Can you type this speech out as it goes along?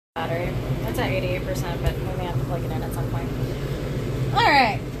battery. It's at 88%, but we may have to plug it in at some point.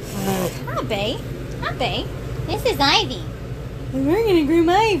 Alright. Hi, bae. Hi, bae. This is Ivy. And we're gonna groom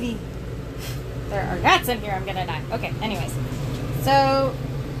Ivy. There are rats in here, I'm gonna die. Okay, anyways. So,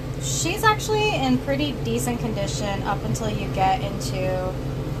 she's actually in pretty decent condition up until you get into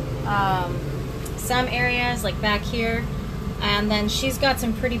some areas, like back here. And then she's got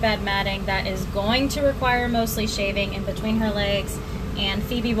some pretty bad matting that is going to require mostly shaving in between her legs. And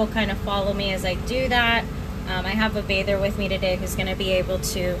Phoebe will kind of follow me as I do that. I have a bather with me today who's going to be able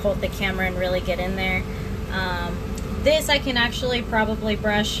to hold the camera and really get in there. This I can actually probably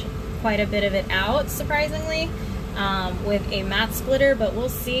brush quite a bit of it out, surprisingly, with a mat splitter, but we'll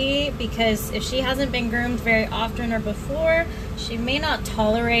see, because if she hasn't been groomed very often or before, she may not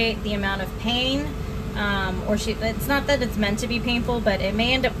tolerate the amount of pain. It's not that it's meant to be painful, but it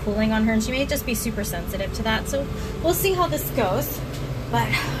may end up pulling on her and she may just be super sensitive to that. So we'll see how this goes. But,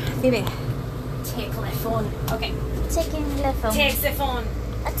 Phoebe, take the phone. Okay. Taking the phone. Take the phone.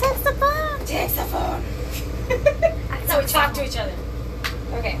 Take the phone. Take the phone. That's how we talk to each other.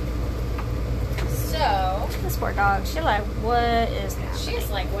 Okay. So, This poor dog. She's like, what is happening? she's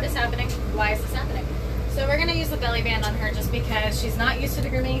like, what is happening? Why is this happening? So we're going to use the belly band on her just because she's not used to the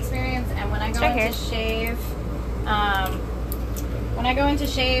grooming experience, and when I go in to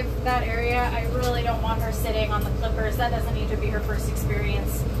shave, that area, I really don't want her sitting on the clippers. That doesn't need to be her first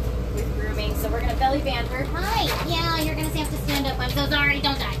experience with grooming. So we're going to belly band her. Hi. Yeah, you're going to have to stand up. I'm so sorry.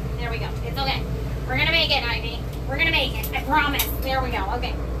 Don't die. There we go. It's okay. We're going to make it, Ivy. We're going to make it. I promise. There we go.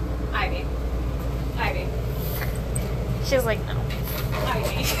 Okay. Ivy. Ivy. She's like, no.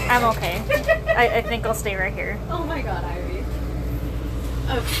 Ivy. I'm okay. I think I'll stay right here. Oh my god, Ivy.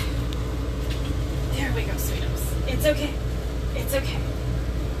 Okay. There we go, sweetos. It's okay. It's okay.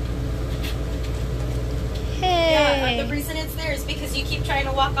 Hey. Yeah, the reason it's there is because you keep trying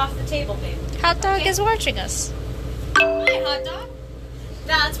to walk off the table, babe. Hot dog is watching us. Hi, Hot Dog.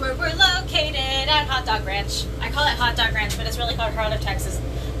 That's where we're located, at Hot Dog Ranch. I call it Hot Dog Ranch, but it's really called Heart of Texas.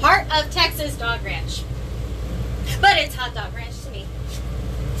 Heart of Texas Dog Ranch. But it's Hot Dog Ranch to me.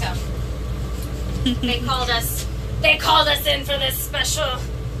 So, they called us in for this special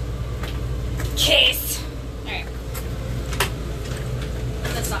case. Alright.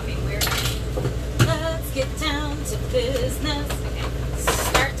 Let's stop being weird. Let's get down to business. Okay.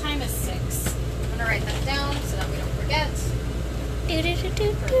 Start time is 6. I'm gonna write that down so that we don't forget. For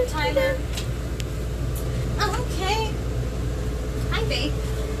the timer. Okay. Hi, babe.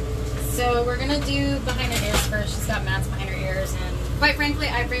 So we're gonna do behind her ears first. She's got mats behind her ears, and quite frankly,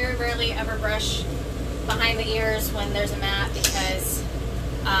 I very rarely ever brush behind the ears when there's a mat, because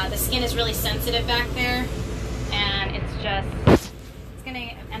the skin is really sensitive back there, and it's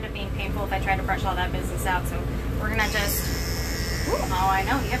gonna end up being painful if I try to brush all that business out. So we're gonna just, ooh, oh, I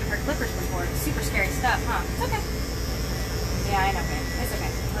know, you haven't heard clippers before. It's super scary stuff, huh? It's okay. Yeah, I know, babe. It's okay.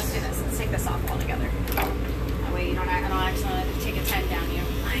 Let's do this. Let's take this off altogether. That way you don't accidentally take a 10 down you.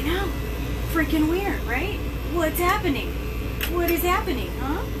 I know. Freaking weird, right? What's happening? What is happening,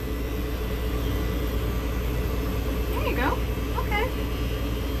 huh? There you go. Okay.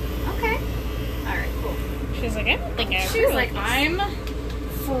 Okay. Alright, cool. She's like, I don't think I She was like, I'm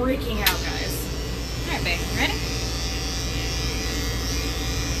freaking out, guys. Alright, babe. You ready?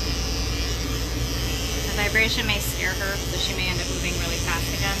 The vibration may scare her, so she may end up moving really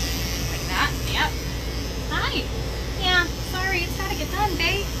fast again. Like that. Yep. Hi. Yeah, sorry. It's gotta get done,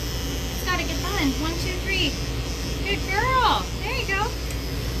 babe. It's gotta get done. 1, 2, 3. Good girl. There you go.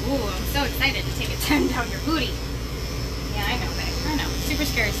 Ooh, I'm so excited to take a 10 down your booty. Yeah, I know, babe. I know. Super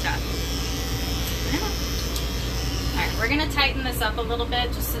scary stuff. I know. Alright, we're gonna tighten this up a little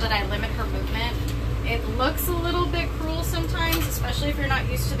bit just so that I limit her movement. It looks a little bit cruel sometimes, especially if you're not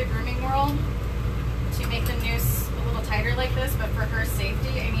used to the grooming world, to make the noose a little tighter like this, but for her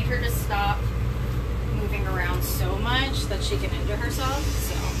safety, I need her to stop moving around so much that she can injure herself.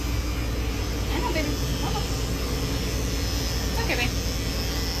 So, I know, baby. It's okay, babe.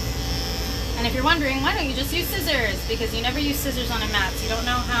 And if you're wondering, why don't you just use scissors? Because you never use scissors on a mat, so you don't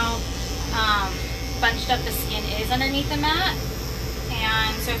know how bunched up the skin is underneath the mat.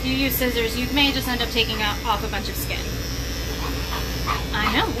 And so if you use scissors, you may just end up taking off a bunch of skin.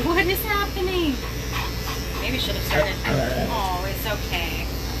 I know. What is happening? Maybe should have started. Oh, it's okay.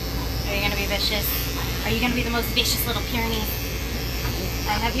 Are you going to be vicious? Are you going to be the most vicious little Pyrenees?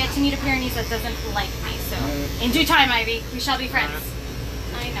 I have yet to meet a Pyrenees that doesn't like me, so in due time, Ivy, we shall be friends.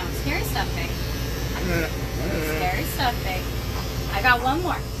 I know. Scary stuff, babe. Scary stuff, babe. I got one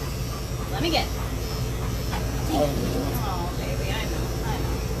more. Let me get it. Oh, baby, I know.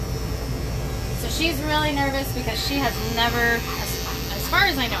 So she's really nervous because she has never, as far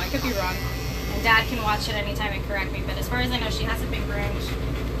as I know, I could be wrong, and Dad can watch it anytime and correct me, but as far as I know, she hasn't been groomed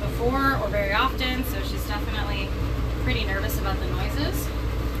before or very often, so she's definitely pretty nervous about the noises.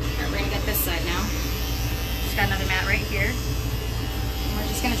 Alright, we're gonna get this side now. Just got another mat right here. And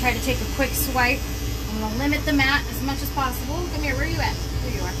we're just gonna try to take a quick swipe. I'm gonna limit the mat as much as possible. Come here, where are you at?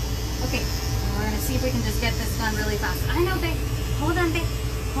 There you are. Okay, and we're gonna see if we can just get this done really fast. I know, babe. Hold on, babe.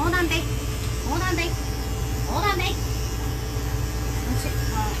 Hold on, babe. Hold on, babe. Hold on, babe.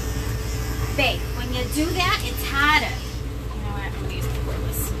 Babe, when you do that, it's harder. You know what? I'm gonna use the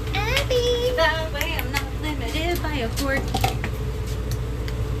cordless. Abby! That way I'm not limited by a cord.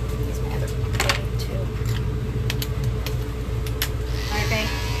 Use my other blade too. Alright, babe.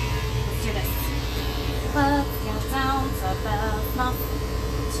 Let's do this. Put your sounds above mouth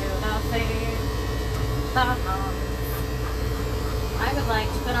to the fear. The hum. I would like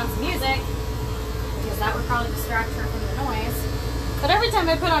to put on some music because that would probably distract her from the noise. But every time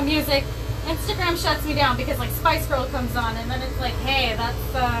I put on music, Instagram shuts me down because like Spice Girl comes on and then it's like, hey, that's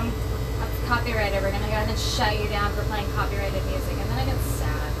copyrighted. We're gonna go ahead and shut you down for playing copyrighted music, and then I get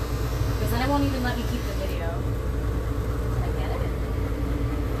sad because then it won't even let me keep the video. Did I get it?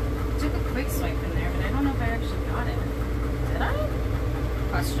 I took a quick swipe in there, but I don't know if I actually got it. Did I?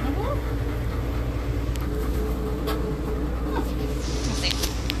 Questionable. Let's see.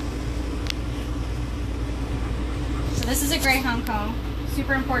 So this is a greyhound comb,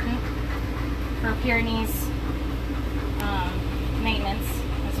 super important for Pyrenees maintenance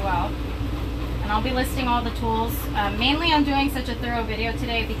as well. And I'll be listing all the tools. Mainly I'm doing such a thorough video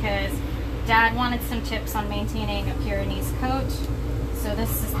today because Dad wanted some tips on maintaining a Pyrenees coat. So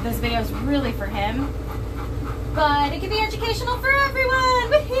this video is really for him. But it can be educational for everyone!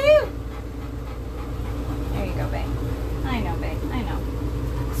 Woohoo! There you go, babe. I know, babe. I know.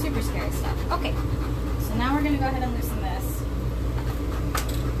 Super scary stuff. Okay. So now we're going to go ahead and loosen this.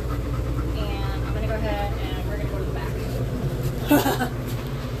 And I'm going to go ahead and we're going to go to the back.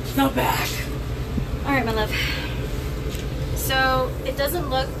 The back. Alright, my love. So it doesn't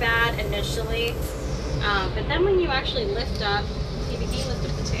look bad initially, but then when you actually lift up, you can lift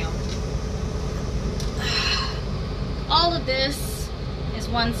up the tail. All of this is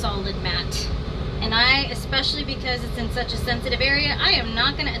one solid mat. And especially because it's in such a sensitive area, I am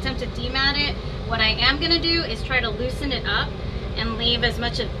not going to attempt to demat it. What I am going to do is try to loosen it up and leave as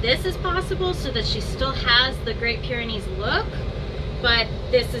much of this as possible so that she still has the Great Pyrenees look, but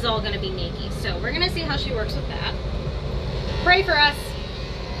this is all going to be naked. So we're going to see how she works with that. Pray for us.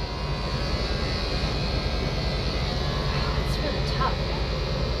 It's really tough.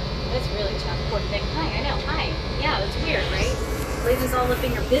 It's really tough. Poor thing. Hi, I know. Hi. Yeah, that's weird, right? Lady's all up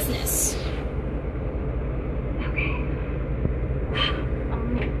in your business. Okay.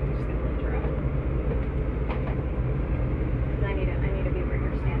 I need to be where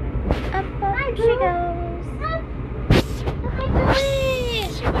you're standing. Up she goes.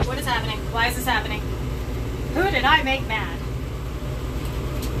 She's like, what is happening? Why is this happening? Who did I make mad?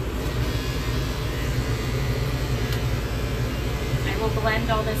 I will blend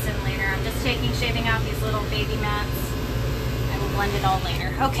all this in later. I'm just shaving out these little baby mats. I will blend it all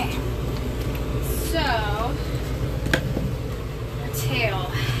later. Okay. So, the tail.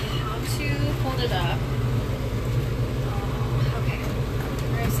 How to hold it up. Oh, okay.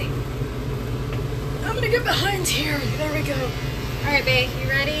 Where is he? I'm gonna get behind here. There we go. Alright, babe, you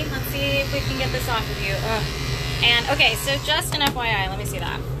ready? Let's see if we can get this off of you. Ugh. And, okay, so just an FYI, let me see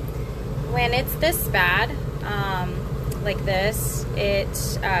that. When it's this bad, like this,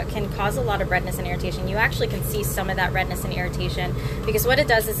 it can cause a lot of redness and irritation. You actually can see some of that redness and irritation because what it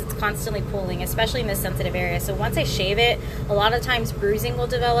does is it's constantly pooling, especially in this sensitive area. So once I shave it, a lot of times bruising will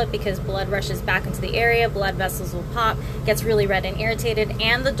develop because blood rushes back into the area, blood vessels will pop, gets really red and irritated,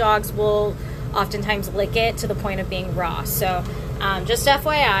 and the dogs will oftentimes lick it to the point of being raw. So just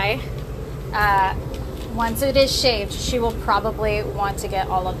FYI, once it is shaved, she will probably want to get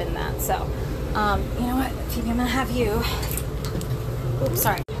all up in that. So, you know what, Phoebe, I'm gonna have you. Oops,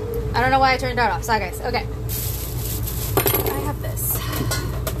 sorry. I don't know why I turned it off. Sorry, guys. Okay. I have this.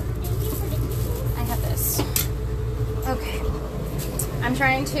 Okay. I'm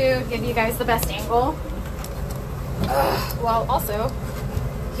trying to give you guys the best angle. While also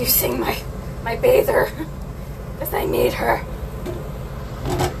using my bather because I need her.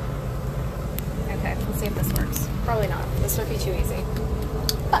 Okay, let's see if this works. Probably not. This would be too easy.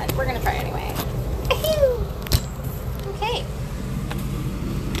 But we're gonna try anyway. Okay.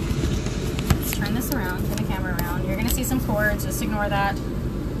 Let's turn this around, turn the camera around. You're gonna see some cords, just ignore that.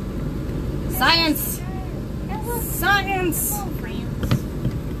 Science! Science!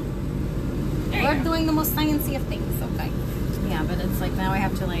 We're doing the most sciencey of things, okay? Yeah. Yeah, but it's like now I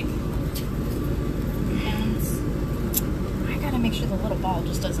have to like balance. I gotta make sure the little ball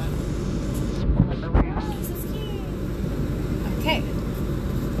just doesn't pull it around. This is cute. Okay.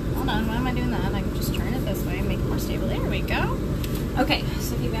 Hold on, why am I doing that? I can just turn it this way and make it more stable. There we go. Okay,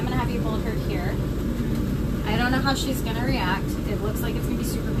 so Phoebe, I'm gonna have you hold her here. I don't know how she's gonna react. It looks like it's gonna be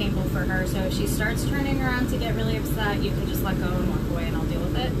super painful for her. So if she starts turning around to get really upset, you can just let go and walk away and I'll deal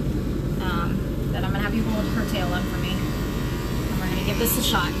with it. Then I'm gonna have you hold her tail up for me. And we're gonna give this a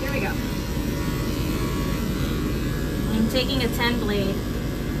shot. Here we go. I'm taking a 10 blade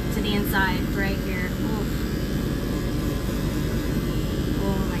to the inside right here. Oof.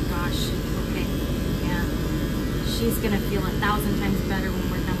 Oh my gosh. Okay. Yeah. She's gonna feel 1,000 times better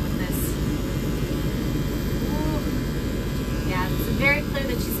when we're done with this. Ooh. Yeah, it's very clear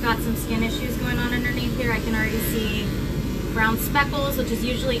that she's got some skin issues going on underneath here. I can already see brown speckles, which is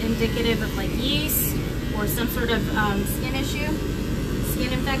usually indicative of like yeast or some sort of skin issue,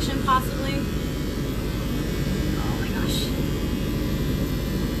 skin infection possibly. Oh my gosh.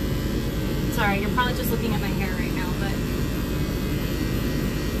 Sorry, you're probably just looking at my hair right now, but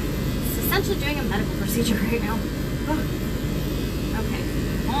it's essentially doing a medical procedure right now. Okay,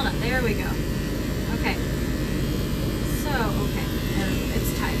 hold on, there we go. Okay, so, okay,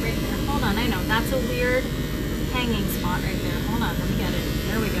 it's tight right there. Hold on, I know, that's a weird hanging spot right there. Hold on, let me get it.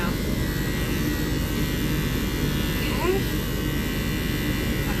 There we go. Okay.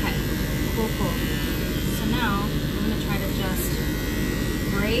 Okay, cool, cool. So now, I'm gonna try to just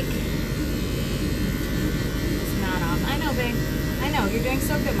break this mat off. I know, babe. I know, you're doing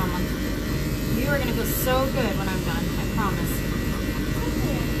so good, Mama. You are gonna feel so good when I'm done, I promise.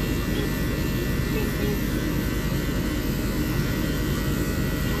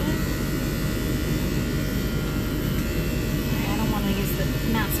 I don't want to use the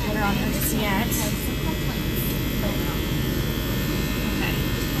mat splitter on her just yet. Okay.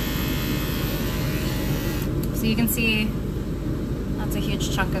 So you can see that's a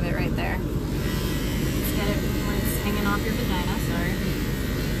huge chunk of it right there. Let's get it when it's hanging off your vagina, sorry.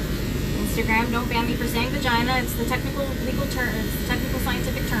 Instagram, don't ban me for saying vagina. It's the technical legal term. It's the technical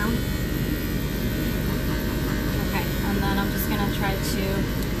scientific term. Okay, and then I'm just gonna try to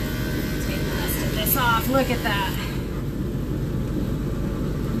take the rest of this off. Look at that.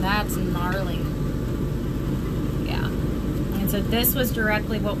 That's gnarly. Yeah. And so this was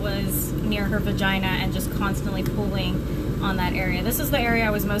directly what was near her vagina and just constantly pulling on that area. This is the area I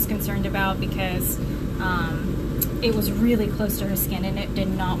was most concerned about because it was really close to her skin and it did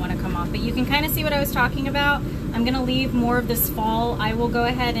not want to come off. But you can kind of see what I was talking about. I'm going to leave more of this fall. I will go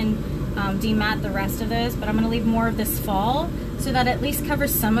ahead and demat the rest of this, but I'm going to leave more of this fall so that at least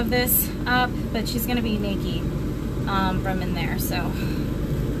covers some of this up, but she's going to be naked from in there. So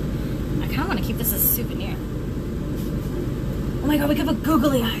I kind of want to keep this as a souvenir. Oh my god, we could put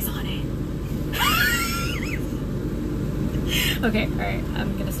googly eyes on it. Okay, alright,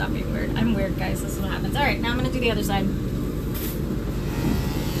 I'm gonna stop being weird. I'm weird, guys, this is what happens. Alright, now I'm gonna do the other side.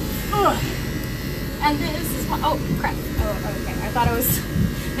 Ugh. And this is what, oh crap. Oh, okay, I thought I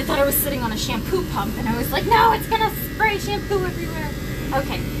was sitting on a shampoo pump and I was like, no, it's gonna spray shampoo everywhere.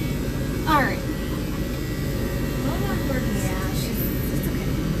 Okay, alright. Yeah, it's okay.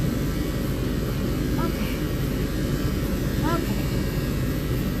 Okay. Okay.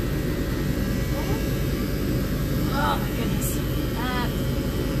 Oh my goodness.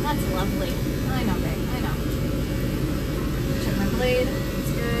 That's lovely. I know, babe. I know. Check my blade.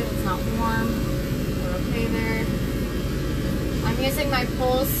 It's good. It's not warm. We're okay there. I'm using my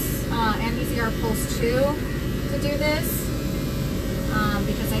Pulse, Andis Pulse 2 to do this.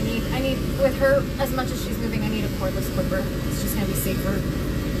 Because I need, with her, as much as she's moving, I need a cordless clipper. It's just going to be safer.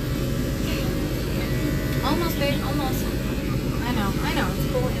 Almost, babe. Almost. I know.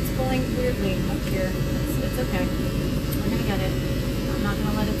 It's pulling weirdly up here. It's okay. We're going to get it. I'm not going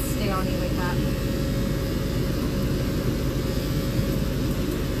to let it stay on you like that.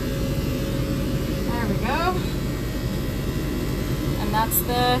 There we go. And that's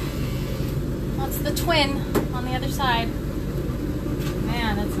the twin on the other side.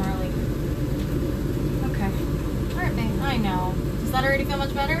 Man, that's gnarly. Okay. Alright, babe. I know. Does that already feel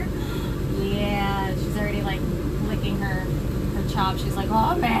much better? Yeah, she's already like licking her chop. She's like,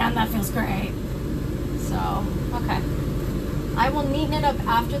 oh man, that feels great. So, okay. I will neaten it up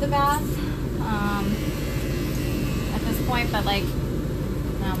after the bath at this point, but like,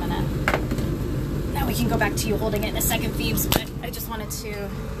 now we can go back to you holding it in a second, Phoebes, but I just wanted to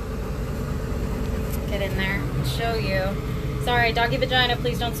get in there and show you. Sorry, doggy vagina,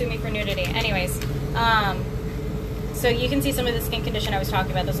 please don't sue me for nudity. Anyways, so you can see some of the skin condition I was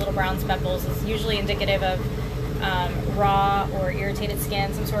talking about, those little brown speckles is usually indicative of raw or irritated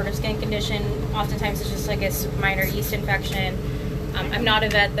skin, some sort of skin condition. Oftentimes it's just like a minor yeast infection. I'm not a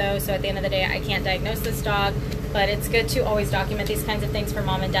vet though, so at the end of the day I can't diagnose this dog, but it's good to always document these kinds of things for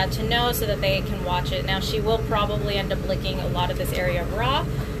mom and dad to know so that they can watch it. Now she will probably end up licking a lot of this area raw,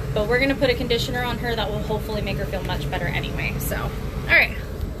 but we're gonna put a conditioner on her that will hopefully make her feel much better anyway. So, all right,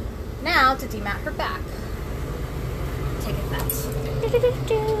 now to demat her back. Take it back. Sweet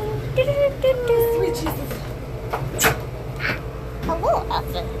Jesus. Hello,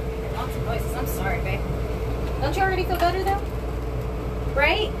 Elsa. Lots of voices. I'm sorry, babe. Don't you already feel better though?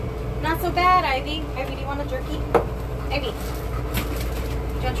 Right? Not so bad, Ivy. Ivy, do you want a jerky? Ivy, do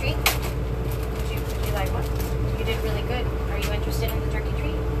you want a treat? Would you like one? You did really good. Are you interested in the jerky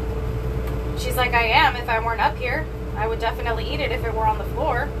treat? She's like, I am. If I weren't up here, I would definitely eat it if it were on the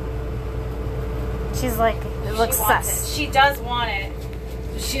floor. She's like, it looks sus. She does want it.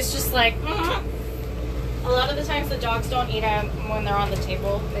 She's just like, A lot of the times the dogs don't eat them when they're on the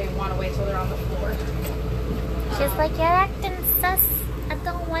table. They want to wait till they're on the floor. She's like, you're acting sus. I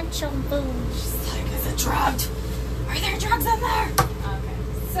don't want your food. She's like, is it drugged? Are there drugs in there? Okay,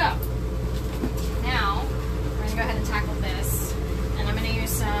 so now we're going to go ahead and tackle this. And I'm going to use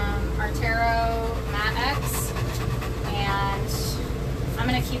some Artero Matte X. And I'm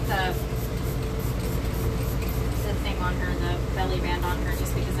going to keep the thing on her, the belly band on her,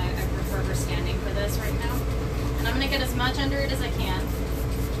 just because I prefer her standing for this right now. And I'm going to get as much under it as I can.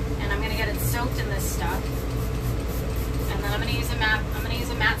 And I'm going to get it soaked in this stuff. And then I'm going to use a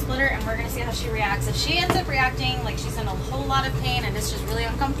mat splitter, and we're going to see how she reacts. If she ends up reacting like she's in a whole lot of pain and it's just really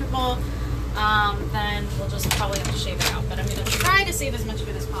uncomfortable, then we'll just probably have to shave it out. But I'm going to try to save as much of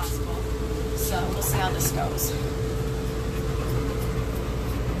it as possible. So we'll see how this goes.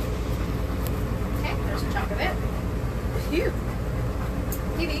 Okay, there's a chunk of it. Phew.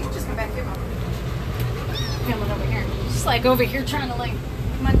 Maybe you can just come back here, Mom. Filming over here. Just like over here trying to like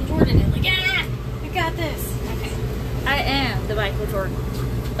Michael Jordan it. Like, yeah, I got this. Okay. I am the Michael Jordan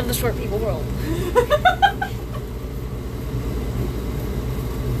of the short people world.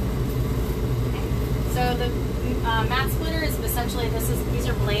 So the mat splitter is essentially, these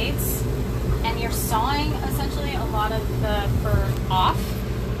are blades, and you're sawing essentially a lot of the fur off,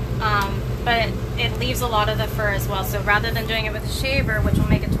 but it leaves a lot of the fur as well. So rather than doing it with a shaver, which will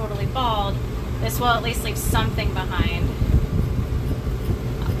make it totally bald, this will at least leave something behind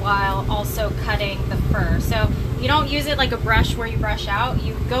while also cutting the fur. So you don't use it like a brush where you brush out.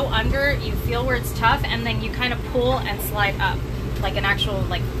 You go under, you feel where it's tough, and then you kind of pull and slide up like an actual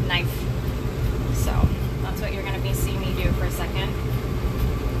like knife. So that's what you're going to be seeing me do for a second.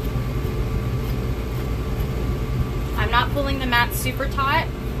 I'm not pulling the mat super taut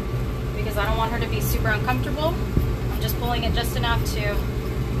because I don't want her to be super uncomfortable. I'm just pulling it just enough to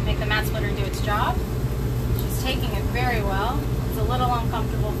make the mat splitter do its job. She's taking it very well. It's a little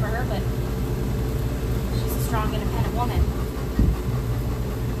uncomfortable for her, but she's a strong, independent woman.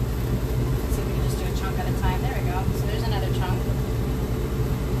 Let's see if we can just do a chunk at a time. There we go. So there's another chunk.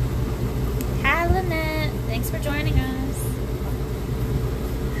 Hi, Lynette. Thanks for joining us.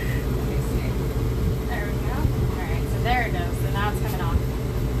 Let me see. There we go. Alright, so there it goes. So now it's coming off.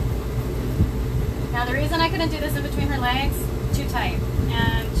 Now the reason I couldn't do this in between her legs, too tight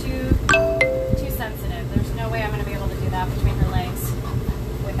and too sensitive. There's no way I'm going to be able to do that between her legs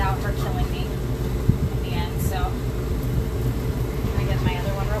without her killing me in the end. So I'm going to get my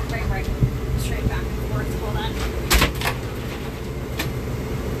other one real quick right straight back and forth. Hold on.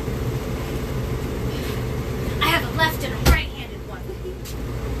 I have a left and a right-handed one.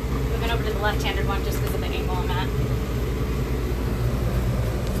 Moving over to the left-handed one just because of the angle I'm at.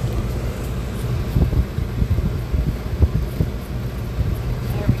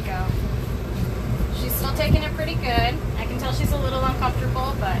 Taking it pretty good. I can tell she's a little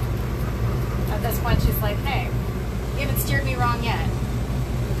uncomfortable, but at this point she's like, hey, you haven't steered me wrong yet.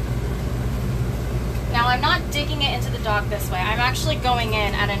 Now I'm not digging it into the dog this way. I'm actually going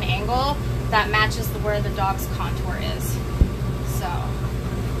in at an angle that matches where the dog's contour is. So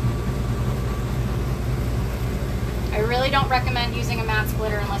I really don't recommend using a mat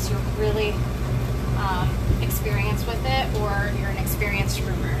splitter unless you're really experienced with it or you're an experienced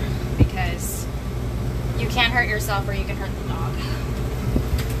groomer, because you can hurt yourself or you can hurt the dog.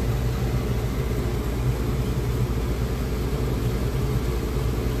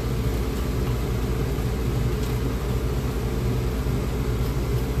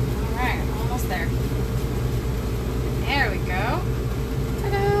 Alright, almost there. There we go.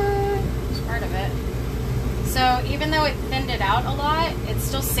 Ta-da! There's part of it. So even though it thinned it out a lot, it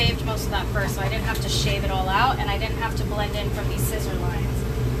still saved most of that fur, so I didn't have to shave it all out, and I didn't have to blend in from these scissor lines.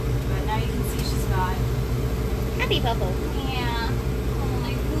 But now you can see she's got happy bubble. Yeah. Oh,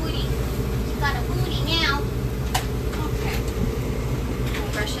 my booty. You got a booty now. Okay.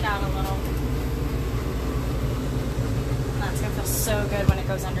 I'll brush it out a little. That's gonna feel so good when it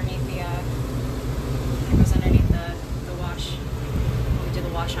goes underneath the wash. We'll do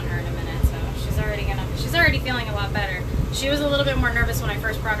the wash on her in a minute. So she's already feeling a lot better. She was a little bit more nervous when I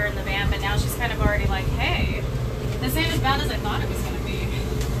first brought her in the van, but now she's kind of already like, hey, this ain't as bad as I thought it was gonna be.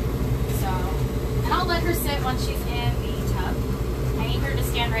 So, and I'll let her sit once she's in the tub. I need her to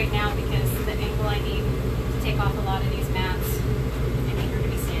stand right now because the angle I need to take off a lot of these mats. I need her to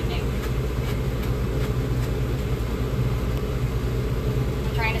be standing.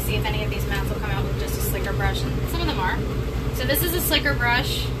 I'm trying to see if any of these mats will come out with just a slicker brush, and some of them are. So this is a slicker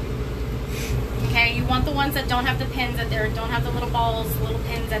brush. Okay, you want the ones that don't have the pins at there, don't have the little balls, little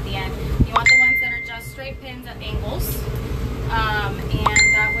pins at the end. You want the ones that are just straight pins at angles. And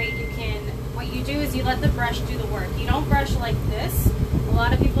that way you can, what you do is you let the brush do the work. You don't brush like this. A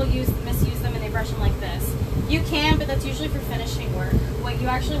lot of people misuse them and they brush them like this. You can, but that's usually for finishing work. What you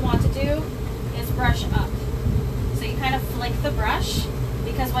actually want to do is brush up. So you kind of flick the brush,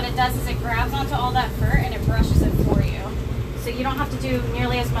 because what it does is it grabs onto all that fur and it brushes it for you. So you don't have to do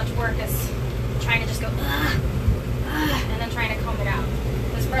nearly as much work as trying to just go, and then trying to comb it out.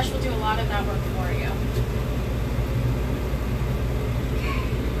 This brush will do a lot of that work for you. Okay.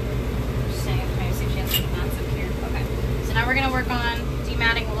 Just saying, trying to see if she has some mats up here. Okay. So now we're going to work on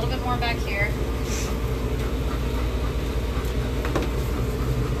dematting a little bit more back here.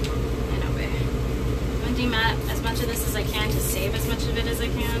 I know, babe. I'm going to demat as much of this as I can to save as much of it as I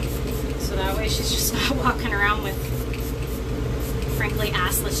can. So that way she's just not walking around with, frankly,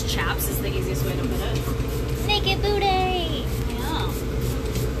 assless chaps is the easiest way to put it. Naked booty! Yeah.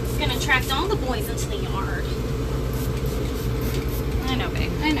 It's gonna attract all the boys into the yard. I know,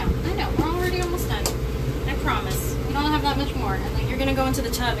 babe. I know. We're already almost done. I promise. We don't have that much more. And then you're gonna go into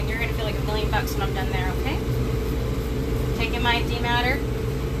the tub and you're gonna feel like $1,000,000 when I'm done there, okay? Taking my dematter,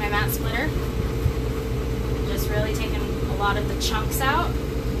 my mat splitter. Just really taking a lot of the chunks out.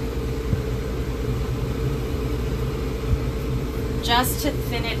 Just to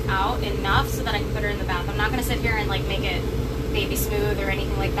thin it out enough so that I can put her in the bath. I'm not going to sit here and like make it baby smooth or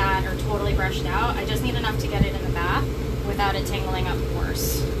anything like that or totally brushed out. I just need enough to get it in the bath without it tangling up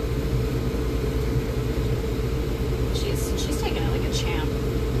worse. She's taking it like a champ.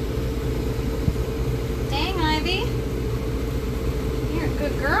 Dang, Ivy. You're a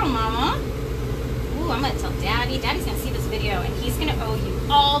good girl, Mama. Ooh, I'm going to tell Daddy. Daddy's going to see this video and he's going to owe you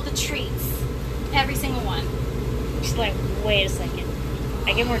all the treats. Every single one. She's like, wait a second.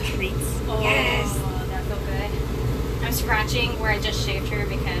 I get more treats. Oh, yes. That felt good. I'm scratching where I just shaved her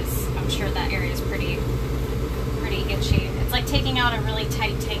because I'm sure that area is pretty itchy. It's like taking out a really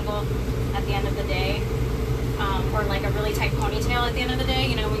tight tangle at the end of the day, or like a really tight ponytail at the end of the day.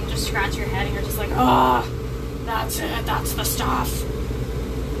 You know, when you just scratch your head and you're just like, oh, that's it. That's the stuff.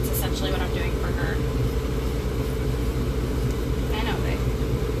 It's essentially what I'm doing for her. I know, babe.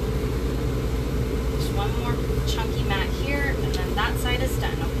 Just one more chunky mat here, and then that side is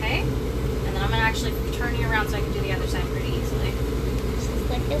done, okay? And then I'm gonna actually turn you around so I can do the other side pretty easily. She's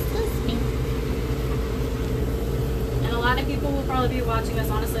like, is this me? And a lot of people will probably be watching this.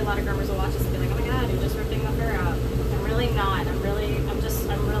 Honestly, a lot of groomers will watch this and be like, oh my god, you're just ripping the fur out. I'm really not. I'm really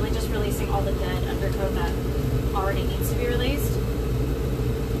just releasing all the dead undercoat that already needs to be released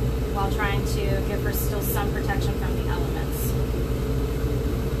while trying to give her still some protection from the elements.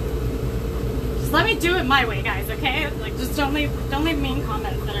 Let me do it my way, guys, okay? Like, just don't leave mean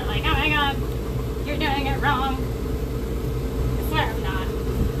comments that are like, oh my god, you're doing it wrong. I swear I'm not.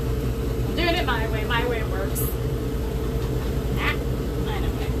 I'm doing it my way. My way works. Ah, I know.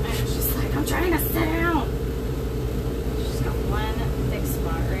 She's like, I'm trying to sit down. She's got one thick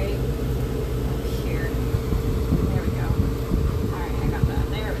spot right here. There we go. Alright, I got that.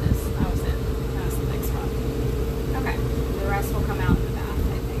 There it is. That was it. That was the thick spot. Okay. The rest will come out in the bath,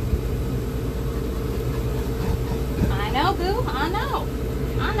 I think. I know, boo. I know.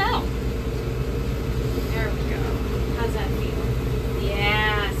 There we go. How's that feel?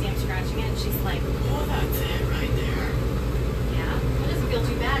 Yeah. See, I'm scratching it, and she's like, oh, that's it right there. Yeah. It doesn't feel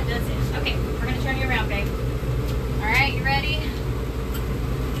too bad, does it? Okay, we're gonna turn you around, babe. All right, you ready?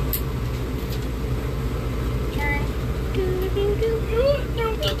 Turn.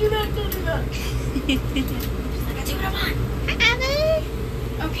 Don't do that. Don't do that. She's like, I do what I want.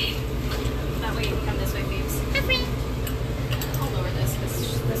 Okay. That way you can come this way, babes. I'll lower this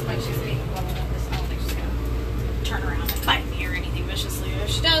because this way she's being leveled up. I don't think she's gonna turn around and bite me or anything viciously. If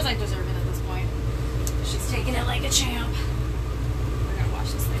she does, I deserve it at this point. She's taking it like a champ. We're gonna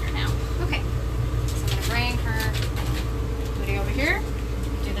wash this later now. Okay. So I'm gonna bring her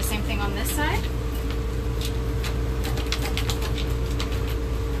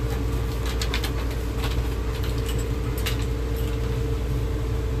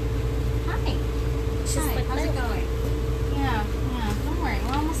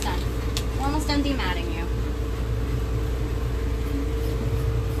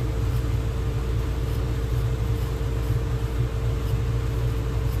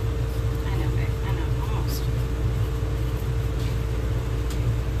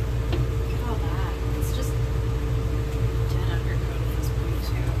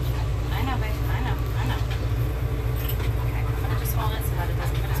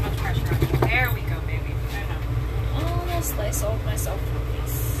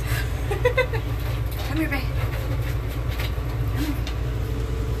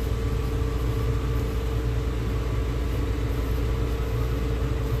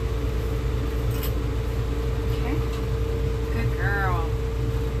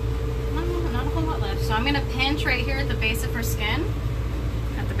I'm gonna pinch right here at the base of her skin,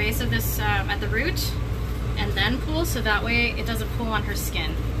 at the base of this, at the root, and then pull, so that way it doesn't pull on her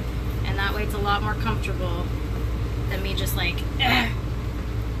skin. And that way it's a lot more comfortable than me just like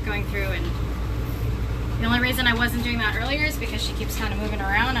going through. And the only reason I wasn't doing that earlier is because she keeps kind of moving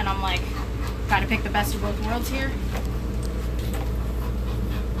around, and I'm like, gotta pick the best of both worlds here.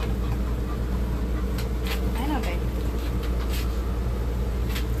 I know, babe.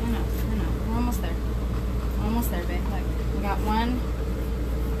 I know. We're almost there. Almost there, babe. Look, we got one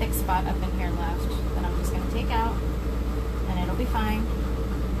thick spot up in here left that I'm just gonna take out, and it'll be fine.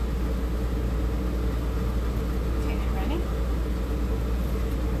 Okay, ready?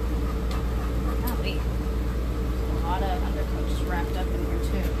 Golly. A lot of undercoat just wrapped up in here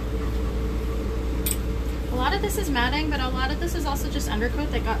too. A lot of this is matting, but a lot of this is also just undercoat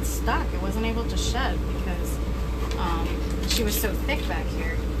that got stuck. It wasn't able to shed because she was so thick back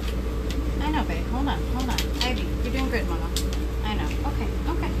here. I know, babe. Hold on. Ivy, you're doing good, Mama. I know. Okay.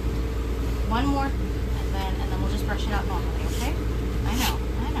 One more, and then we'll just brush it out normally, okay? I know.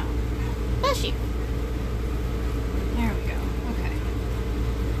 Bless you. There we go. Okay.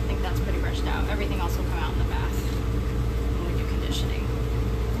 I think that's pretty brushed out. Everything else will come out in the bath when we do conditioning.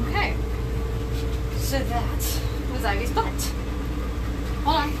 Okay. So that was Ivy's butt.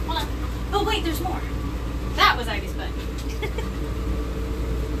 Hold on. Oh wait, there's more. That was Ivy's butt.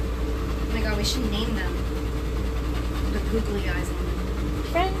 Oh my god, we should name them. The googly eyes on them.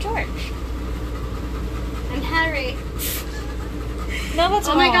 Fred and George. And Harry. No, that's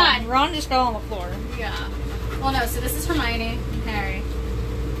Oh my god. Ron just fell on the floor. Yeah. Well, no, so this is Hermione and Harry.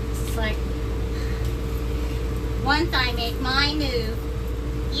 This is like, once I make my move,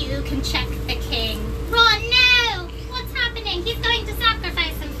 you can check the king. Ron, no! What's happening? He's going to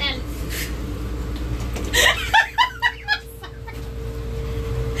sacrifice himself.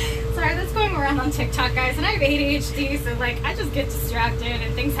 Sorry, that's going around on TikTok, guys, and I have ADHD, so like I just get distracted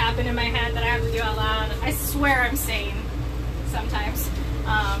and things happen in my head that I have to do out loud. I swear I'm sane sometimes.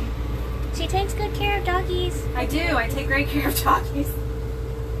 She takes good care of doggies. I do. I take great care of doggies.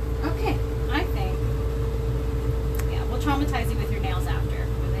 Okay, I think. Yeah, we'll traumatize you with your nails after,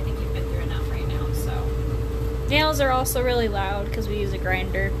 because I think you've been through enough right now. So Nails are also really loud because we use a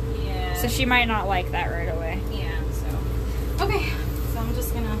grinder. yeah. So she might not like that right away. Yeah. So okay. So I'm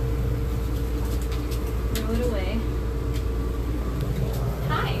just gonna throw it away.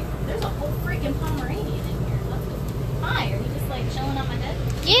 Hi. There's a whole freaking Pomeranian in here. Hi. Are you just like chilling on my head?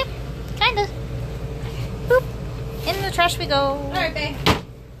 Yep, kinda. Boop. In the trash we go. All right, babe.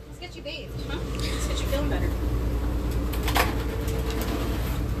 Let's get you bathed, huh? Let's get you feeling better.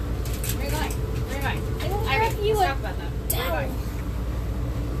 Where are you going? Ivy, let's talk about that. Where are you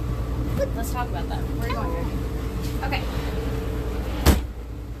going? Let's talk about that. Where are you going, Ivy? Okay.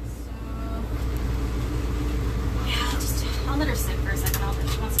 So, yeah, I'll let her sit for a second.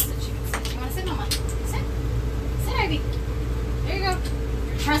 If she wants to sit, she can sit. You want to sit, Mama? Sit. Sit, Ivy. There you go.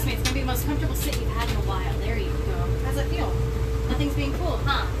 Trust me, it's going to be the most comfortable sit you've had in a while. There you go. How's it feel? Nothing's being pulled,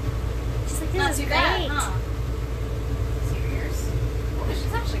 huh? She's like, Not this too is bad, great. huh? See your ears? Oh,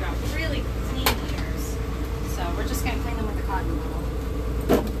 she's actually got really clean ears. So we're just going to clean them with a cotton ball.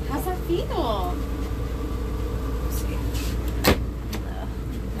 How's that feel? Let's see.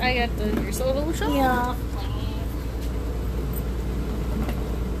 I got the ears a little shot. Yeah.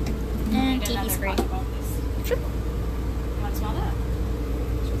 And Kiki's great. Sure. You want to smell that?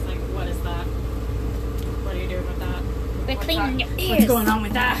 She's like, what is that? What are you doing with that? We're cleaning your ears. What's going on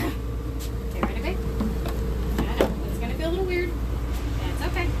with that? Okay, ready, babe? I know. It's going to feel a little weird. And it's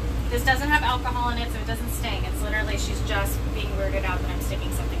okay. This doesn't have alcohol in it, so it doesn't sting. It's literally, she's just being weirded out that I'm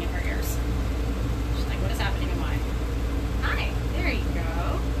sticking something in her ears. She's like, what is happening in mine? Hi. There you go.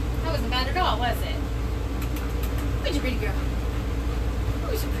 That wasn't bad at all, was it? Who's your pretty girl?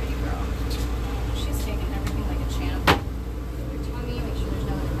 Who's your pretty girl? Oh, she's taking everything like a champ. Your tummy, make sure there's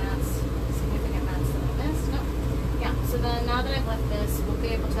no other mats, significant mats that I missed. No. Yeah, so then now that I've left this, we'll be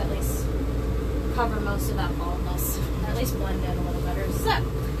able to at least cover most of that baldness, or at least blend in a little better. So,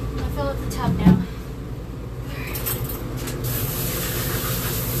 I'm gonna fill up the tub now.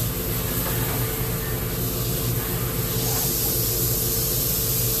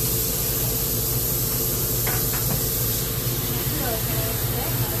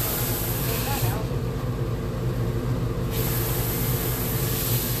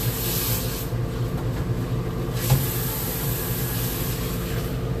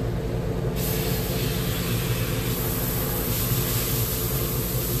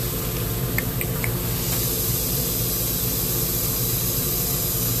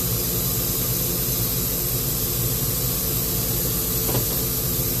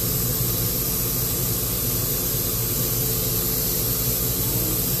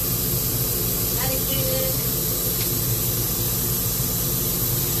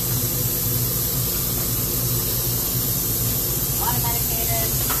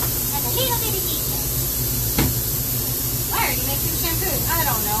 And a little bitty detail. Why are you making shampoo? I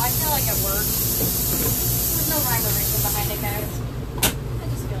don't know. I feel like it works. There's no rhyme or reason behind it, guys. I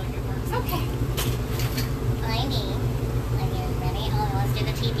just feel like it works. Okay. Ready? Ready? Oh, let's do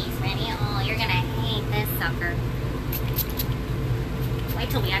the teepees. Ready? Oh, you're gonna hate this sucker. Wait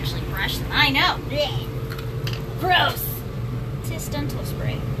till we actually brush them. I know. Blech. Gross. It's dental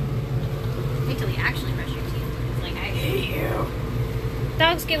spray. Wait till we actually brush your teeth. It's like, I hate you.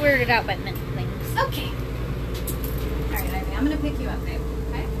 Dogs get weirded out by mint things. Okay. All right, Ivy, I'm gonna pick you up, babe.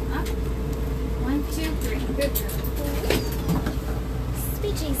 Okay? Up. 1, 2, 3. Good girl.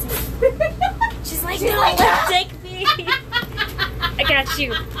 Sweet Jesus. She's like, She's no, like, take me. I got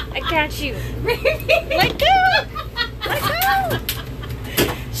you. I got you. Baby. Let go. Let go.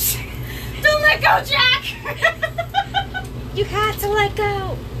 Don't let go, Jack. You got to let go.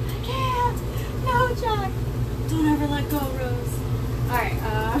 I can't. No, Jack. Don't ever let go, Rose. All right,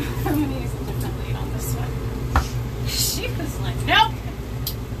 I'm gonna use a different lead on this one. She was like, nope.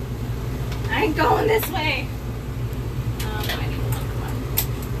 I ain't going this way. I need another one.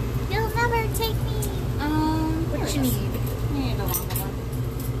 You'll never take me. What do you need? You need a longer one.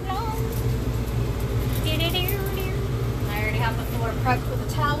 I already have the floor prepped with a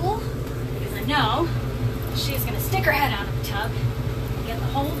towel because I know she's gonna stick her head out of the tub and get the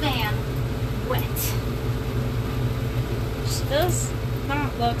whole van wet. She does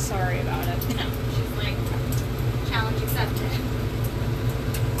not look sorry about it. No, she's like, challenge accepted.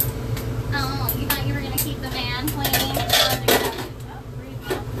 Oh, you thought you were gonna keep the van clean? Oh, breathe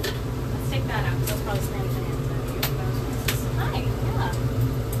out. Let's take that out. Those probably slam the hands out of you. Hi, yeah.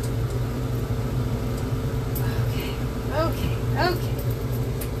 Okay.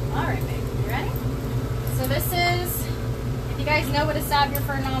 All right, babe. You ready? So this is, if you guys know what a stab your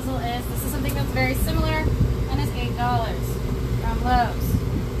fur nozzle is, this is something that's very similar and is $8 from Lowe's.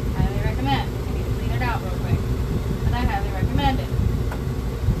 Highly recommend. I need to clean it out real quick, but I highly recommend it.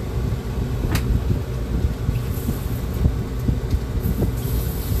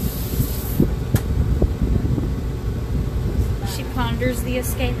 She ponders the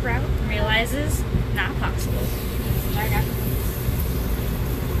escape route and realizes not possible. Okay.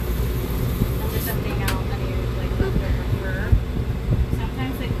 I'm just emptying out any like leftover fur.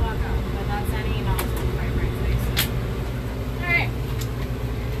 Sometimes they clog up, but that's any nozzle right space. Alright.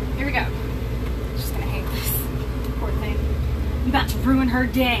 Here we go. She's gonna hate this. Poor thing. I'm about to ruin her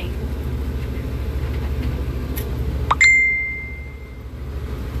day.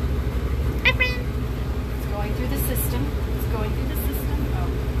 Hi, friend. It's going through the system. It's going through the system. Oh.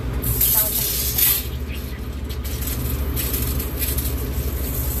 That was it.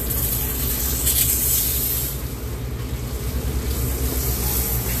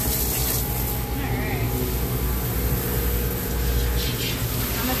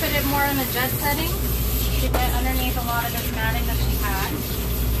 Put it more in the jet setting to get underneath a lot of this matting that she had.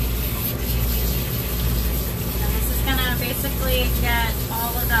 And this is gonna basically get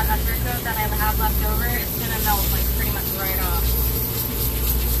all of that undercoat that I have left over. It's gonna melt like pretty much right off.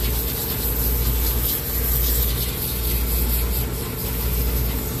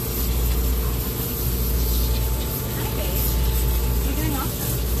 Hi, babe. You're doing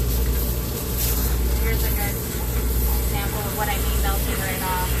awesome. Here's a good example of what I mean melting right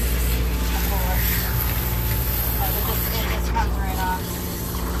off the floor. It just comes right off.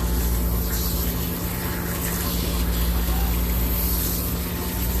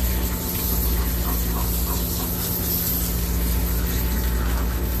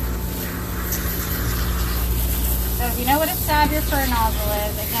 So if you know what a stab your fur nozzle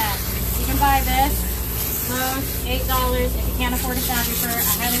is, again, you can buy this. Lowe's, $8. If you can't afford a stab your fur, I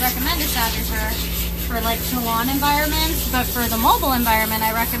highly recommend a stab your fur. For like salon environments, but for the mobile environment,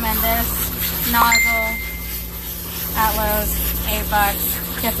 I recommend this nozzle at Lowe's, $8.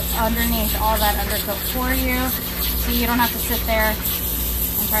 Gets underneath all that undercoat for you, so you don't have to sit there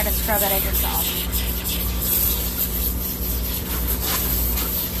and try to scrub it yourself.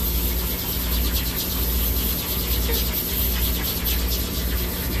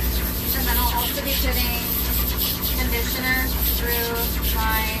 And then I'll also be putting conditioner through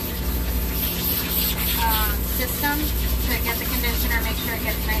my system to get the conditioner, make sure it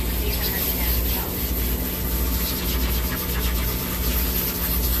gets nice and deep in her skin. So.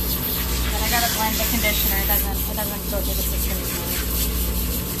 Then I gotta blend the conditioner. It doesn't go through the system easily.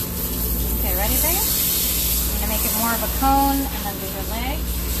 Okay, ready, babe? I'm gonna make it more of a cone and then do her leg.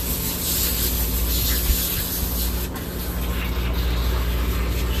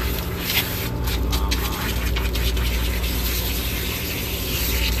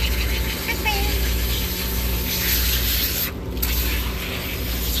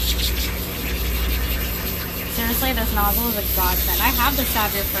 honestly, this nozzle is a godsend. I have the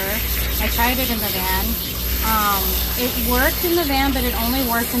zrII. I tried it in the van. It worked in the van, but it only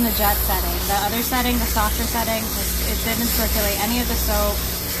worked in the jet setting. The other setting, the softer setting, it didn't circulate any of the soap.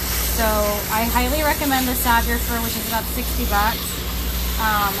 So I highly recommend the zrII, which is about 60 bucks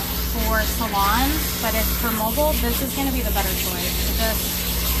for salons. But if for mobile, this is going to be the better choice.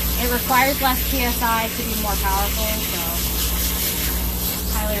 It requires less PSI to be more powerful, so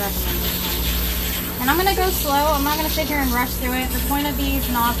highly recommend this one. And I'm going to go slow. I'm not going to sit here and rush through it. The point of these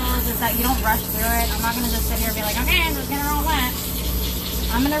nozzles is that you don't rush through it. I'm not going to just sit here and be like, okay, let's get it all wet.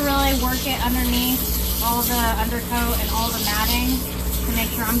 I'm going to really work it underneath all the undercoat and all the matting to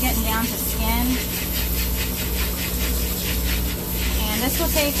make sure I'm getting down to skin. And this will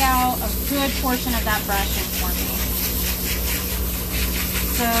take out a good portion of that brushing for me.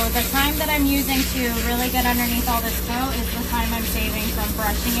 So the time that I'm using to really get underneath all this coat is the time I'm saving from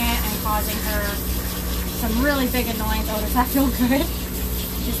brushing it and causing her some really big annoyance. Oh, does that feel good?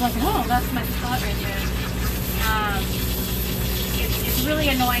 She's like, oh, that's my spot right there. It's really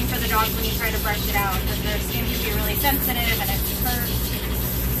annoying for the dogs when you try to brush it out because their skin can be really sensitive and it hurts.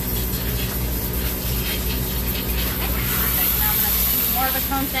 Now I'm going to do more of a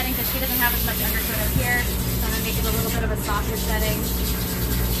cone setting because she doesn't have as much undercoat up here. So I'm going to make it a little bit of a softer setting.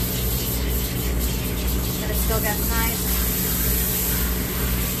 But it still gets nice.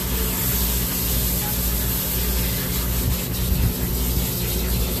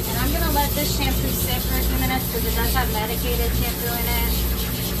 I'm going to let this shampoo sit for a few minutes because it does have medicated shampoo in it.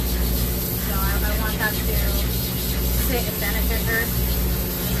 So I want that to sit and benefit her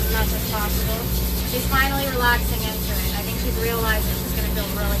as much as possible. She's finally relaxing into it. I think she's realizing she's going to feel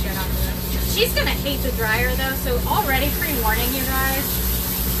really good after this. She's going to hate the dryer though, so already pre-warning you guys,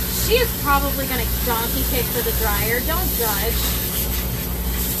 she is probably going to donkey kick for the dryer. Don't judge.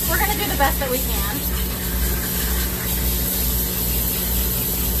 We're going to do the best that we can.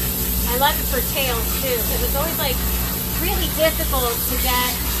 I love it for tails too, because it's always like really difficult to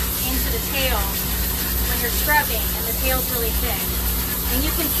get into the tail when you're scrubbing and the tail's really thick. And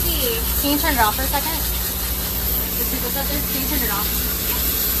you can see, can you turn it off for a second? Can you turn it off?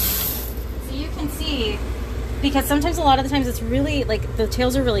 So you can see, because sometimes a lot of the times it's really, like the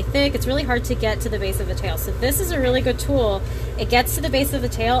tails are really thick, it's really hard to get to the base of the tail. So this is a really good tool. It gets to the base of the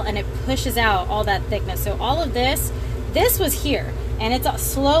tail and it pushes out all that thickness. So all of this was here. And it's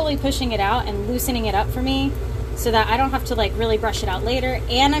slowly pushing it out and loosening it up for me so that I don't have to like really brush it out later.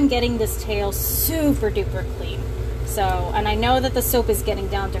 And I'm getting this tail super duper clean. So, and I know that the soap is getting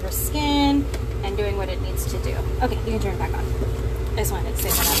down to her skin and doing what it needs to do. Okay, you can turn it back on. I just wanted to say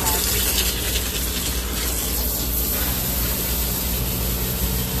that out loud.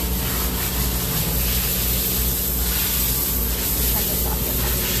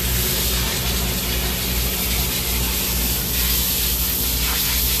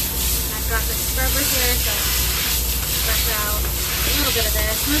 Got the scrubber here, so brush out a little bit of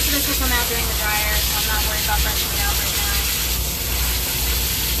this. Most of this will come out during the dryer, so I'm not worried about brushing it out right now.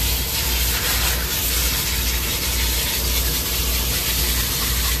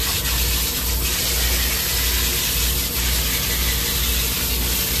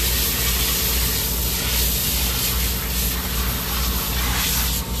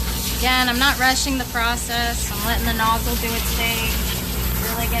 Again, I'm not rushing the process. I'm letting the nozzle do its thing.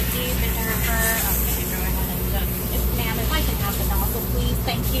 Really get deep into her fur. I'm going to go ahead and just, ma'am, if I can have the nozzle, please.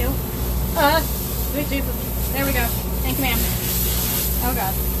 Thank you. Sweet Jesus. There we go. Thank you, ma'am. Oh,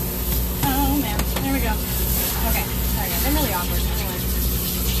 God. Oh, ma'am. There we go. Okay. There we go. They're really awkward. Anyway.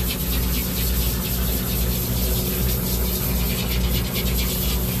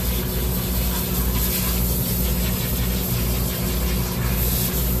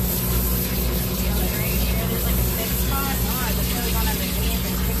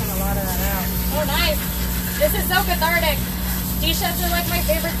 Oh, nice. This is so cathartic. Desheds are like my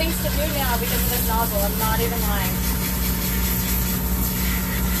favorite things to do now because of this nozzle. I'm not even lying.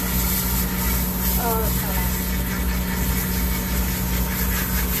 Oh, it's so nice.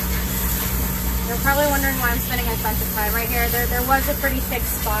 You're probably wondering why I'm spending a bunch of time right here. There was a pretty thick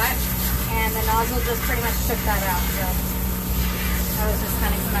spot, and the nozzle just pretty much took that out. So I was just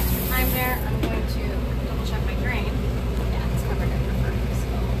spending some extra time there. I'm going to double check my drain. Yeah, it's covered in rubber.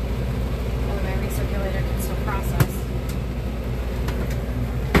 So my recirculator can still process.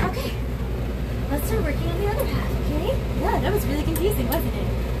 Okay, let's start working on the other half, okay? Yeah, that was really confusing, wasn't it?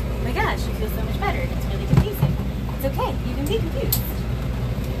 Oh my gosh, you feel so much better. It's really confusing. It's okay, you can be confused.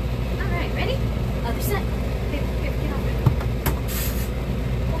 Alright, ready? Other side. Here, get over.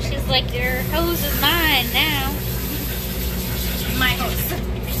 She's like, your hose is mine now. My hose.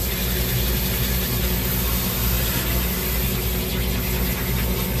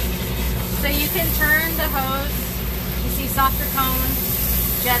 can turn the hose. You see softer tone,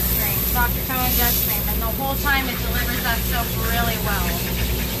 jet stream, softer tone, jet stream, and the whole time it delivers that soap really well.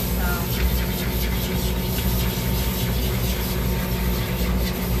 So.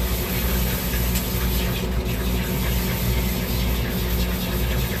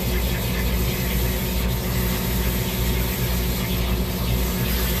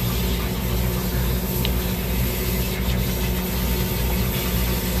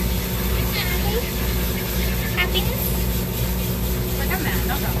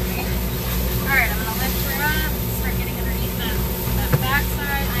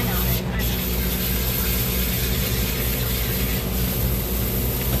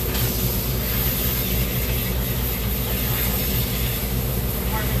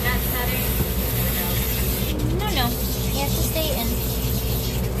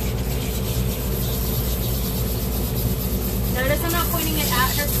 Notice I'm not pointing it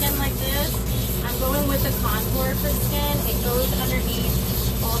at her skin like this. I'm going with the contour of her skin. It goes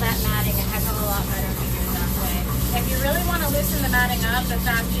underneath all that matting a heck of a lot better to do that way. If you really want to loosen the matting up, the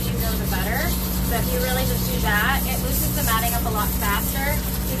faster you go, the better. So if you really just do that, it loosens the matting up a lot faster.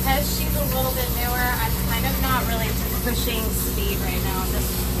 Because she's a little bit newer, I'm kind of not really pushing speed right now.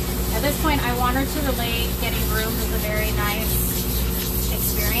 At this point, I want her to relate getting groomed is a very nice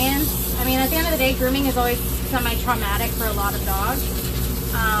experience. I mean, at the end of the day, grooming is always semi-traumatic for a lot of dogs.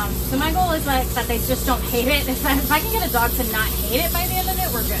 So my goal is like that they just don't hate it. If I can get a dog to not hate it by the end of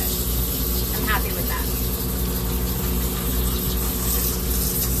it, we're good. I'm happy with that.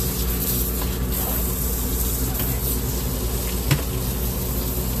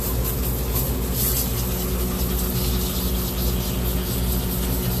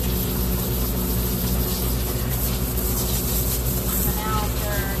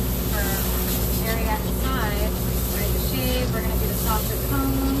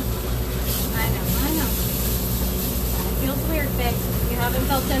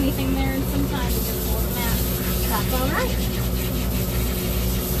 Felt anything there in some time, you can pull them out. That's all right.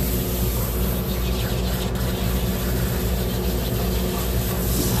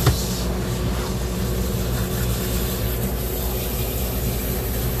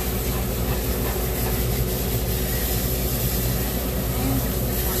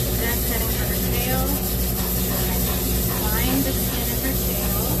 Just setting for her tail. Find the skin of her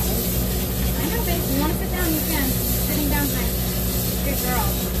tail. I know, babe. You want to sit down? You can. Sitting down nice. Good girl.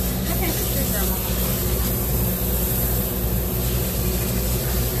 Okay, good girl.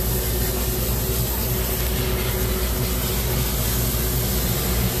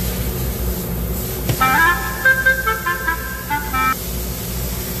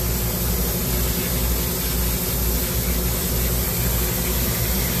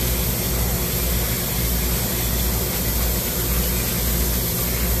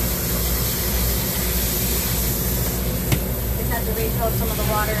 Refill some of the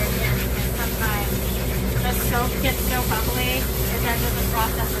water in here because sometimes the soap gets so bubbly it doesn't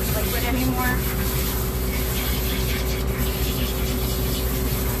process as liquid anymore.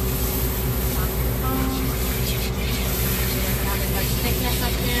 Not as much thickness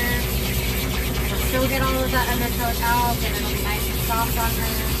up here. We'll still get all of that undercoat out and it'll be nice and soft on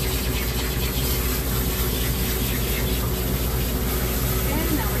her. Okay,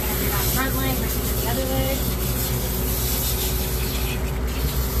 now we're going to do that front leg versus the other leg.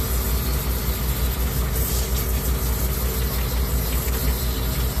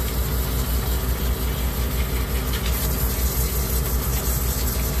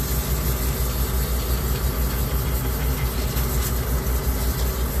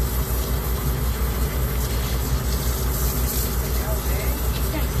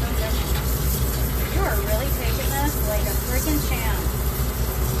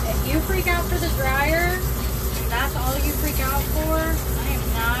 Freak out for the dryer, that's all you freak out for,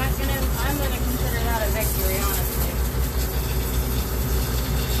 I'm gonna consider that a victory, honestly.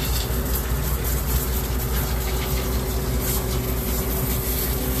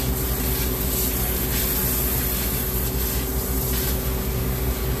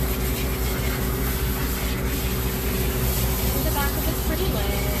 The back of this pretty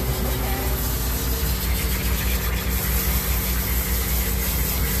leg.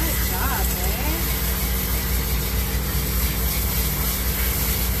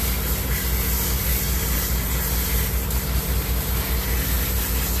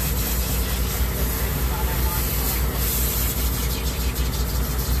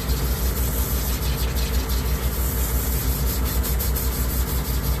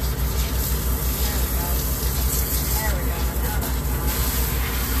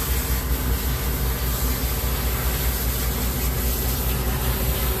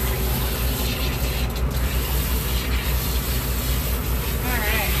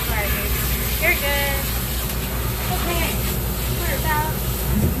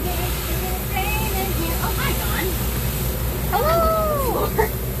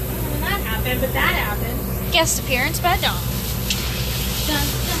 guest appearance by Dawn. Dun,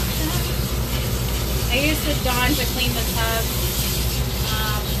 dun, dun. I used the Dawn to clean the tub.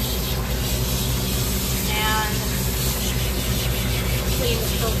 And clean the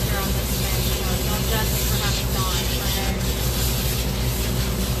filter on this thing. So don't judge me for having Dawn.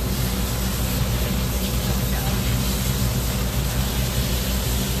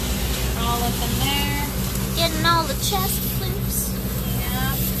 All up in there. Getting all the chest loose.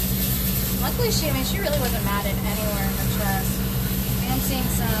 Yeah. Luckily, she really wasn't matted anywhere in her chest. I am seeing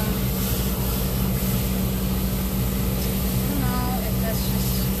some. I don't know if that's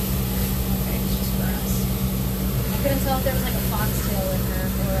just. Okay, it's just grass. I couldn't tell if there was like a foxtail in her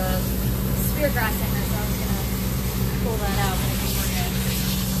or a spear grass in her, so I was gonna pull that out, but I think we're good.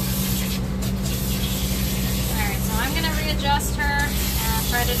 Alright, so I'm gonna readjust her and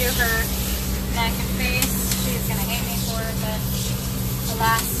try to do her neck and face. She's gonna hate me for it, but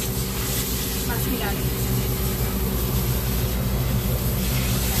alas, must be done.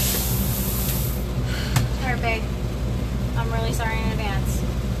 Alright, babe. I'm really sorry in advance,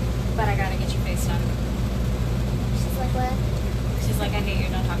 but I gotta get your face done. She's like, what? She's like, I hate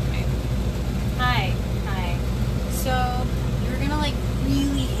you, don't talk to me. Hi. So, you're gonna like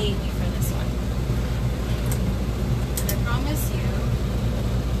really hate me for this one. And I promise you,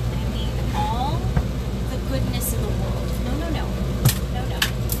 I mean all the goodness in the world. No.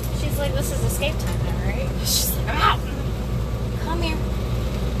 She's like, this is escape time now, right? She's like, I'm out. Come here.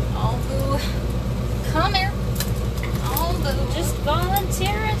 Oh, boo. Come here. Oh, boo. Just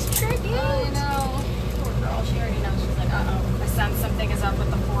volunteer as tribute. I know. Poor girl. She already knows. She's like, uh-oh. I sense something is up with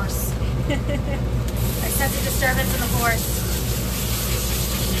the force. I sense a disturbance in the force.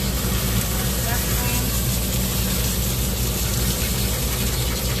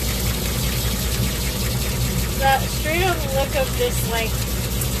 The straight up look of this, like,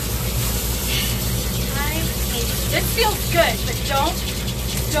 I hate you. This feels good, but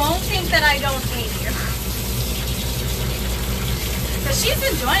don't think that I don't hate you. Because she's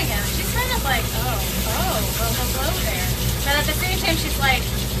enjoying it. She's kind of like, hello there. But at the same time, she's like,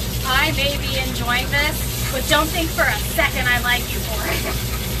 I may be enjoying this, but don't think for a second I like you for it.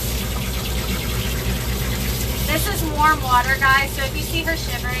 This is warm water, guys, so if you see her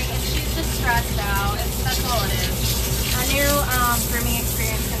shivering, she's just stressed out. That's all it is. A new grooming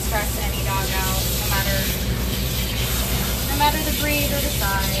experience can stress any dog out, no matter the breed or the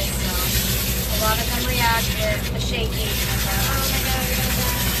size. So a lot of them react with a shaking and oh my god, you're gonna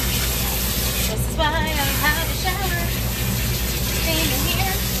die. This is why I have a shower. Staying in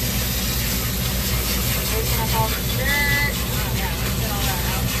here. Taking up all the dirt. Oh yeah, let's get all that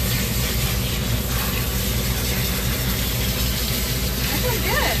out. That feels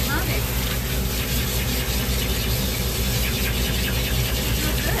good, huh, baby?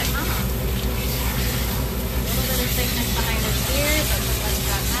 Good, huh? A little bit of thickness behind his ears. That's what like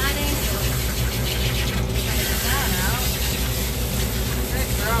that matting. So let's try to get that out. Good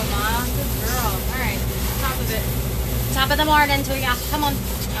girl, Mom. Good girl. Alright, top of it. Top of the morning to ya. Come on.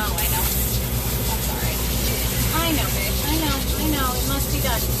 Oh, I know. I'm sorry. I know, bitch. I know. It must be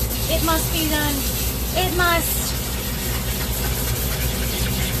done. It must be done. It must.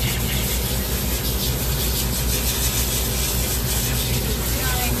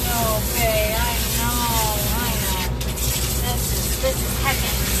 Okay, I know. This is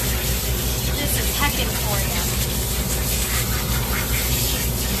heckin'. This is heckin' for you.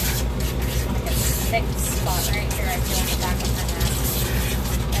 Thick spot right here. I feel on the back of her neck.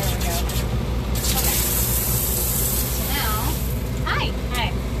 There we go. Okay. So now, hi.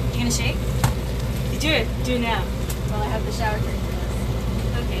 You gonna shake? You do it. Do it now. While I have the shower curtain for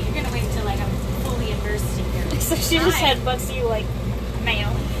this. Okay, you're gonna wait until like I'm fully immersed in here. So she just headbutts you like,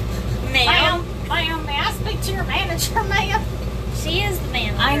 ma'am. Ma'am, may I speak to your manager, ma'am? She is the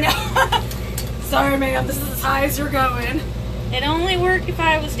manager. I know. Sorry, ma'am. This is as high as you're going. It'd only work if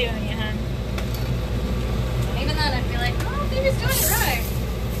I was doing it, hun. And even then, I'd be like, oh, baby's doing it right.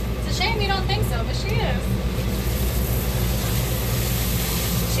 It's a shame you don't think so, but she is.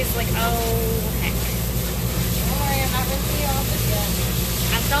 She's like, oh, heck. Don't worry, I'm not ripping you off this yet.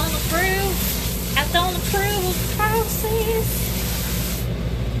 I don't approve of the process.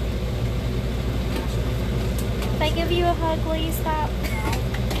 If I give you a hug, will you stop? No.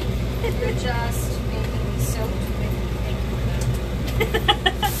 You're just making me so You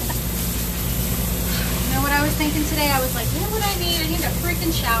know what I was thinking today? I was like, you know what I need? I need a freaking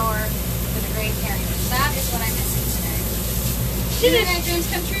shower for the Great Pyrenees. That is what I'm missing today. You made my dreams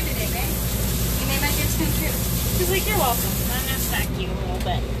come true today, babe. You made my dreams come true. She's like, you're welcome. I'm gonna smack you a little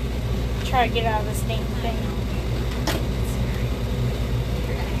bit. Try to get out of this dang thing.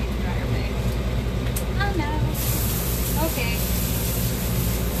 You're gonna hate the dryer, babe. Oh no.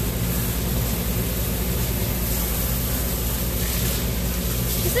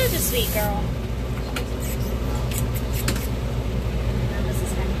 She's such a sweet girl.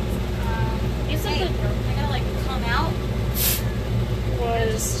 She's a good girl. I gotta like come out.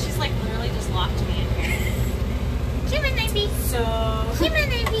 Was She's like literally just locked me in here. Come on, Ivy. So. Come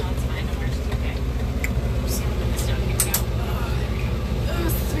on, Ivy. Oh, it's fine. Don't worry. She's okay. Just gonna put this down here now. Oh,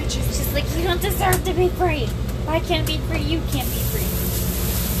 sweet Jesus. She's like, you don't deserve to be free. If I can't be free, you can't be free.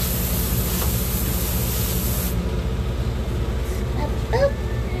 Boop.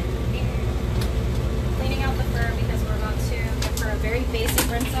 Cleaning out the fur because we're about to give her a very basic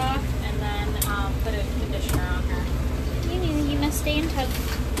rinse off and then put a conditioner on her. You must stay in tub.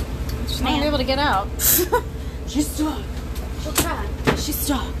 She's not gonna be able to get out. She's stuck. She'll try. She's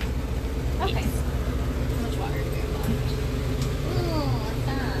stuck. Okay. How much water do we have left?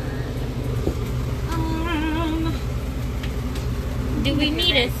 Do we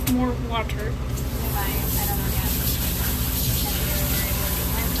need it more water? I don't know yet.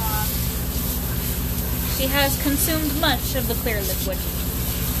 She has consumed much of the clear liquid.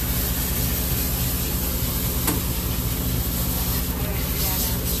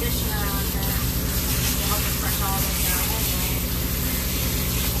 Conditioner on her. To help her fresh all those out.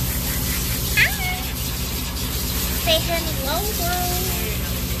 Say hello, world.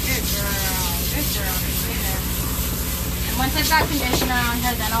 Good girl. Good girl. Stay there. And once I've got conditioner on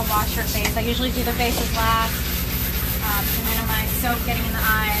her, then I'll wash her face. I usually do the faces last to minimize soap getting in the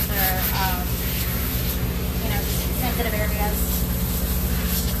eyes or, sensitive areas.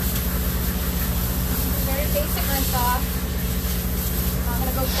 Very basic rinse off. I'm not going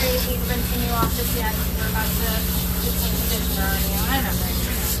to go crazy rinsing you off just yet because we're about to put some conditioner on you. I know, right?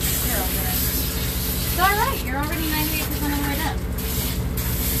 You're over it. It's alright. You're already 98% of the way done.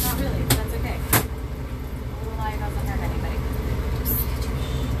 Not really, but that's okay. A little lie doesn't hurt anybody.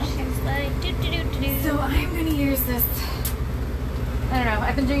 So I'm going to use this, I don't know,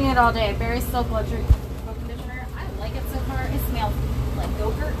 I've been drinking it all day. Very Silk Luxury conditioner. I like it so far. It smells like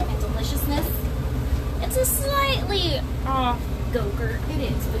yogurt and deliciousness. It's a slightly off Go-Gurt. It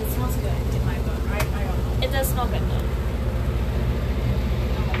is, but it smells good in my book. I don't know. It does smell good though.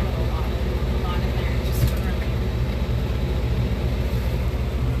 A lot in there, just to remember.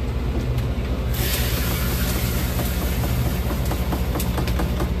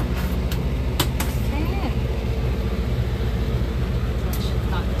 Should have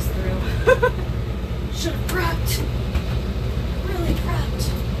thought this through. Should have prepped. Really prepped.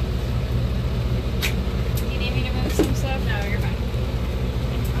 You need me to move some stuff? No, you're fine.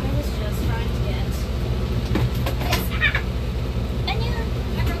 I was just trying to get. Anya.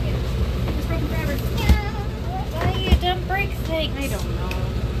 I broke it. It's broken forever. Why you don't break things? I don't know.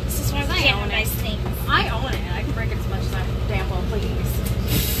 This is why we I can't own have it. nice things. I own it. I can break it as much as I damn well please.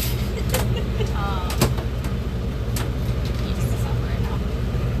 You just suffer right now.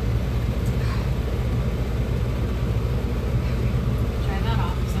 Try that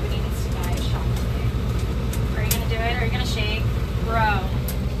off. Somebody needs to buy a shot. Are you gonna do it? Are you gonna shake? Bro.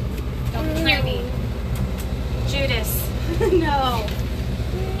 Don't betray me. Judas. No.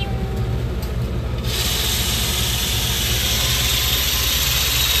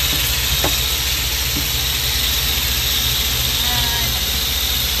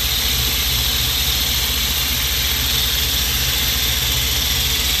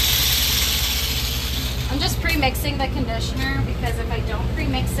 I'm just pre-mixing the conditioner because if I don't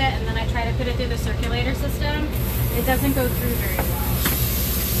pre-mix it and then I try to put it through the circulator system, it doesn't go through very well.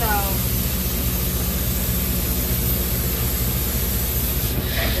 So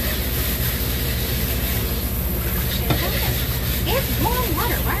it's warm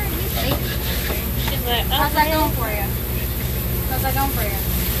water. Why are you saying? She's like, oh, How's that going for you? How's that going for you?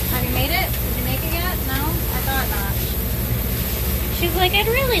 Have you made it? Did you make it yet? No? I thought not. She's like, I'd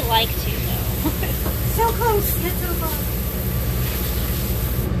really like to though. So close. It's so close.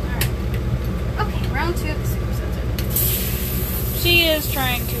 Alright. Okay, round 2 of the super sensor. She is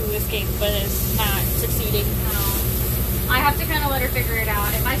trying to escape, but is not succeeding. I have to kind of let her figure it out.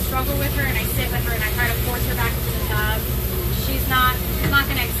 If I struggle with her and I sit with her and I try to force her back into the tub, she's not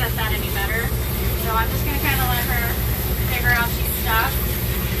going to accept that any better. So I'm just going to kind of let her figure out she's stuck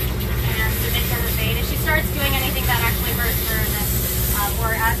and submit to her bait. If she starts doing anything that actually hurts her and then,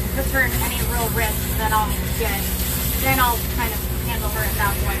 or puts her in any real risk, then I'll kind of handle her at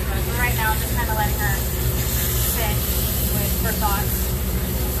that point. But for right now, I'm just kind of letting her sit with her thoughts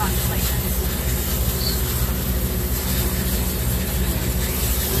and contemplations.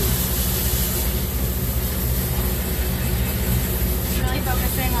 Really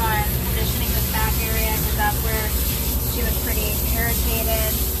focusing on conditioning this back area because that's where she was pretty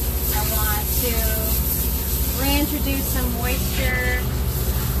irritated. I want to reintroduce some moisture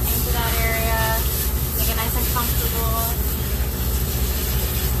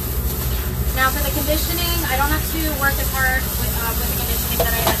conditioning, I don't have to work as hard with the conditioning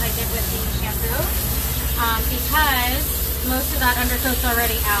as I did with the shampoo because most of that undercoat's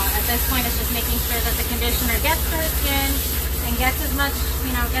already out. At this point, it's just making sure that the conditioner gets to the skin and gets as much,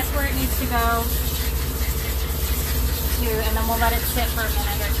 gets where it needs to go. And then we'll let it sit for a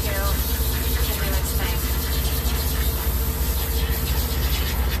minute or two to do its thing.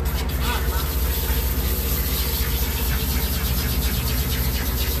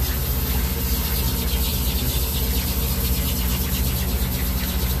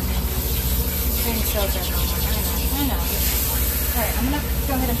 So good, Mama. I know. Alright, I'm gonna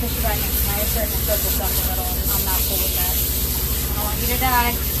go ahead and push you back in. Now you're starting to soak this up a little, and I'm not cool with that. I don't want you to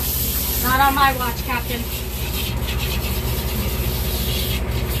die. Not on my watch, Captain.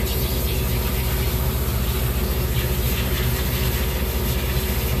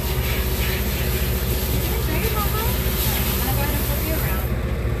 Great, Mama. I'm gonna go ahead and flip you around.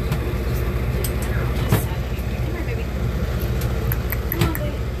 Come here, baby. Come on,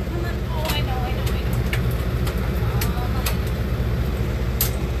 baby. Come on. Oh, I know.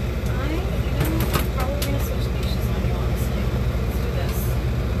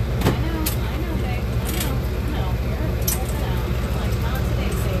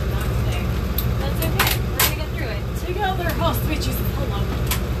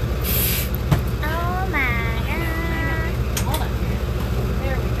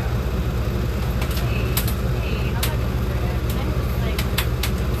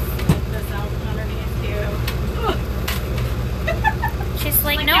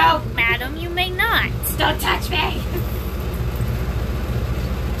 Don't touch me! I'm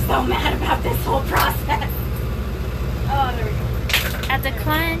so mad about this whole process. Oh, there we go. I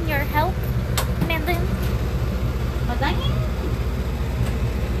decline your help, madam.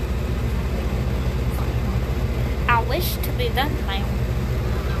 I wish to be done, ma'am. I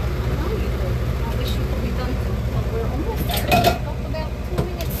know you do. I wish you could be done too, but we're almost there. Talk about 2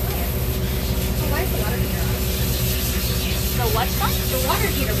 minutes later. So why is the water heater on? The what's on? The water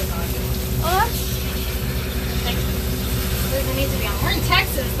heater was on. Oh, It needs to be on. We're in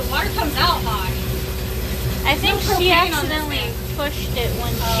Texas. The water comes out hot. I think No she propane on this accidentally thing. pushed it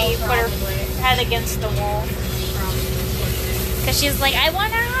when she put her head against the wall. Because she's like, I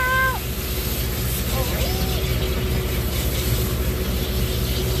want out!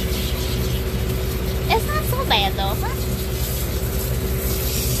 It's not so bad though, huh?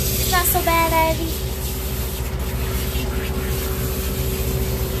 It's not so bad, Ivy.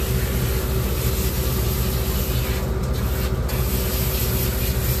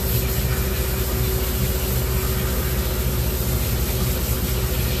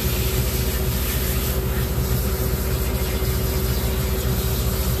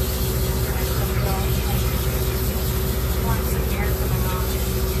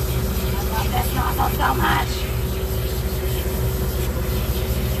 So much.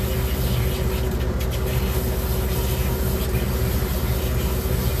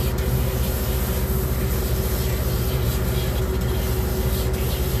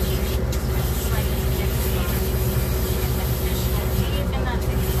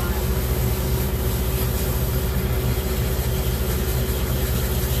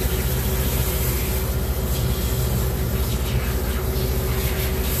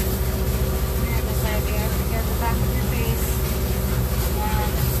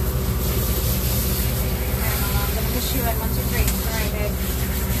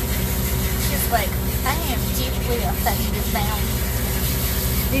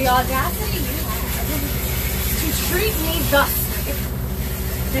 The audacity you have to treat me thusly.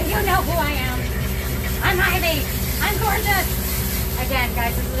 Do you know who I am? I'm Ivy. I'm gorgeous. Again,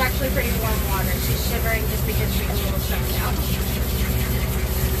 guys, this is actually pretty warm water. She's shivering just because she's a little stressed out.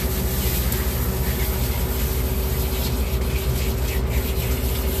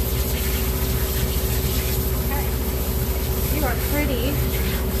 Okay. You are pretty.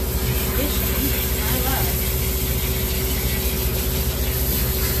 I love.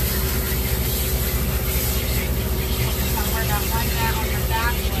 One down on your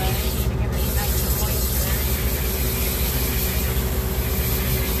back leg to give it some extra moisture.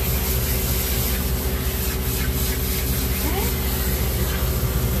 Okay.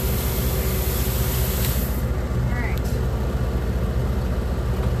 Alright.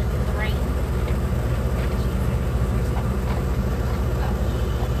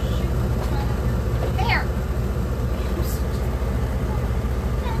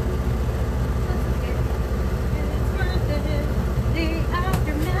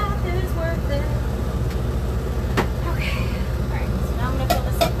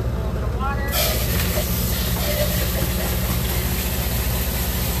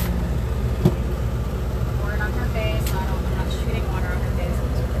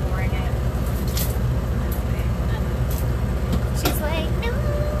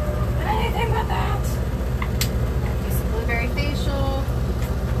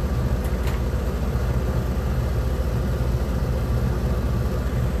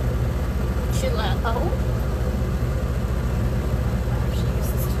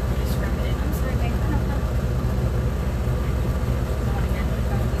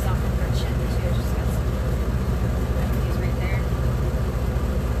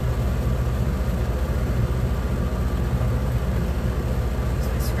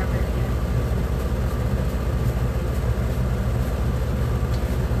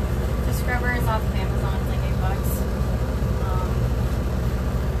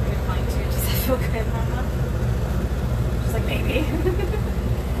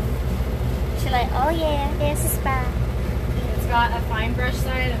 Oh yeah, there's a spot. It's got a fine brush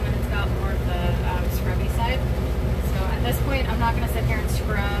side, and then it's got more of the scrubby side. So at this point, I'm not going to sit here and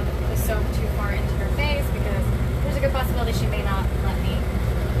scrub the soap too far into her face because there's a good possibility she may not let me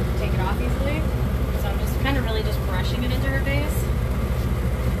take it off easily. So I'm just kind of really just brushing it into her face.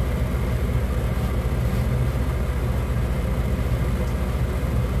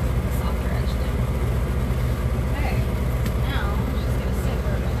 Softer edge now. Okay, now she's going to sit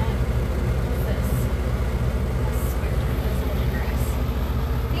for a minute. What's this? That's square. That's a little grass.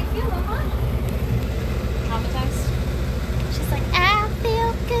 How you feel, Mama? Traumatized? She's like, I feel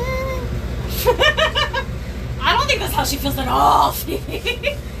good. I don't think that's how she feels at all,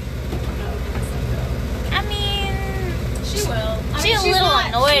 Phoebe. I mean, She will. she's a little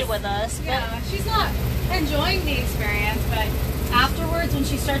annoyed with us, but Yeah, she's not enjoying the experience, but afterwards when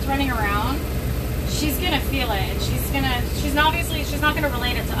she starts running around, she's gonna feel it, and she's not gonna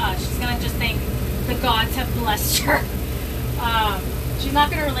relate it to us. She's gonna just think the gods have blessed her. She's not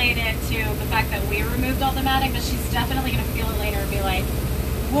gonna relate it to the fact that we removed all the matting, but she's definitely gonna feel it later and be like,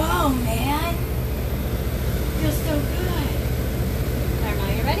 whoa, man. Feels so good. Alright, now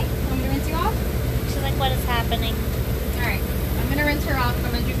you ready? I'm gonna rinse you off? she's like, what is happening? Alright, I'm gonna rinse her off.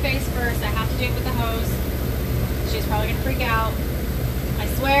 I'm gonna do face first. I have to do it with the hose. She's probably gonna freak out. I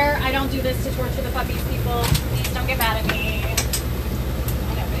swear I don't do this to torture the puppies, people. Please don't get mad at me.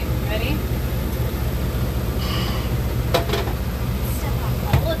 I know, babe. Ready? Step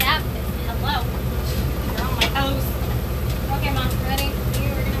off all of that. Hello. You're on my hose. Okay, Mom, ready? You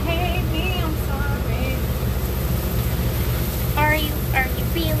are gonna hate me. I'm sorry. Are you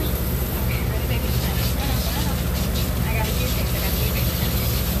really? Okay, ready, baby? I gotta do things.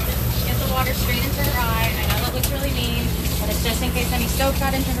 Get the water straight into her eye. I know that looks really mean, but it's just in case any soap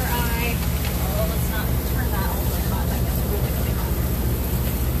got into her eye. Oh, let's not turn that all the way hot. That gets really, really hot.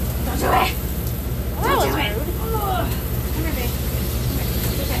 Don't do it! Well, that was rude. Oh. Come here, babe. Come here.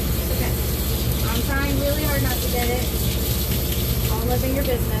 It's okay. It's okay. I'm trying really hard not to get it all up in your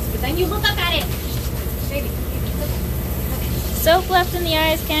business, but then you look up at it. Baby, it's okay. Soap left in the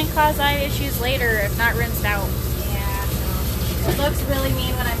eyes can cause eye issues later if not rinsed out. Yeah, no. It looks really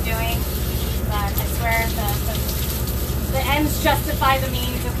mean what I'm doing, but I swear the ends justify the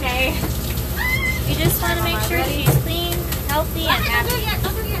means, okay? You just want to make Mama, sure ready? she's clean, healthy, and Don't do happy. it yet.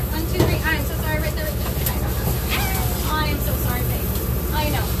 Don't do it yet. 1, 2, 3. I'm so sorry. Right there. Right there. I am so sorry, babe. I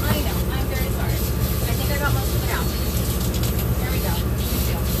know. I'm very sorry. I think I got most of it out. There we go. You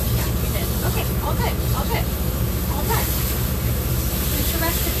feel. Yeah, you did. Okay. All good. All good. All done. Here's the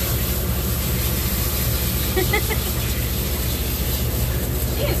rest of it.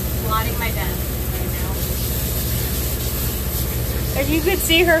 She is plotting my death right now. If you could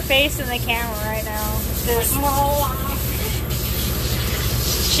see her face in the camera right now, just,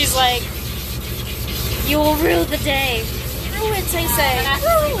 she's like, you will rue the day. Rue it, I say. I'm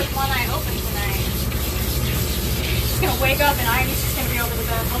actually with one eye open tonight. She's gonna wake up and Andis is gonna be over the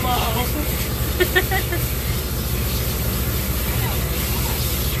bed. Hello.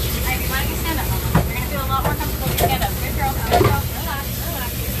 Ivy, why don't you stand up, Mama? You're gonna feel a lot more comfortable if you stand up. Good girl. Good girl. Relax.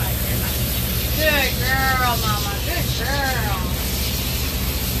 Relax. You're fine. You're fine. Good girl, Mama. Good girl.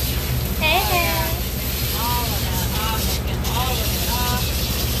 Hey, Oh, hey. yeah. All of that off. Get all of it off.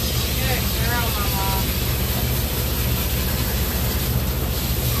 Good girl, Mama.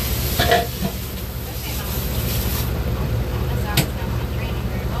 Okay, Mama. That's how it's not training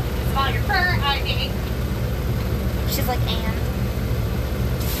very well. It's all your fur, Ivy. She's like, and.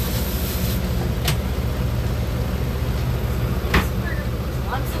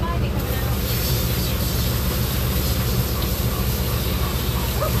 Lots of ivy coming out.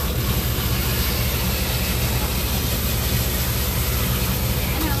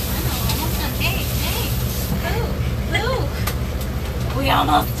 I know, almost done. Hey, Luke. We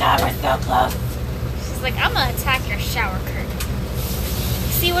almost done, we're so close. She's like, I'm gonna attack your shower curtain.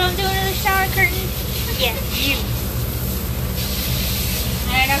 See what I'm doing to the shower curtain? Yeah, you.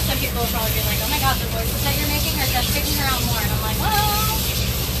 And I know some people will probably be like, oh my god, the voices that you're making are just freaking her out more. And I'm like, well,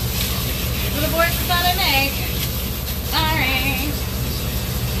 these are the voices that I make. Sorry.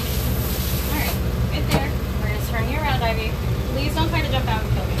 Alright, right there. We're gonna turn you around, Ivy. Please don't try to jump out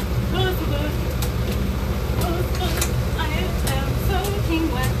and kill me. I am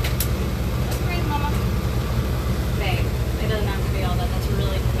soaking wet. Let's breathe, Mama. Babe, it doesn't have to be all that. That's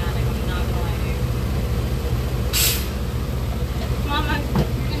really dramatic. I'm not gonna lie to you. Mama,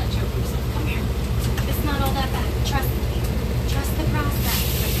 you're gonna choke yourself. Come here. It's not all that bad. Trust me. Trust the process,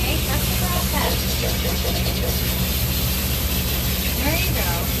 okay? Trust the process. There you go.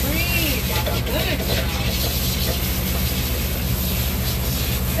 Breathe. Good girl.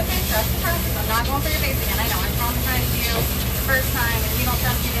 trust the process. I'm not going for your face again. I know I traumatized you the first time, and you don't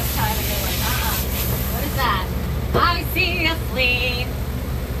trust me this time, and you're like, what is that? I see a flea.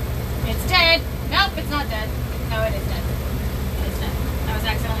 It's dead. Nope, it's not dead. No, it is dead. It is dead. I was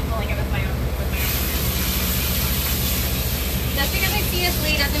accidentally pulling it with my own. Just because I see a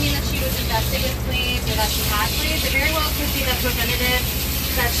flea doesn't mean that she was infested with fleas or that she had fleas. It very well could be that preventative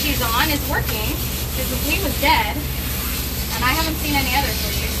that she's on is working because the flea was dead and I haven't seen any other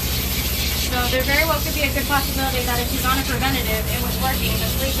fleas. So there very well could be a good possibility that if she's on a preventative, it was working, the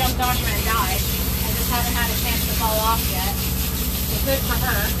flea jumped onto her and died. I just haven't had a chance to fall off yet. So good for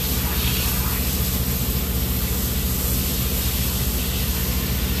her.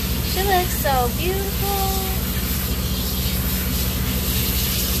 She looks so beautiful.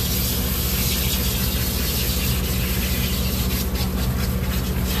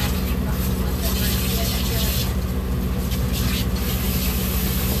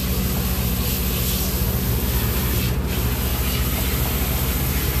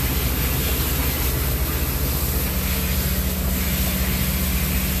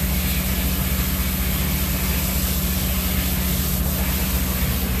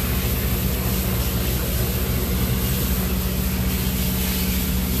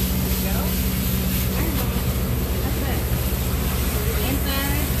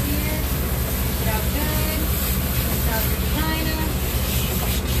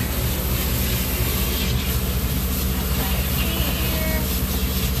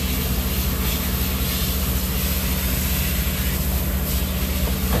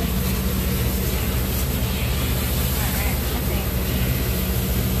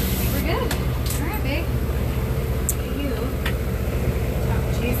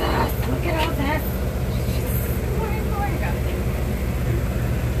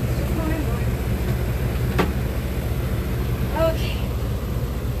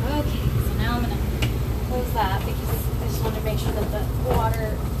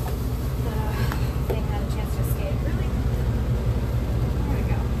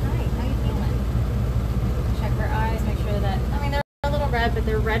 But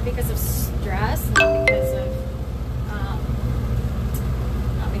they're red because of stress, not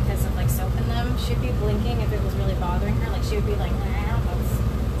because of like soap in them. She'd be blinking if it was really bothering her. Like she would be like, nah,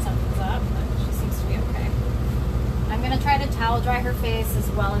 something's up, but she seems to be okay. I'm gonna try to towel dry her face as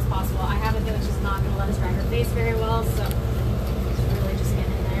well as possible. I have a feeling she's not gonna let us dry her face very well, so she's really just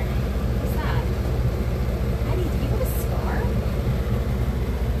getting in there. What's that? Eddie, do you have a scar?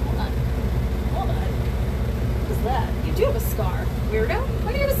 Hold on. What is that? You do have a scar. Weirdo?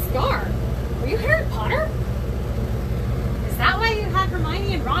 Why do you have a scar? Were you Harry Potter? Is that why you had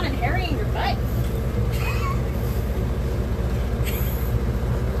Hermione and Ron and Harry in your butt?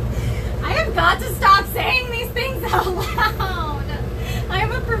 I have got to stop saying these things out loud. I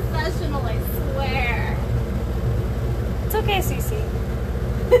am a professional, I swear. It's okay, Cece.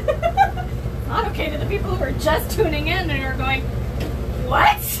 It's not okay to the people who are just tuning in and are going,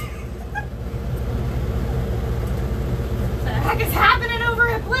 what? What the heck is happening over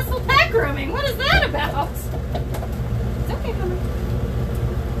at Blissful Pet Grooming? What is that about? It's okay, honey.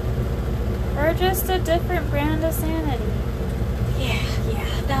 We're just a different brand of sanity.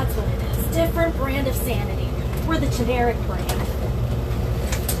 Yeah, that's what it is. Different brand of sanity. We're the generic brand.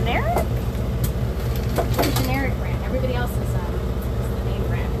 Generic? We're the generic brand. Everybody else is the name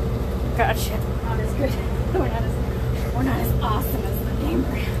brand. Gotcha. Not as good. We're not as awesome as the name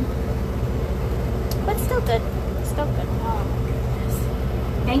brand. But still good. Still good. Oh my goodness.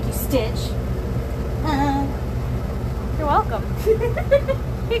 Thank you, Stitch. You're welcome. Here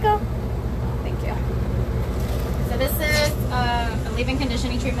you go. Thank you. So this is a leave-in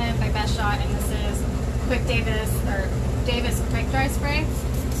conditioning treatment by Best Shot, and this is Davis Quick Dry Spray.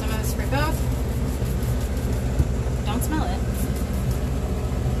 So I'm going to spray both. Don't smell it.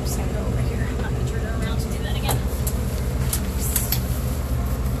 I'm just going to go over here. I'm not going to turn it around to do that again.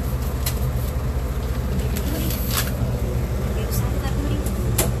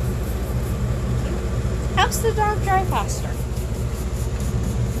 Helps the dog dry faster.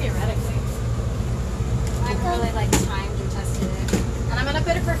 Theoretically. I haven't really like timed or tested it. And I'm going to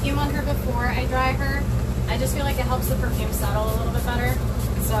put a perfume on her before I dry her. I just feel like it helps the perfume settle a little bit better.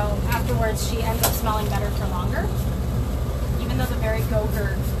 So afterwards she ends up smelling better for longer. Even though the very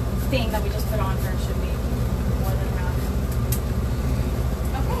go-gurt thing that we just put on her should be more than enough.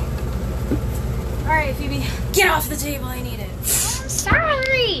 Okay. Alright, Phoebe. Get off the table, I need it. I'm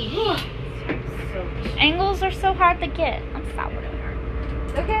sorry. Angles are so hard to get. I'm sorry.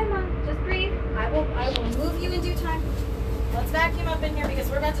 Okay, Mom. Just breathe. I will move you in due time. Let's vacuum up in here because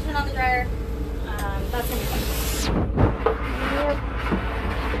we're about to turn on the dryer. That's gonna be fun. Yep.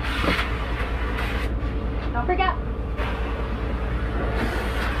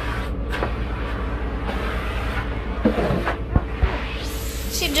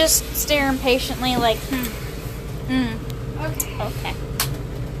 just stare impatiently like, Okay. okay.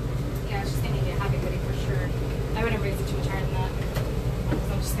 Yeah, she's gonna need a happy hoodie for sure. I wouldn't raise it too much higher than that.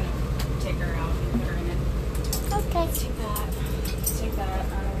 I'm just gonna take her out and put her in it. Okay. Let's take that. Let's take that.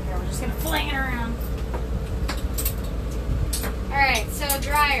 Here, we're just gonna fling it around. Alright, so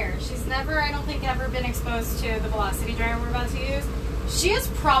dryer. She's never, I don't think, ever been exposed to the velocity dryer we're about to use. She is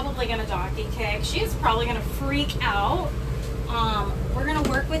probably gonna donkey kick. She is probably gonna freak out. We're gonna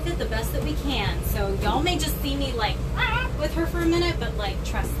work with it the best that we can. So y'all may just see me like with her for a minute, but like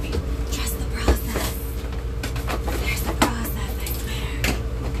trust me. Trust the process. There's the process, I swear.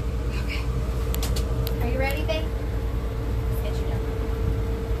 Okay. Are you ready, babe? Get you down.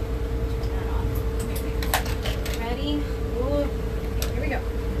 Turn that off. Ready? Ooh. Okay, here we go.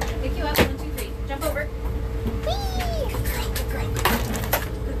 Pick you up. 1, 2, 3. Jump over. Whee! Good girl, good girl, good girl.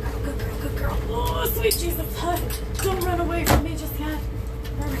 Good girl, good girl, good girl. Oh, sweet Jesus. Don't run away from me just yet.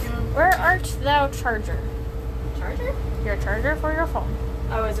 There we go. Where art thou, charger? Charger? Your charger for your phone.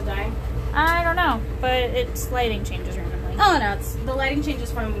 Oh, is it dying? I don't know, but its lighting changes randomly. Oh, no. It's, the lighting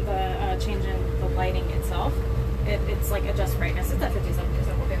changes from the change in the lighting itself. It's like adjust brightness. It's at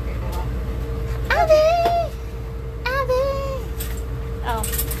 57%. We'll be okay for a while. Abby! Abby! Oh,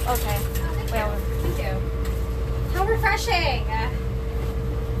 okay. Thank Well, you. Thank you. How refreshing!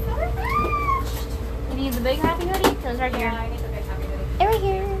 So refreshed! you need the big happy hoodie? Because right Yeah, here. I need the big happy hoodie. Right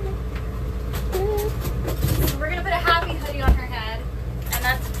here. So we're gonna put a happy hoodie on her head, and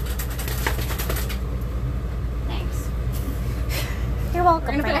that's. Thanks. You're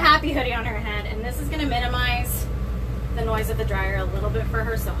welcome. We're gonna put a friend. happy hoodie on her head, and this is gonna minimize the noise of the dryer a little bit for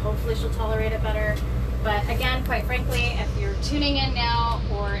her, so hopefully she'll tolerate it better. But again, quite frankly, if you're tuning in now,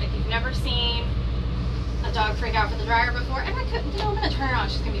 or if you've never seen a dog freak out for the dryer before, and I could, you know, I'm gonna turn her on.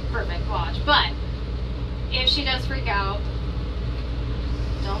 She's gonna be perfect. Watch. But if she does freak out,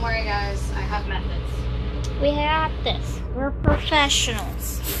 don't worry, guys. I have methods. We got this. We're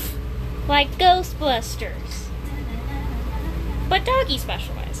professionals. Like Ghostbusters. But doggy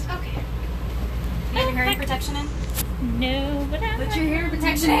specialized. Okay. You have your hearing protection in? No, but I'm Put your hearing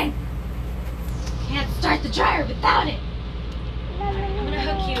protection in. Can't start the dryer without it. I'm gonna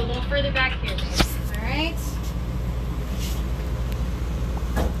hook you a little further back here, babes. All right.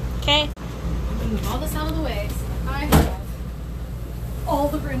 Okay. I'm gonna move all this out of the way so that I have all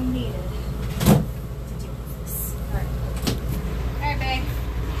the room needed to deal with this. All right, babe.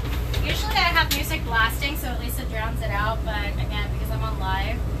 Usually I have music blasting, so at least it drowns it out. But again, because I'm on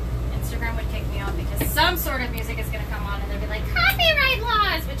live, Instagram would kick me off because some sort of music is gonna come on and they'll be like copyright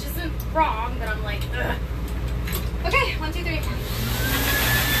laws, which isn't wrong, but I'm like, ugh. Okay, 1, 2, 3.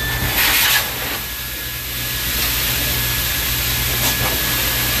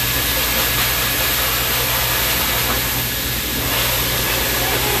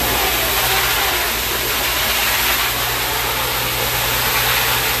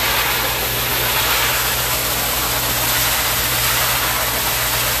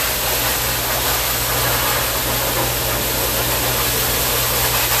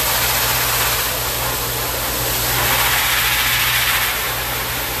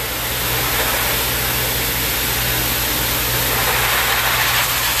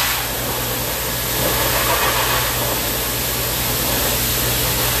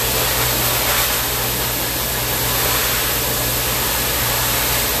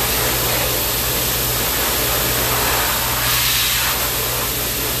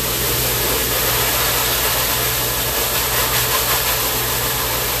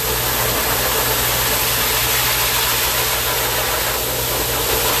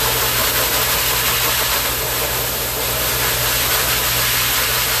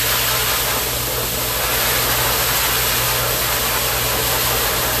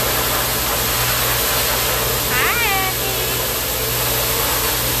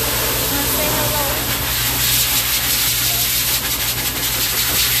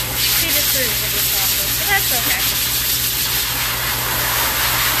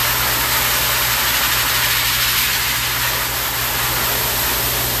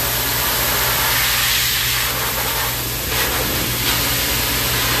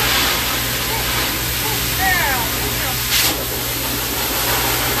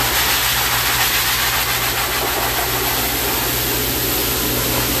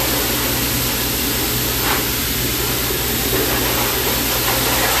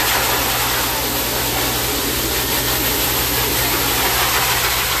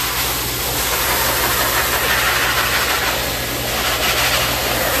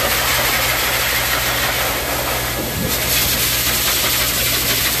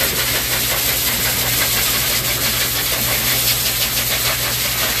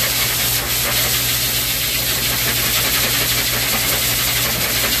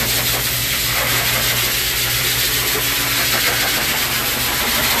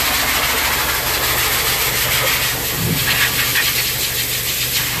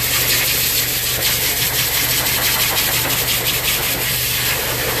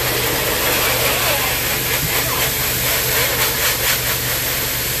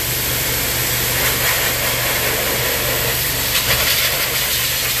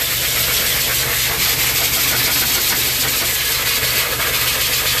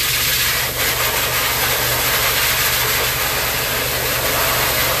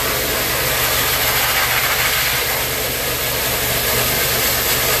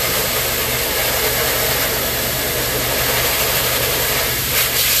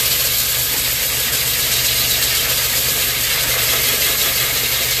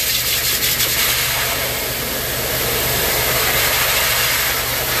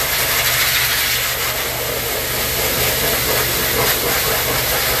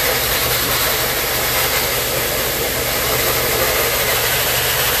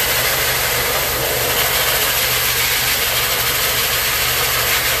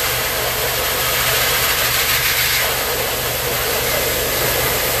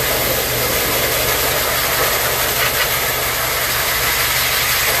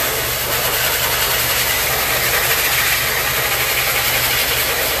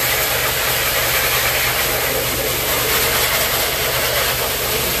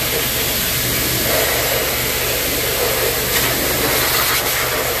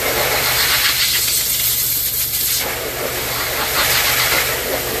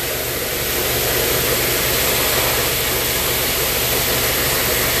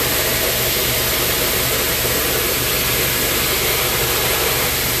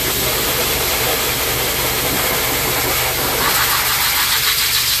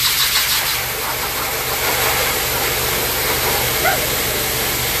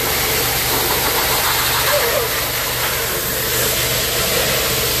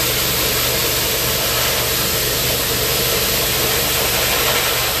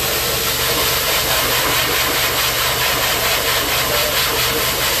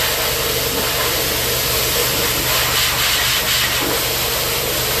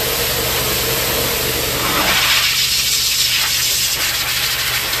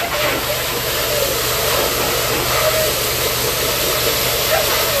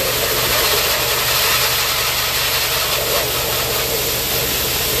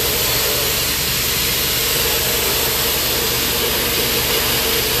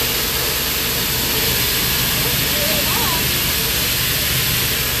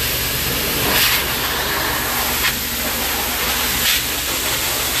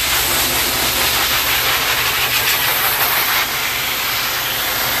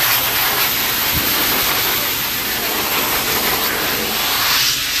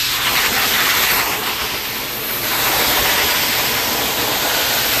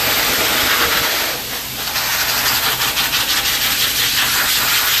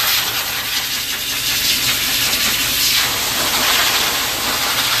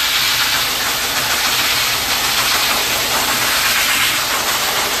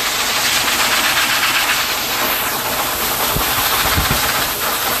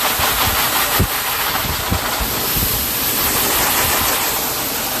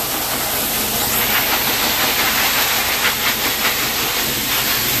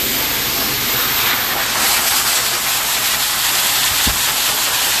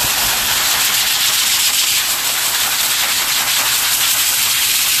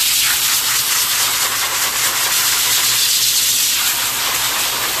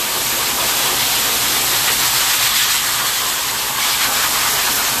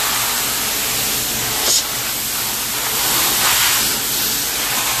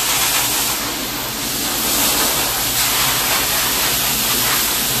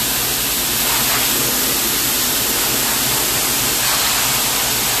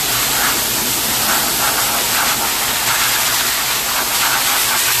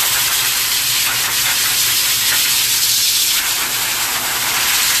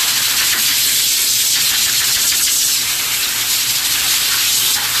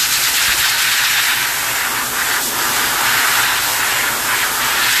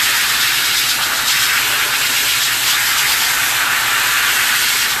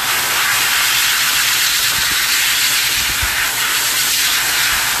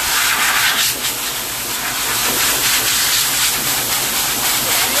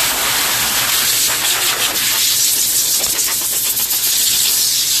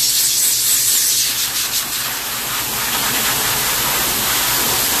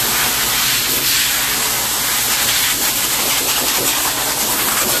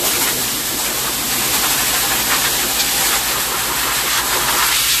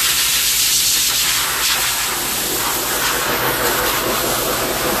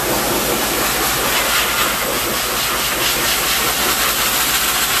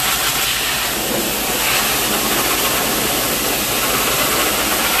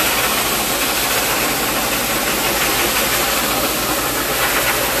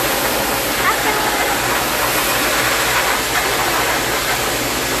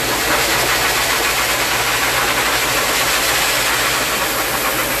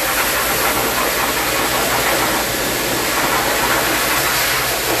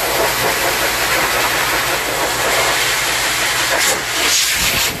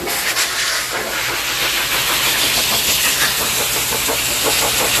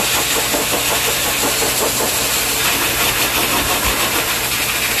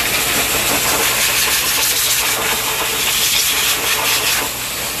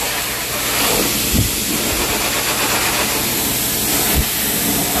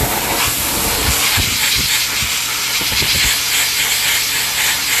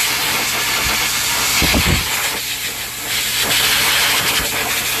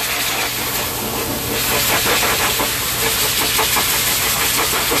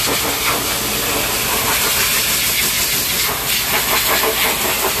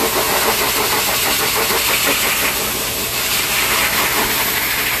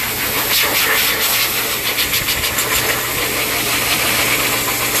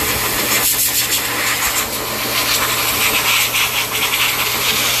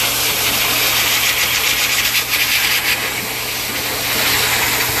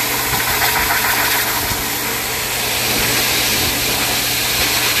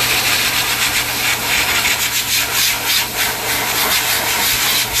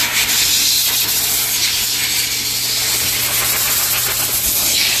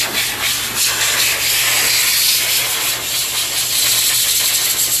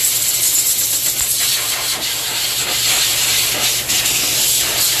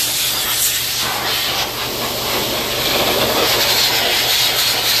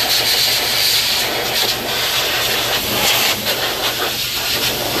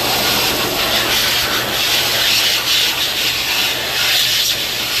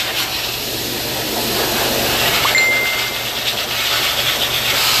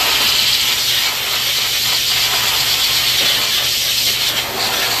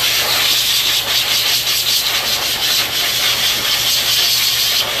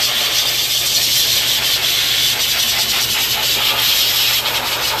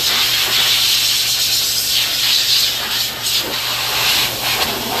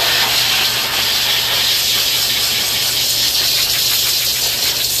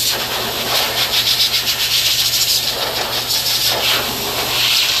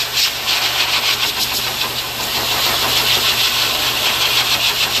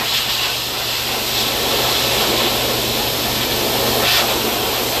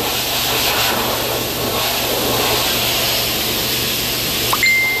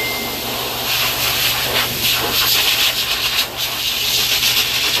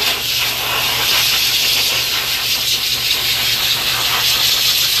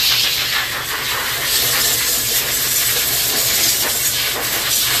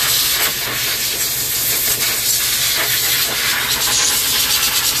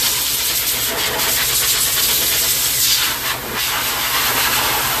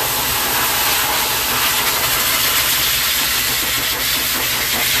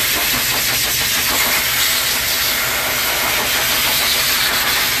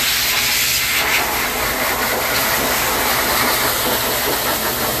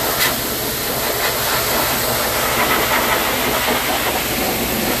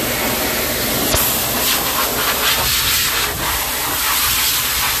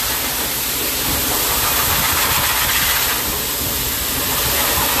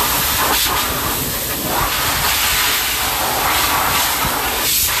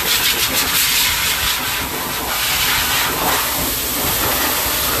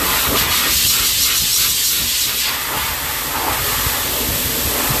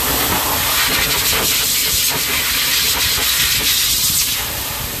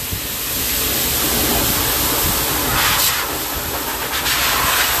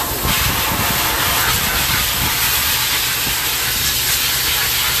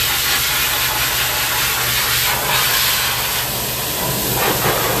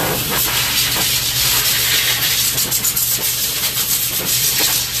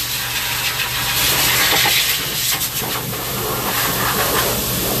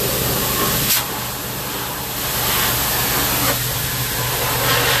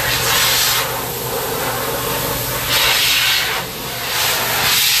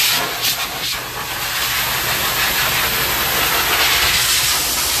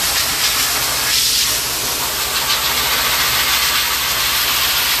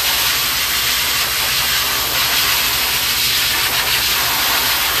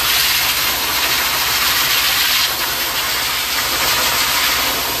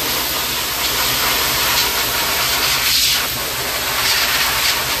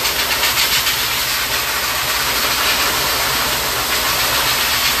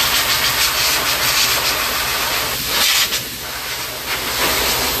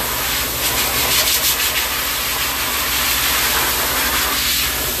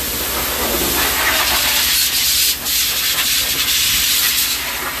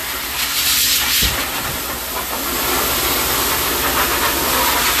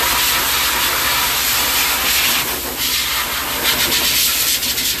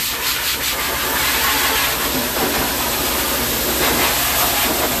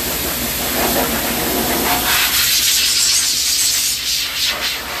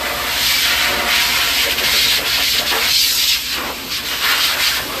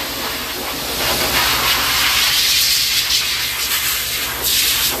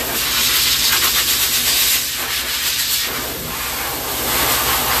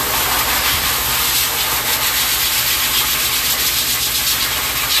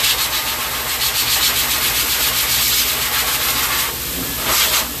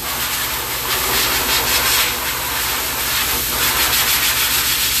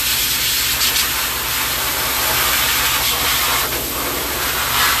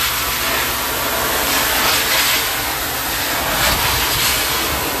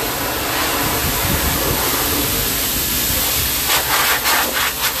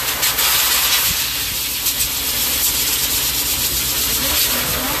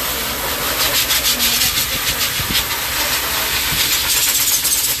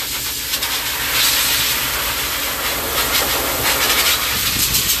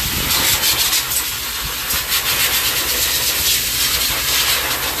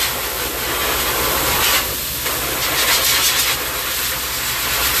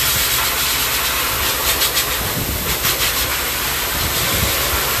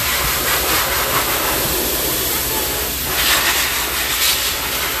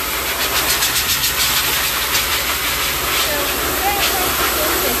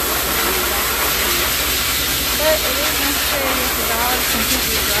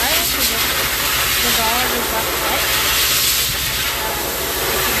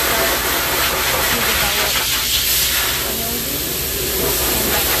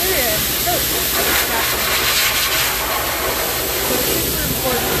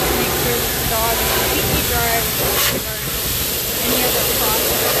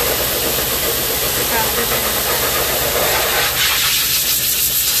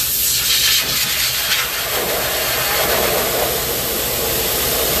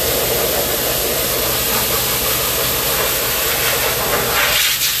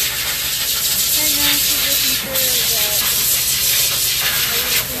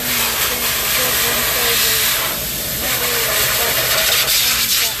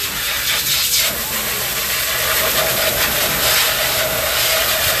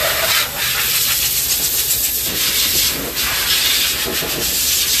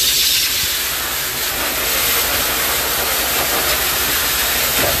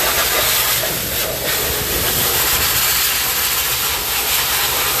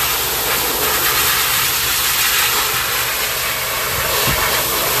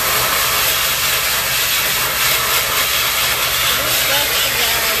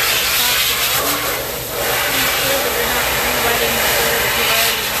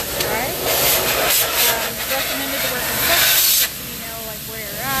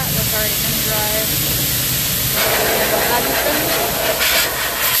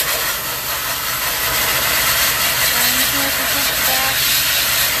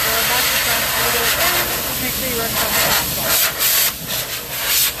 run from the console.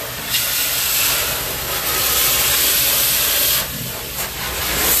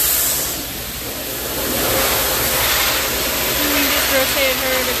 Rotate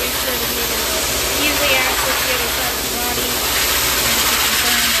her to make sure to be able to easily access the other side of the body and to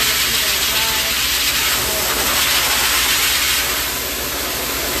confirm that it's either dry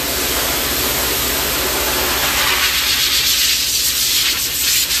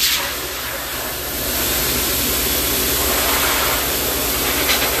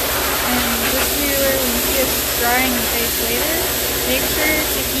and just be aware when you see it drying the face later, make sure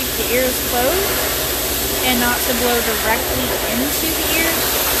to keep the ears closed and not to blow directly into the ears.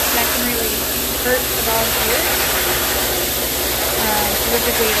 That can really hurt the dog's ears.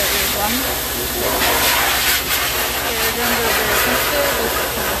 Specifically the eardrum. The eardrums are very sensitive. This is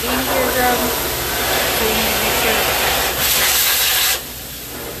kind of being eardrum. So you need to make sure to protect them.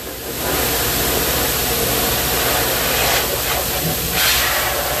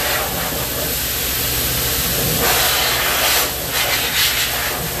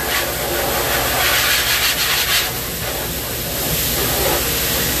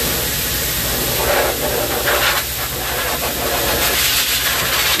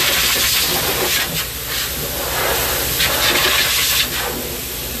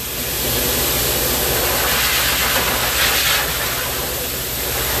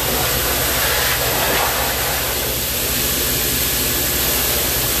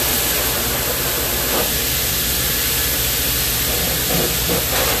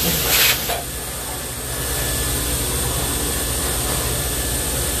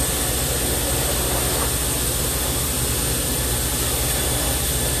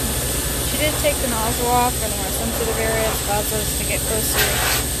 Did take the nozzle off for the more sensitive areas, allows us to get closer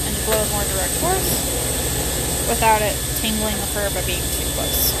and blow more direct force without it tingling the fur by being too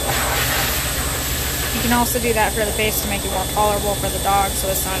close. You can also do that for the face to make it more tolerable for the dog so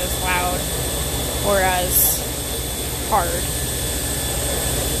it's not as loud or as hard.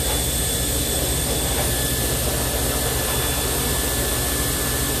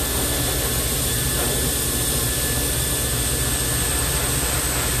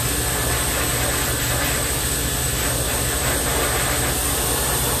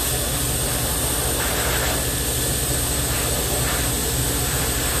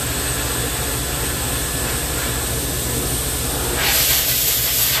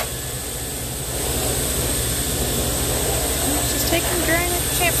 Taking drawing with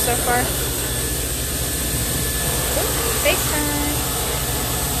the champ so far. Ooh, FaceTime.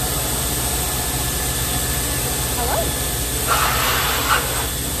 Hello.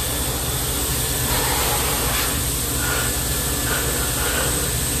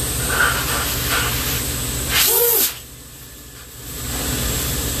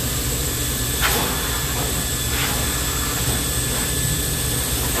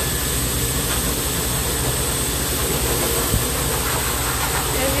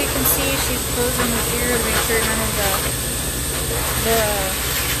 She's closing the ear to make sure none of the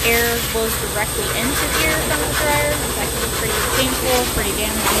air blows directly into the ear from the dryer. That can be pretty painful, pretty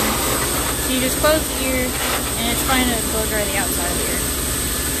damaging. So you just close the ear, and it's fine to blow dry the outside of the ear.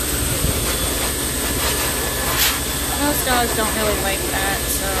 Most dogs don't really like that,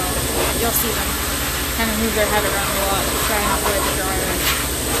 so you'll see them kind of move their head around a lot to try and avoid the dryer.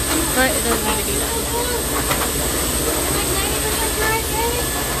 But it doesn't need to be done.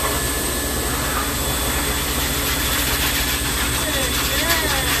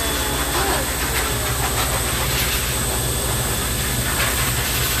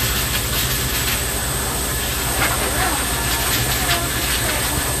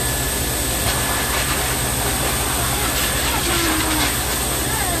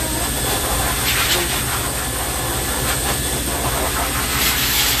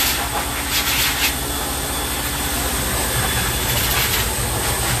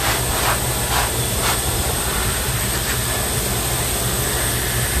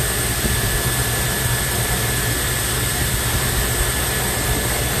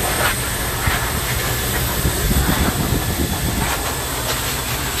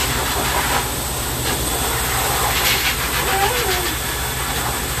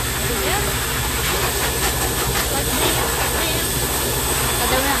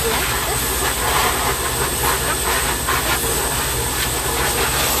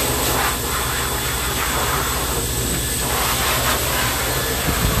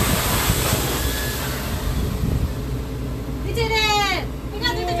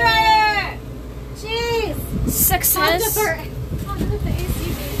 Success. Onto the AC,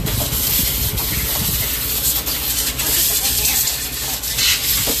 babe.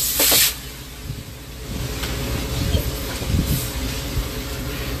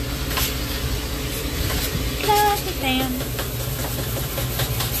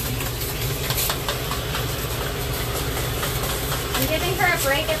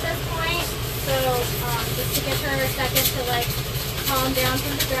 break at this point, so just to give her a second to like calm down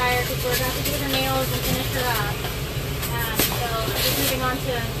from the dryer because we're about to do her nails and finish her up. So I'm just moving on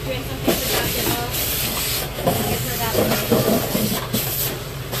to doing something productive. Give her that break.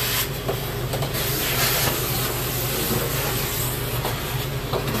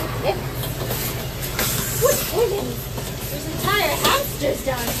 There's entire hamsters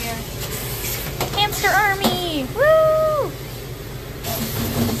down here. Hamster army! Woo!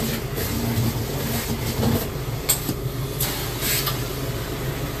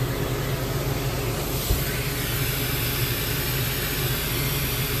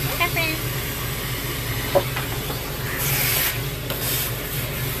 Catherine.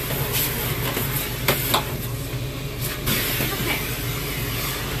 Okay.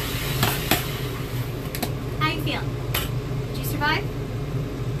 How you feeling? Did you survive?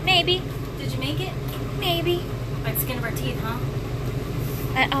 Maybe. Did you make it? Maybe. By the skin of our teeth, huh?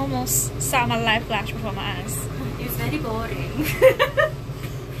 I almost saw my life flash before my eyes. It was very boring.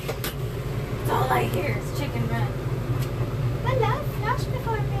 That's all I hear is chicken run. My life flashed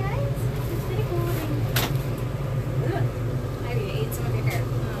before my eyes. It's very boring. Ugh. Maybe I ate some of your hair.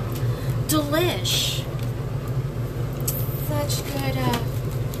 Delish. Such good.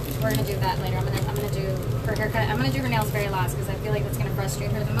 We're gonna do that later. I'm gonna do her haircut. I'm gonna do her nails very last because I feel like that's gonna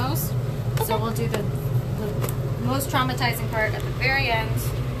frustrate her the most. So we'll do the most traumatizing part at the very end,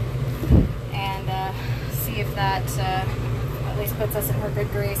 and see if that at least puts us in her good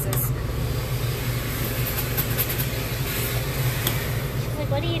graces. She's like,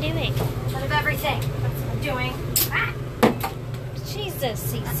 what are you doing? None of everything. That's what I'm doing. Ah!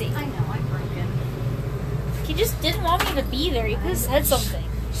 Jesus, Cece. I know, I'm broken. He just didn't want me to be there. He could have said something.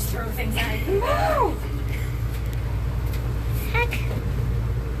 Just throw things at you. No! Heck.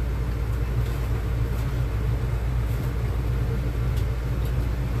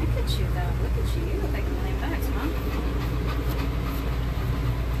 Look at you, though. Look at you. You look like a million bucks, Mom.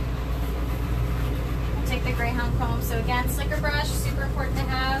 I'll take the greyhound comb. So again, slicker brush, super important to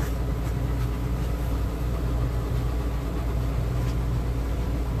have.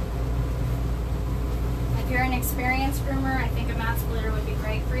 If you're an experienced groomer, I think a mat splitter would be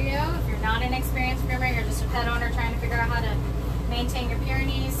great for you. If you're not an experienced groomer, you're just a pet owner trying to figure out how to maintain your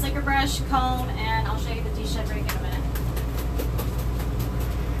Pyrenees, slicker brush, comb, and I'll show you the deshed rake in a minute.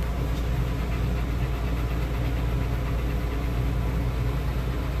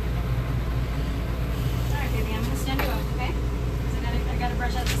 Alright, baby, I'm gonna stand you up, okay? 'Cause I gotta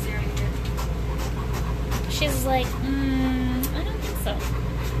brush out this area here. She's like, I don't think so.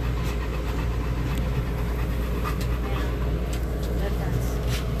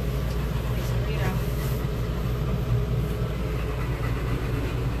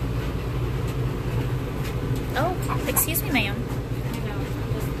 Oh, excuse me, ma'am. I know,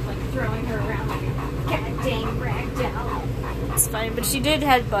 I'm just like throwing her around like a goddamn ragdoll. It's fine, but she did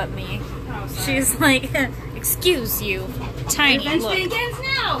headbutt me. Oh, sorry. She's like, excuse you, Tiny, Revenge look. begins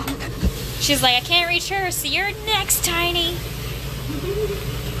now! She's like, I can't reach her, so you're next, Tiny.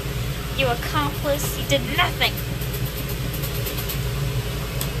 You accomplice, you did nothing.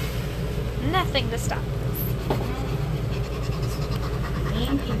 Nothing to stop.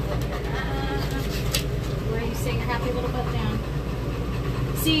 Mean people here. Where you sit your happy little butt down.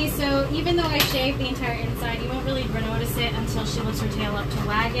 See, so even though I shaved the entire inside, you won't really notice it until she lifts her tail up to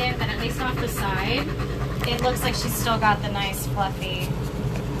wag it, but at least off the side, it looks like she's still got the nice fluffy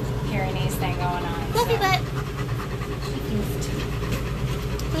Pyrenees thing going on. Fluffy butt.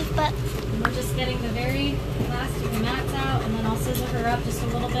 Fluffy butt. And we're just getting the very last of the mats out, and then I'll scissor her up just a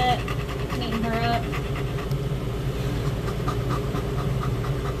little bit, neaten her up.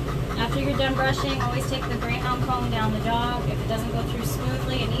 After you're done brushing, always take the greyhound comb down the dog. If it doesn't go through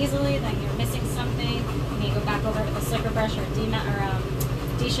smoothly and easily, then you're missing something. You need to go back over to the slicker brush or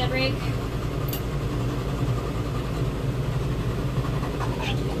deshed rake.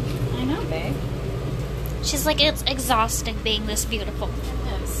 I know, babe. She's like, it's exhausting being this beautiful.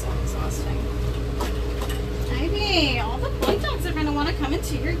 It is so exhausting. Ivy, all the boy dogs are going to want to come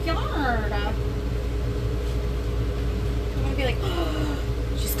into your yard. I'm going to be like, oh,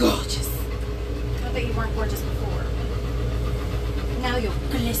 she's gorgeous. Not that you weren't gorgeous before. Now you're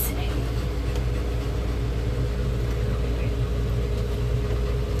glistening.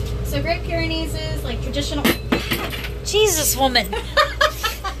 So Great Pyrenees is like traditional. Jesus, woman.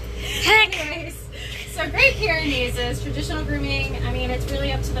 Heck. Anyways, so Great Pyrenees is traditional grooming. I mean, it's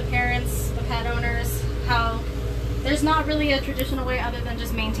really up to the parents, the pet owners, how there's not really a traditional way other than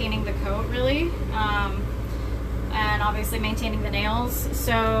just maintaining the coat, really. And obviously maintaining the nails.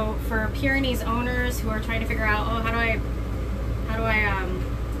 So for Pyrenees owners who are trying to figure out, oh, how how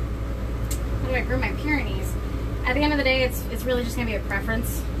do I groom my Pyrenees? At the end of the day, it's really just gonna be a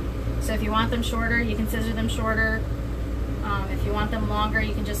preference. So if you want them shorter, you can scissor them shorter. If you want them longer,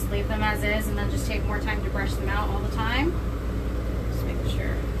 you can just leave them as is and then just take more time to brush them out all the time. Just making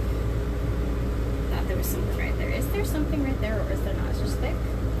sure. Thought there was something right there. Is there something right there, or is there not? It's just thick.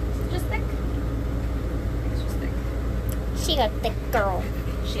 Is it just thick? I think it's just thick. She a thick girl.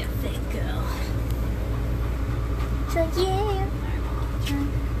 She a thick girl. So yeah.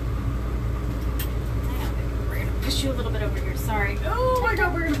 We're gonna push you a little bit over here. Sorry. Oh my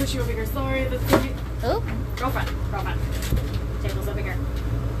God, we're gonna push you over here. Sorry. That's gonna be... Oh. Girlfriend. Table's over here.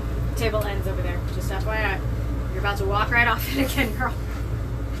 Table ends over there. Just FYI. You're about to walk right off it again, girl.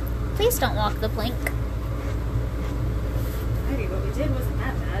 Please don't walk the plank. Maybe what we did wasn't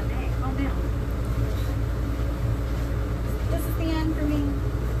that bad. Hey, calm down. This is the end for me.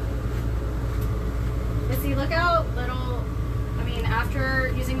 But see, look how little, I mean, after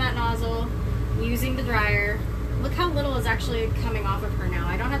using that nozzle, using the dryer, look how little is actually coming off of her now.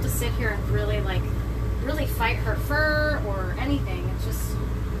 I don't have to sit here and really fight her fur or anything. It's just,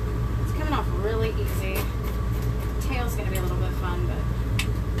 it's coming off really easy. The tail's gonna be a little bit fun, but.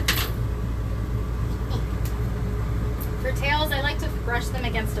 For tails, I like to brush them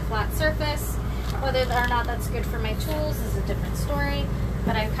against a flat surface. Whether or not that's good for my tools is a different story.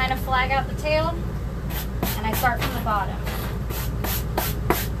 But I kind of flag out the tail, and I start from the bottom.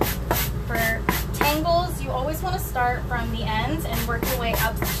 For tangles, you always want to start from the ends and work your way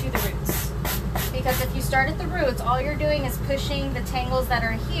up to the roots. Because if you start at the roots, all you're doing is pushing the tangles that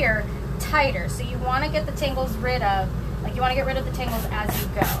are here tighter. So you want to get the tangles rid of, like you want to get rid of the tangles as you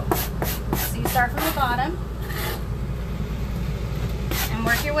go. So you start from the bottom and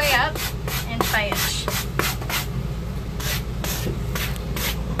work your way up inch by inch.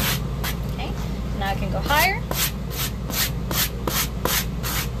 Okay, now I can go higher.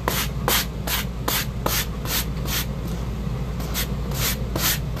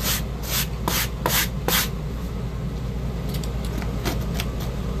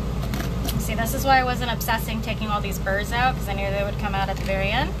 See, this is why I wasn't obsessing taking all these burrs out, because I knew they would come out at the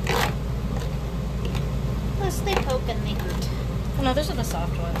very end. Plus they poke and they hurt. Oh, no, those are the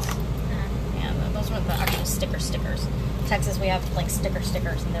soft ones. Yeah, those were the actual stickers. In Texas, we have like stickers,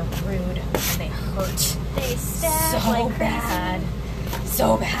 and they're rude and they hurt. They stab so like bad,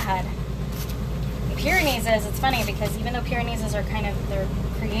 so bad. Pyrenees is, it's funny because even though Pyrenees are they're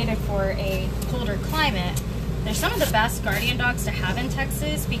created for a colder climate, they're some of the best guardian dogs to have in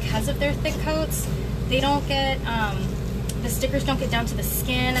Texas because of their thick coats. They don't get, the stickers don't get down to the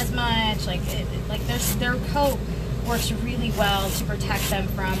skin as much. Like their coat works really well to protect them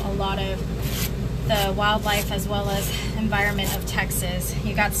from a lot of the wildlife as well as environment of Texas.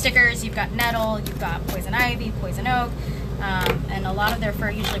 You've got stickers, you've got nettle, you've got poison ivy, poison oak, and a lot of their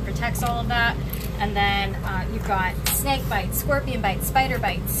fur usually protects all of that. And then you've got snake bites, scorpion bites, spider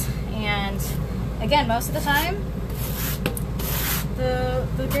bites, and again, most of the time, the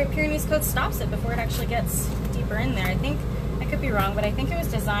Great Pyrenees coat stops it before it actually gets deeper in there. I think, I could be wrong, but I think it was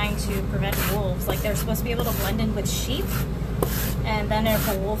designed to prevent wolves. Like they're supposed to be able to blend in with sheep, and then if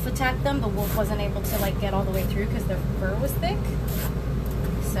a wolf attacked them, the wolf wasn't able to like get all the way through because their fur was thick.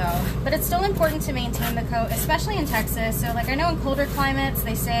 So, but it's still important to maintain the coat, especially in Texas. So like I know in colder climates,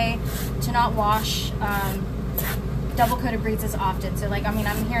 they say to not wash double-coated breeds as often. So like, I mean,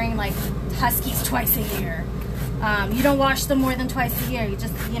 I'm hearing like Huskies twice a year. You don't wash them more than twice a year. You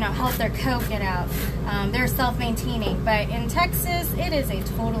just, you know, help their coat get out. They're self-maintaining. But in Texas, it is a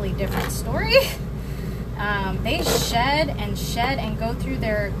totally different story. They shed and go through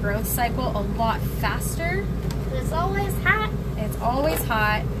their growth cycle a lot faster. It's always hot. It's always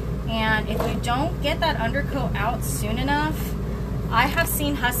hot. And if you don't get that undercoat out soon enough, I have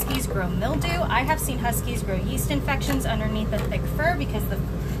seen Huskies grow mildew. I have seen Huskies grow yeast infections underneath the thick fur because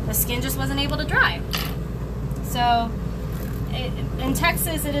the skin just wasn't able to dry. So in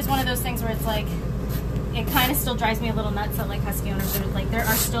Texas, it is one of those things where it's like, it kind of still drives me a little nuts that like Husky owners are like, there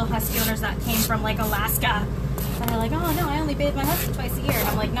are still Husky owners that came from like Alaska and they're like, oh no, I only bathe my Husky twice a year. And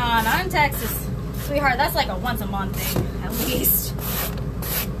I'm like, nah, not in Texas. Sweetheart, that's like a once a month thing, at least.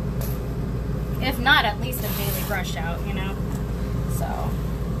 If not, at least a daily brush out, you know? So,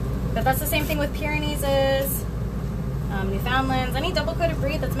 but that's the same thing with Pyrenees is, Newfoundlands, any double-coated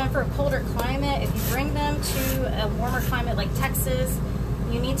breed that's meant for a colder climate. If you bring them to a warmer climate like Texas,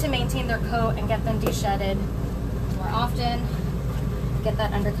 you need to maintain their coat and get them deshedded more often. Get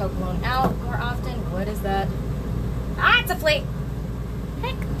that undercoat blown out more often. What is that? Ah, it's a flea!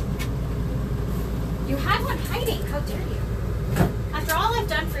 Heck! You had one hiding. How dare you? After all I've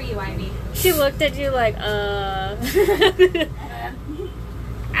done for you, Ivy. She looked at you like, And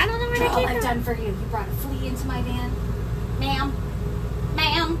After all I've done for you, you brought a flea into my van. Ma'am.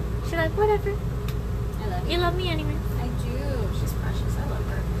 Ma'am. She's like, whatever. I love you. You love me anyway. I do. She's precious. I love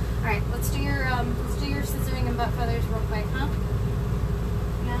her. All right, let's do your scissoring and butt feathers real quick, huh?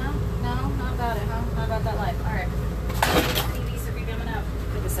 Yeah? No, not about it, huh? Not about that life. All right. TVs are coming up.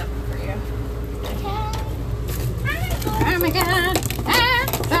 Put this up for you. Oh my God! Ah,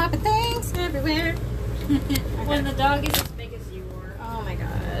 dropping things everywhere. When the dog is as big as you are. Oh my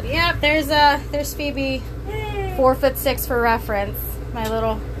God! Yep. There's Phoebe, 4'6" for reference. My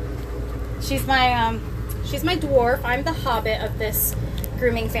little. She's my dwarf. I'm the hobbit of this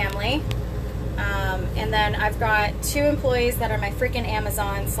grooming family. And then I've got 2 employees that are my freaking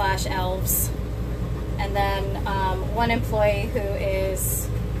Amazon/elves. And then 1 employee who is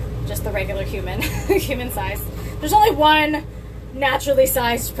just the regular human, human size. There's only 1 naturally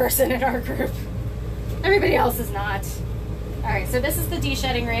sized person in our group. Everybody else is not. Alright, so this is the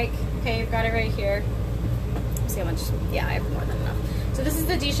deshedding rake. Okay, you've got it right here. Let's see how much. Yeah, I have more than enough. So this is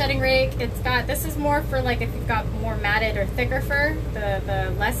the deshedding rake. This is more for like if you've got more matted or thicker fur,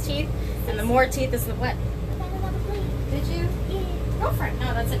 the less teeth. And the more teeth is the what? Did you? Yeah. Go for it.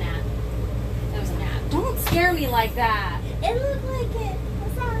 No, that's a gnat. That was a gnat. Don't scare me like that. It looked like it.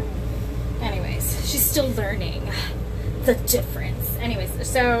 I'm sorry. Anyways, she's still learning the difference. Anyways,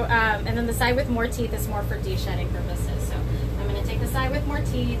 so, and then the side with more teeth is more for deshedding purposes. So I'm going to take the side with more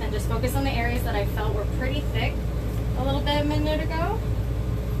teeth and just focus on the areas that I felt were pretty thick a little bit a minute ago.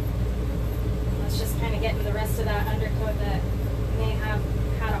 Let's just kind of get into the rest of that undercoat that may have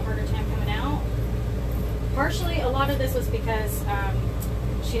had a harder time coming out. Partially, a lot of this was because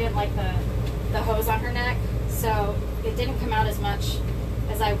she didn't like the hose on her neck, so it didn't come out as much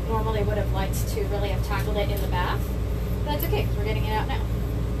as I normally would have liked to really have tackled it in the bath. But that's okay, because we're getting it out now.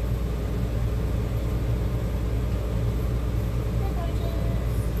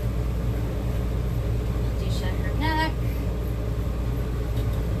 Deshed her neck.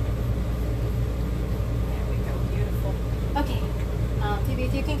 There we go, beautiful. Okay, Phoebe,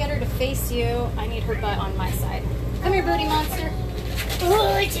 if you can get her to face you, I need her butt on my side. Come here, booty monster.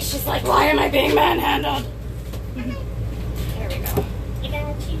 Ugh, she's like, why am I being manhandled? There we go. I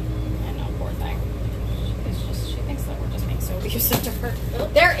got you. I know, poor thing. She thinks that we're just being so abusive to her.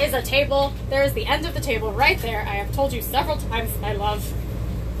 There is a table. There is the end of the table right there. I have told you several times, my love.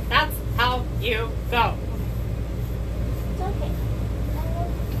 That's how you go. It's okay.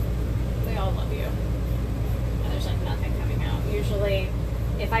 They all love you. And there's like nothing coming out. Usually,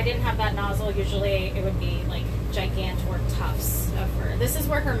 if I didn't have that nozzle, usually it would be like gigantic tufts of fur. This is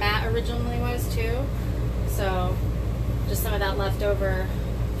where her mat originally was too. So just some of that leftover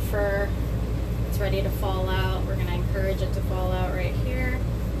fur. It's ready to fall out. We're going to encourage it to fall out right here.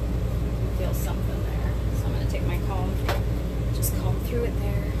 You can feel something there. So I'm going to take my comb, just comb through it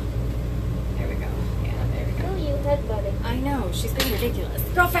there. There we go. Yeah, there we go. Oh, you headbutting. I know, she's being ridiculous.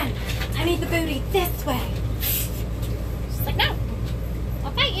 Girlfriend, I need the booty this way. She's like, no,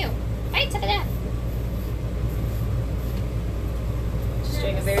 I'll fight you. Fight to the death. Just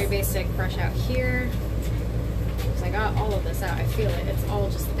doing a very basic brush out here. I got all of this out. I feel it. It's all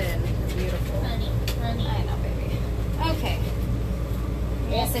just thin and beautiful. Honey. I know, baby. Okay.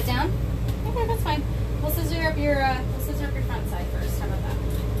 You gonna sit down? Okay, that's fine. We'll scissor up your front side first. How about that?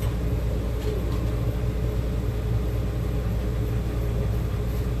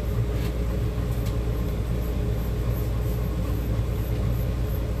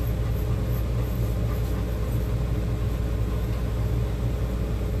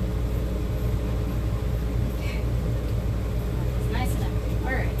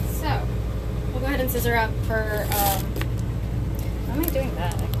 Scissor up for, how am I doing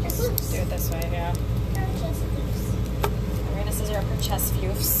that? I can just do it this way, yeah. We're going to scissor up her chest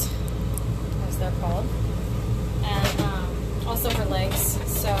fufes, as they're called. And also her legs.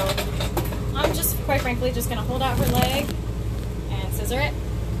 So I'm just, quite frankly, just going to hold out her leg and scissor it.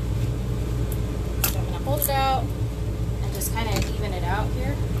 So I'm going to hold it out and just kind of even it out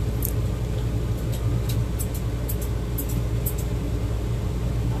here.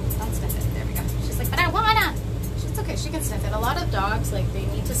 But I wanna! It's okay, she can sniff it. A lot of dogs, like, they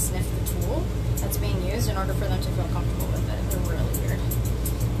need to sniff the tool that's being used in order for them to feel comfortable with it. They're really weird.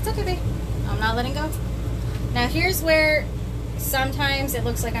 It's okay, babe. I'm not letting go. Now, here's where sometimes it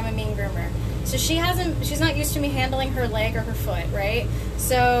looks like I'm a mean groomer. So she's not used to me handling her leg or her foot, right?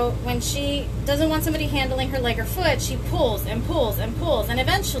 So when she doesn't want somebody handling her leg or foot, she pulls and pulls and pulls. And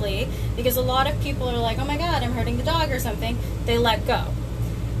eventually, because a lot of people are like, oh my God, I'm hurting the dog or something, they let go.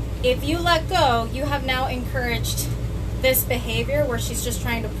 If you let go, you have now encouraged this behavior where she's just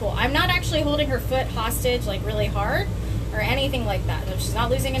trying to pull. I'm not actually holding her foot hostage like really hard. or anything like that. She's not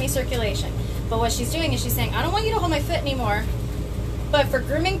losing any circulation. But what she's doing is she's saying, I don't want you to hold my foot anymore, but for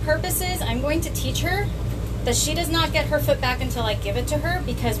grooming purposes, I'm going to teach her that she does not get her foot back until I give it to her,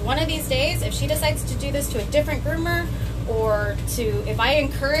 because one of these days, if she decides to do this to a different groomer, or if I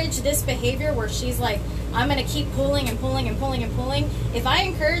encourage this behavior where she's like, I'm going to keep pulling and pulling and pulling and pulling, if I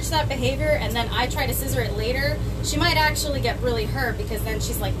encourage that behavior and then I try to scissor it later, she might actually get really hurt, because then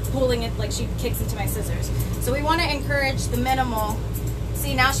she's like pulling it like she kicks into my scissors. So we want to encourage the minimal.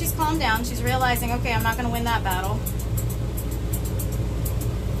 See, now she's calmed down. She's realizing, okay, I'm not going to win that battle.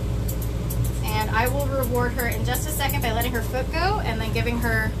 And I will reward her in just a second by letting her foot go and then giving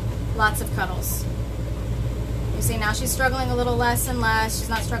her lots of cuddles. You see, now she's struggling a little less and less. She's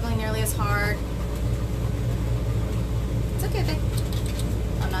not struggling nearly as hard. It's okay, babe.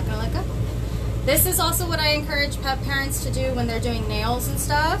 I'm not going to let go. This is also what I encourage pet parents to do when they're doing nails and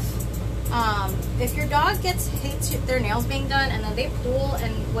stuff. If your dog hates their nails being done and then they pull,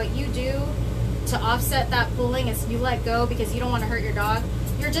 and what you do to offset that pulling is you let go because you don't want to hurt your dog,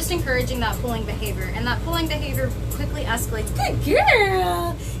 you're just encouraging that pulling behavior. And that pulling behavior quickly escalates. Good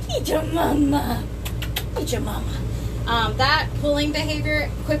girl! Eat your mama! Eat your mama. That pulling behavior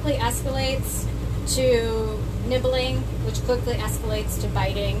quickly escalates to nibbling, which quickly escalates to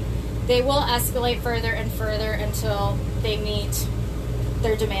biting. They will escalate further and further until they meet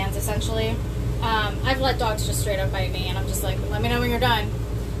their demands, essentially. I've let dogs just straight up bite me, and I'm just like, let me know when you're done.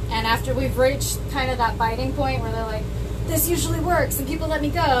 And after we've reached kind of that biting point where they're like, this usually works and people let me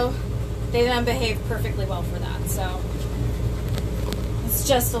go, they then behave perfectly well for that. So it's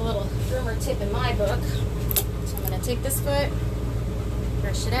just a little groomer tip in my book. So I'm going to take this foot,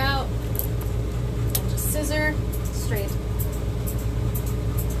 brush it out, and just scissor straight.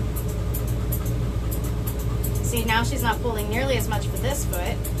 See, now she's not pulling nearly as much for this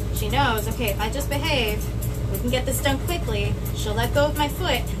foot. She knows, okay, if I just behave, we can get this done quickly. She'll let go of my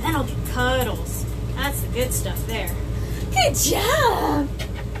foot, and then I'll get cuddles. That's the good stuff there. Good job!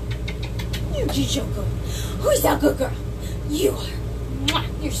 You're so good. Who's that good girl? You are. Mwah.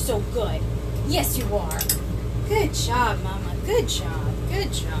 You're so good. Yes, you are. Good job, Mama. Good job.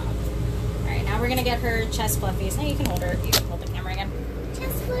 Good job. All right, now we're going to get her chest fluffies. Now you can hold her. You can hold the camera again.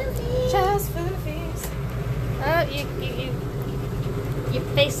 Chest fluffies. Chest fluffies. You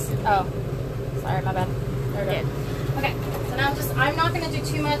face. Oh, sorry, my bad. There we go. Okay, so now I'm not going to do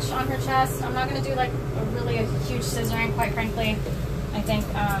too much on her chest. I'm not going to do like a huge scissoring, quite frankly. I think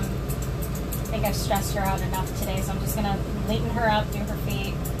I've stressed her out enough today, so I'm just going to lighten her up, do her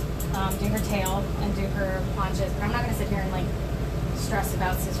feet, do her tail, and do her paunches. But I'm not going to sit here and like stress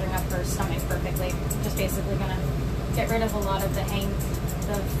about scissoring up her stomach perfectly. I'm just basically going to get rid of a lot of the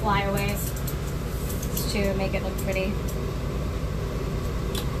flyaways to make it look pretty.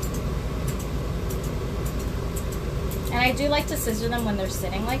 And I do like to scissor them when they're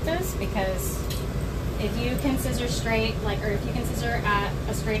sitting like this, because if you can scissor straight, or if you can scissor at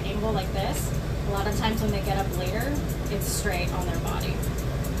a straight angle like this, a lot of times when they get up later, it's straight on their body.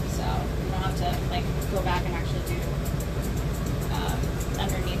 So you don't have to like go back and actually do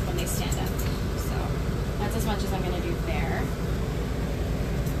underneath when they stand up. So that's as much as I'm going to do there.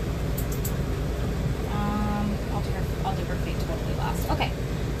 I'll do her feet totally last. Okay,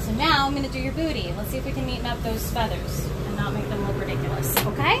 so now I'm going to do your booty. Let's see if we can neaten up those feathers and not make them look ridiculous,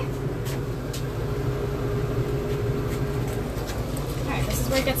 okay? Alright, this is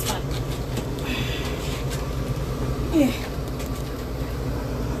where it gets fun.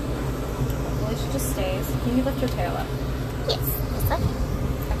 Hopefully she just stays. Can you lift your tail up? Yes. Just like.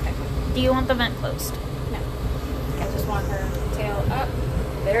 Okay. Do you want the vent closed? No. I just want her tail up.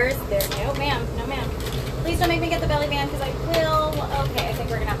 There. No, ma'am. No, ma'am. Please don't make me get the belly band, because I will. Okay, I think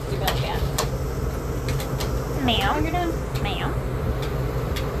we're going to have to do belly band. Ma'am. You're done? Ma'am.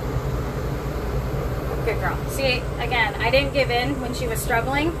 Good girl. See, again, I didn't give in when she was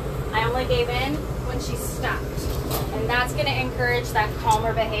struggling. I only gave in when she stopped. And that's going to encourage that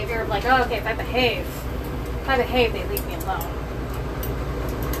calmer behavior of like, oh, okay, if I behave, they leave me alone.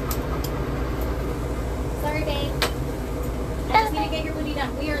 Sorry, babe. I just need to get your booty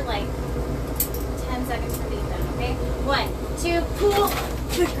done. We are like 10 seconds from being done, okay? 1, 2, cool.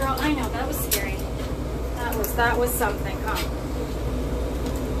 Good girl. I know, that was scary. That was something, huh?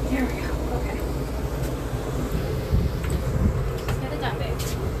 There we go. Okay. Just get it done, babe.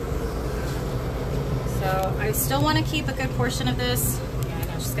 So I still want to keep a good portion of this. Yeah, I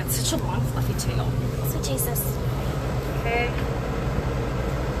know, she's got such a long, fluffy tail. So Jesus. Okay.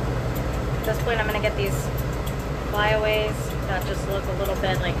 At this point, I'm going to get these flyaways that just look a little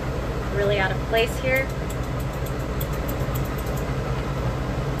bit like really out of place here.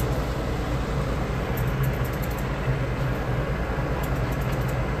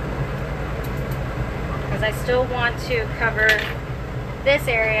 because I still want to cover this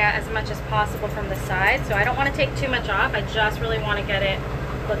area as much as possible from the side. So I don't want to take too much off. I just really want to get it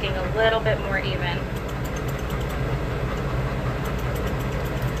looking a little bit more even.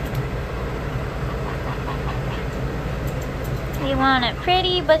 We want it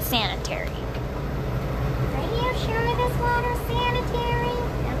pretty but sanitary. Are you sure this water's sanitary?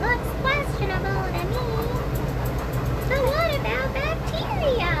 It looks questionable to me. So what about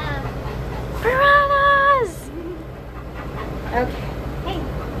bacteria? Piranhas! Okay.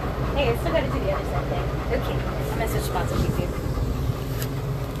 Hey, I still got to do the other side thing. Okay. I'm gonna switch spots with you.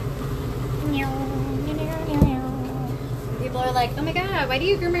 People are like, oh my god, why do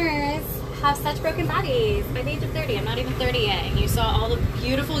you groomers have such broken bodies by the age of 30? I'm not even 30 yet. And you saw all the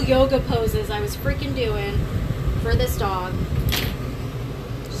beautiful yoga poses I was freaking doing for this dog.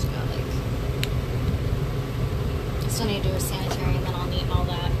 Just got like, I still need to do a sanitary and then I'll neaten all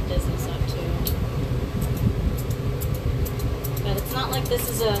that business up too. But it's not like this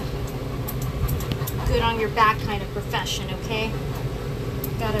is a good on your back kind of profession, okay?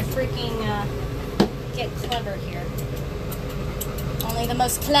 Gotta freaking get clever here. Only the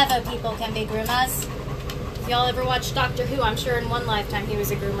most clever people can be groomers. If y'all ever watched Doctor Who, I'm sure in one lifetime he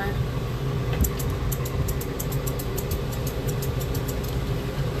was a groomer.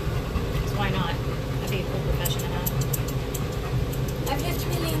 So why not? That'd be a cool profession to have. I've lived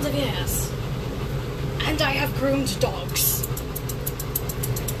millions of years. And I have groomed dogs.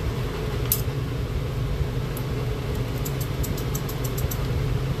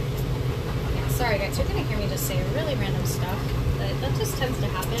 Sorry guys, you're gonna hear me just say really random stuff, but that just tends to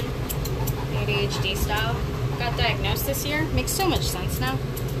happen. ADHD style. Got diagnosed this year. Makes so much sense now.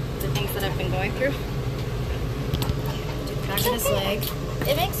 The things that I've been going through. Back of his leg.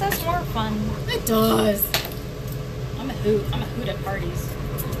 It makes us more fun. It does. I'm a hoot. I'm a hoot at parties.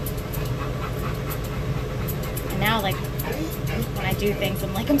 And now, like, when I do things,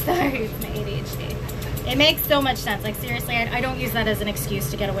 I'm like, I'm sorry, it's my ADHD. It makes so much sense. Like, seriously, I don't use that as an excuse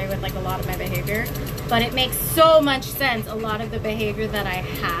to get away with, like, a lot of my behavior. But it makes so much sense, a lot of the behavior that I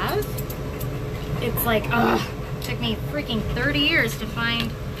have. It's like, ugh, it took me freaking 30 years to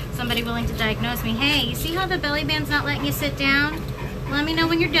find somebody willing to diagnose me. Hey, you see how the belly band's not letting you sit down? Let me know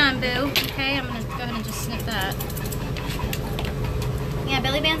when you're done, boo. Okay, I'm gonna go ahead and just snip that. Yeah,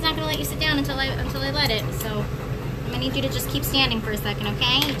 belly band's not gonna let you sit down until I let it. So I'm gonna need you to just keep standing for a second,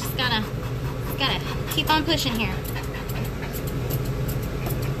 okay? You just gotta keep on pushing here.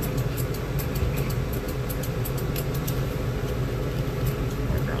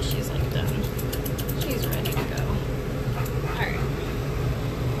 Poor girl, she's like done. She's ready to go. Alright.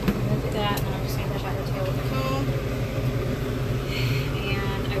 I'm gonna do that, and then I'm just gonna brush out her tail with the comb.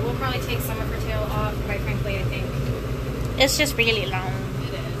 And I will probably take some of her tail off, quite frankly, I think. It's just really long.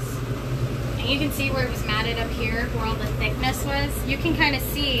 It is. And you can see where it was matted up here, where all the thickness was. You can kind of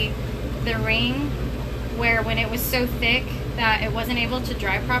see the ring where when it was so thick that it wasn't able to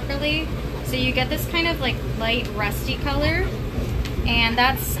dry properly. So you get this kind of like light rusty color, and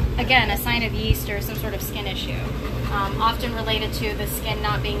that's again a sign of yeast or some sort of skin issue, often related to the skin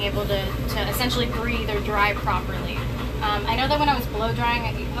not being able to essentially breathe or dry properly. I know that when I was blow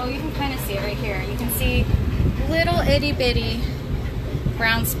drying, oh, you can kind of see it right here. You can see little itty bitty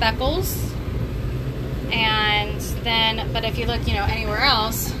brown speckles, and then, but if you look, you know, anywhere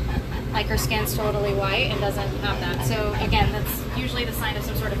else, like her skin's totally white and doesn't have that. So again, that's usually the sign of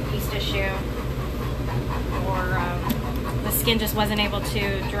some sort of yeast issue, or the skin just wasn't able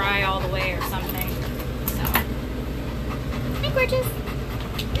to dry all the way or something. So, hi gorgeous.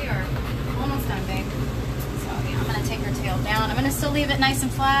 We are almost done, babe. So yeah, I'm gonna take her tail down. I'm gonna still leave it nice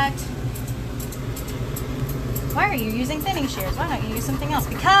and flat. Why are you using thinning shears? Why don't you use something else?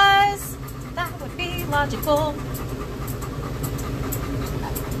 Because that would be logical.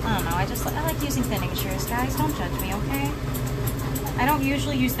 I don't know, I like using thinning shears, guys. Don't judge me, okay? I don't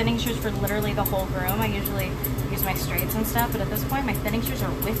usually use thinning shears for literally the whole groom. I usually use my straights and stuff, but at this point, my thinning shears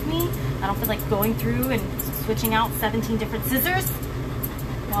are with me. I don't feel like going through and switching out 17 different scissors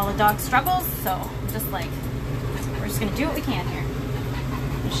while the dog struggles, so I'm just like, we're just gonna do what we can here.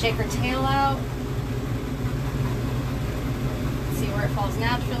 I'm gonna shake her tail out. See where it falls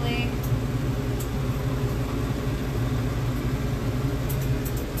naturally.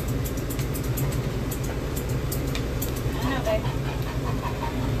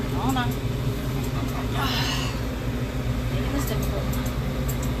 Hold on. Making this difficult.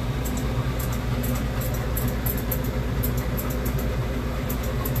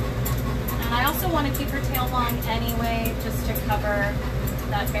 And I also want to keep her tail long anyway, just to cover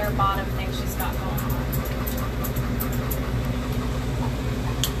that bare bottom thing she's got going on.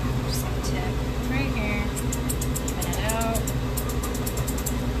 Just a tip right here.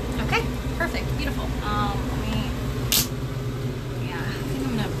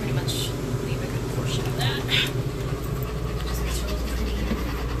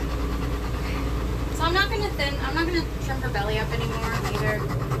 I'm not gonna trim her belly up anymore either.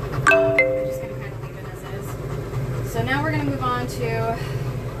 I'm just gonna kind of leave it as is. So now we're gonna move on to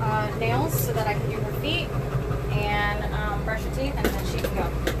nails so that I can do her feet and brush her teeth, and then she can go.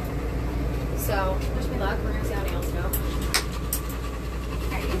 So wish me luck. We're gonna see how nails go.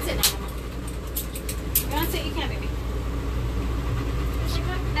 Alright, you can sit now, Mama. You wanna sit? You can, baby.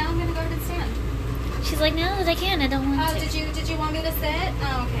 Now I'm gonna go to the stand. She's like, no, I can't. I don't want to. Did you want me to sit?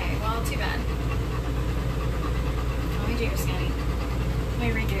 Oh, okay. Well, too bad. Let me do your scanning. Let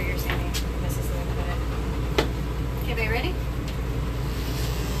me redo your scanning. This is the end of it. Okay, babe, ready?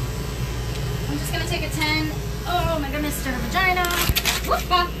 I'm just gonna take a 10. Oh my goodness, to her vagina.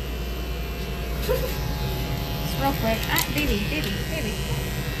 Whoop-a. Just real quick. Baby.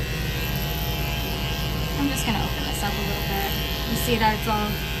 I'm just gonna open this up a little bit. You see that it's all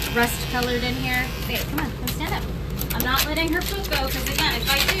rust colored in here? Babe, come on, let's stand up. I'm not letting her poop go, because again, if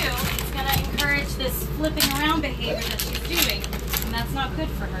I do, it's gonna encourage this flipping around behavior that she's doing. And that's not good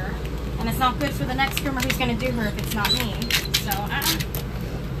for her. And it's not good for the next groomer who's gonna do her if it's not me. So,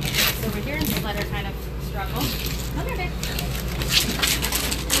 so over here and just let her kind of struggle. Come here, babe.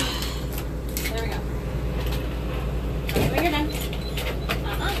 There we go. Tell me when you're done.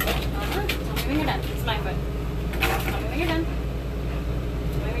 Tell me when you're done. It's my foot. Tell me when you're done.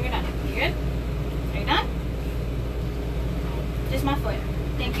 Tell me when you're done. You good? Are you done? Just my foot.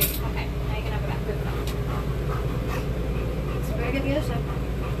 Thank you. Okay. Now you can have it back. Good. So we're gonna get the other side.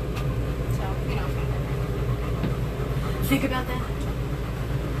 So, you know. Think about that.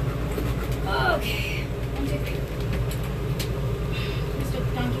 Okay. 1, 2, 3. Mr.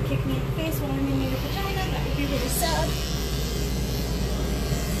 Donkey kicked me in the face while I'm in the vagina. That would be really sad.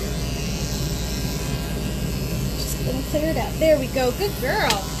 Just gonna clear it out. There we go. Good girl.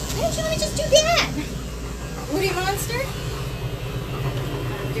 Why don't you let me just do that? Woody monster.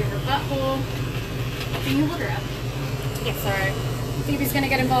 Do her butthole. Can you hold her up? Yes, alright. Phoebe's gonna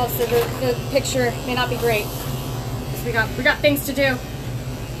get involved, so the picture may not be great. Because we got things to do.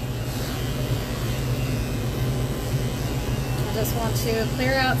 I just want to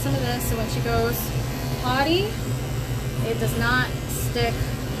clear out some of this so when she goes potty, it does not stick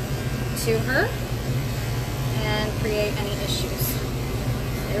to her and create any issues.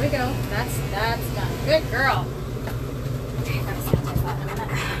 There we go. That's done. Good girl. Okay, I'm gonna sanitize that in a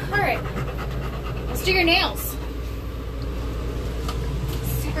minute. Alright. Let's do your nails.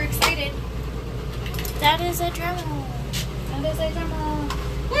 Super excited. That is a Dremel. That is a Dremel.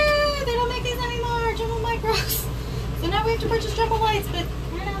 Woo! They don't make these anymore. Dremel micros. So now we have to purchase Dremel lights, but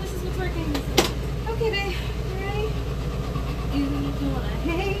right now this is what's working. Okay, babe. You ready? You're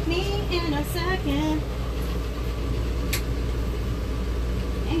gonna hate me in a second.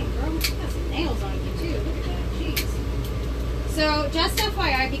 Dang, girl. You got some nails on you, too. Look at that. Jeez. So, just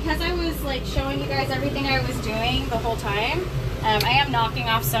FYI, because I was, like, showing you guys everything I was doing the whole time, I am knocking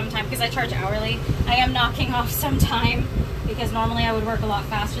off some time, because I charge hourly, I am knocking off some time, because normally I would work a lot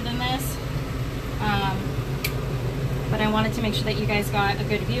faster than this. But I wanted to make sure that you guys got a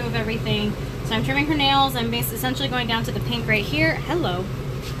good view of everything. So I'm trimming her nails. I'm essentially going down to the pink right here. Hello.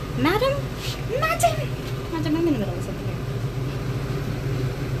 Madam? Madam, I'm in the middle of something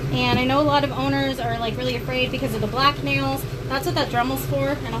here. And I know a lot of owners are like really afraid because of the black nails. That's what that Dremel's for,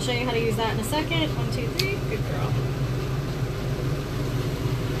 and I'll show you how to use that in a second. 1, 2, 3. Good girl.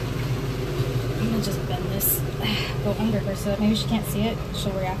 I'm gonna just bend this, go under her so that maybe she can't see it.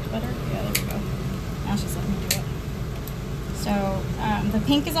 She'll react better. Yeah, there we go. Now she's letting me do it. So the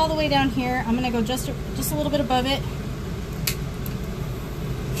pink is all the way down here. I'm gonna go just a little bit above it.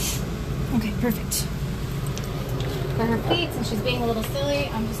 Okay, perfect. For her feet, since she's being a little silly,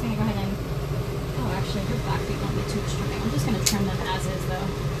 I'm just gonna go ahead and, oh, actually her back feet won't be too much trimming. I'm just gonna trim them as is though,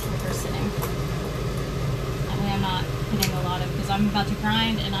 with her sitting. That way I'm not hitting a lot of, because I'm about to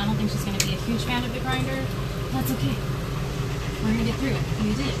grind and I don't think she's gonna be a huge fan of the grinder. That's okay. We're gonna get through it.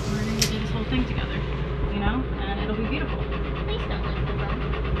 We did. We're gonna do this whole thing together, you know, and it'll be beautiful. Please don't lick the phone.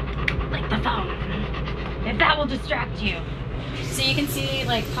 Like the phone. If that will distract you. So you can see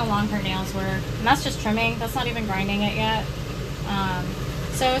like how long her nails were. And that's just trimming. That's not even grinding it yet.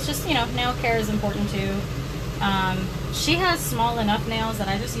 So it's just, you know, nail care is important too. She has small enough nails that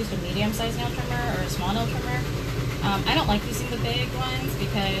I just used a medium-sized nail trimmer or a small nail trimmer. I don't like using the big ones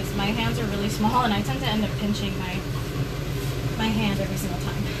because my hands are really small and I tend to end up pinching my hand every single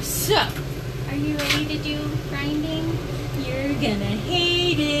time. So, are you ready to do grinding? You're gonna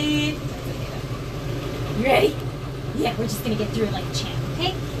hate it. You ready? Yeah, we're just gonna get through it like a champ,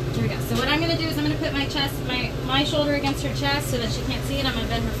 okay? Here we go. So what I'm gonna do is I'm gonna put my chest, my shoulder against her chest so that she can't see it. I'm gonna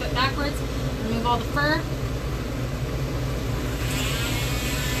bend her foot backwards, remove all the fur.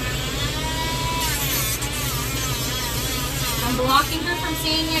 I'm blocking her from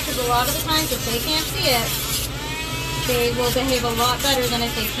seeing it because a lot of the times if they can't see it, they will behave a lot better than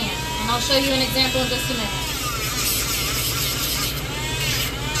if they can. And I'll show you an example in just a minute.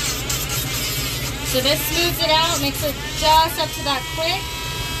 So this smooths it out, makes it just up to that quick.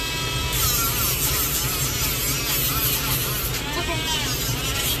 It's okay.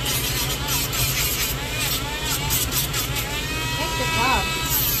 Okay, good job.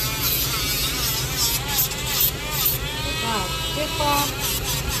 Good job. Good claw.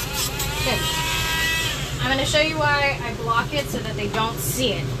 Good. I'm going to show you why I block it so that they don't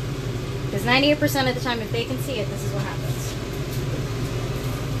see it. Because 98% of the time, if they can see it, this is what happens.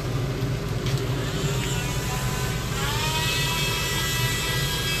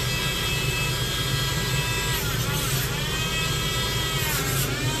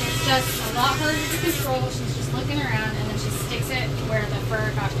 It's just a lot harder to control. She's just looking around, and then she sticks it where the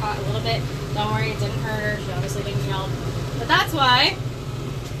fur got caught a little bit. Don't worry, it didn't hurt her. She obviously didn't yelp. But that's why,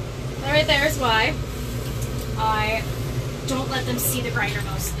 that right there is why I don't let them see the grinder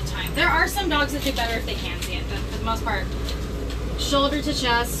most of the time. There are some dogs that do better if they can see it, but for the most part, shoulder to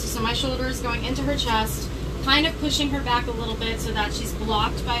chest. So my shoulder is going into her chest, kind of pushing her back a little bit so that she's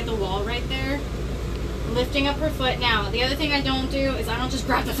blocked by the wall right there. Lifting up her foot. Now, the other thing I don't do is I don't just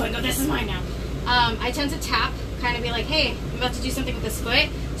grab the foot and go, this is mine now. I tend to tap, kind of be like, hey, I'm about to do something with this foot,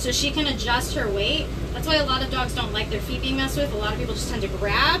 so she can adjust her weight. That's why a lot of dogs don't like their feet being messed with. A lot of people just tend to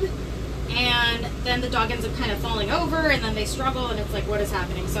grab, and then the dog ends up kind of falling over, and then they struggle, and it's like, what is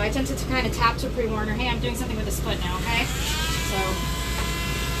happening? So I tend to kind of tap to pre-warn her, hey, I'm doing something with this foot now, okay? So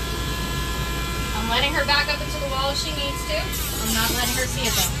I'm letting her back up into the wall if she needs to. I'm not letting her see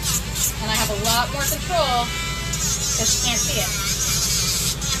it though. And I have a lot more control because she can't see it.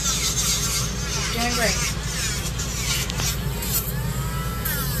 Doing great.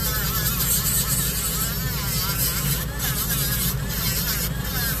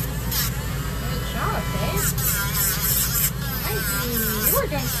 Good job, babe. Nice. You are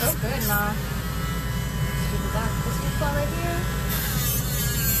doing so good, Ma. Let's do this big claw right here.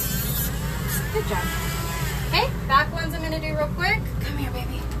 Good job. Okay, back ones I'm going to do real quick. Come here,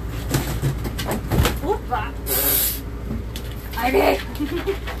 baby. Whoop-a. Ivy! I'm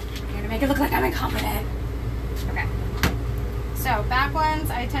going to make it look like I'm incompetent. Okay. So, back ones,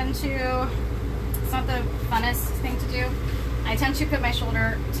 I tend to, it's not the funnest thing to do. I tend to put my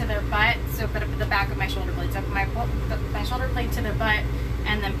shoulder to their butt, so put up at the back of my shoulder blades, up my shoulder blade to their butt,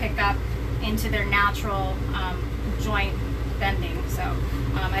 and then pick up into their natural joint bending. So,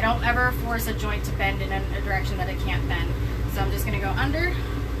 I don't ever force a joint to bend in a direction that it can't bend. So I'm just going to go under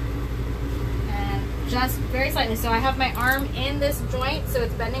and just very slightly. So I have my arm in this joint, so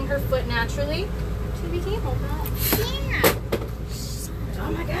it's bending her foot naturally. Baby, can you hold that? Yeah.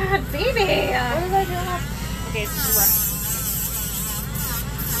 Oh my God, baby. What did I do? Okay, so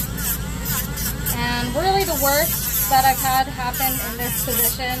and really the worst that I've had happen in this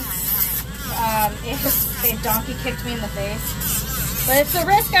position is they donkey kicked me in the face. But it's a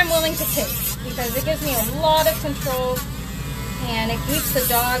risk I'm willing to take because it gives me a lot of control and it keeps the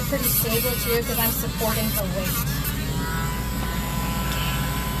dog pretty stable too because I'm supporting her weight.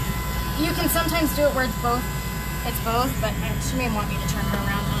 You can sometimes do it where it's both, but she may want me to turn her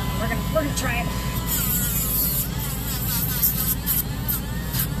around. We're gonna try it.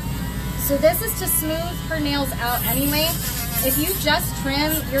 So this is to smooth her nails out anyway. If you just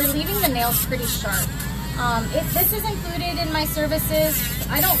trim, you're leaving the nails pretty sharp. If this is included in my services,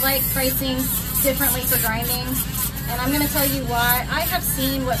 I don't like pricing differently for grinding, and I'm going to tell you why. I have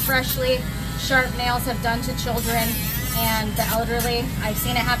seen what freshly sharp nails have done to children and the elderly. I've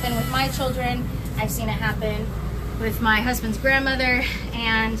seen it happen with my children. I've seen it happen with my husband's grandmother,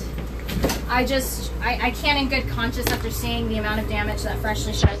 and I can't in good conscience, after seeing the amount of damage that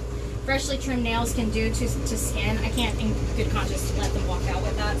freshly trimmed nails can do to skin, I can't in good conscience let them walk out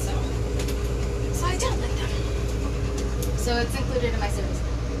with that, so I don't like them. So it's included in my service.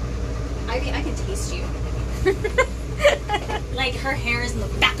 Ivy, I can taste you. Like her hair is in the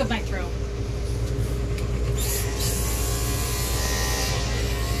back of my throat.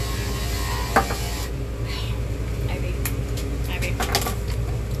 Ivy.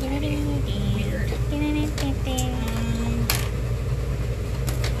 Weird.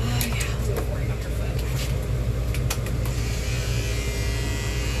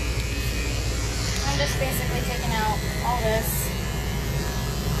 Just basically taking out all this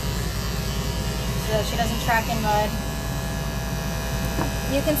so that she doesn't track in mud.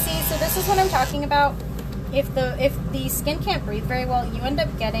 You can see, so this is what I'm talking about. If the skin can't breathe very well, you end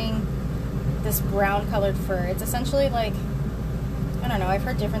up getting this brown colored fur. It's essentially like, I don't know, I've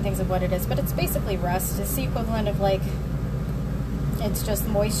heard different things of what it is, but it's basically rust. It's the equivalent of like It's just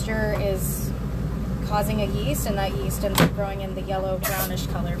moisture is causing a yeast, and that yeast ends up growing in the yellow brownish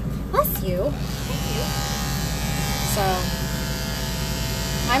color. Bless you. Thank you. So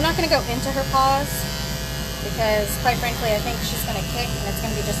I'm not going to go into her paws because, quite frankly, I think she's going to kick and it's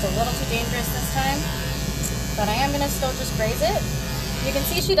going to be just a little too dangerous this time. But I am going to still just graze it. You can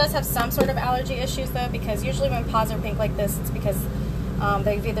see she does have some sort of allergy issues though, because usually when paws are pink like this, it's because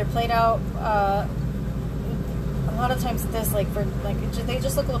they've either played out. A lot of times this, they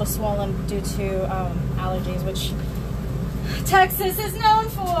just look a little swollen due to allergies, which Texas is known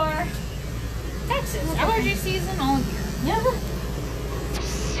for. Texas, allergy season all year. Yeah.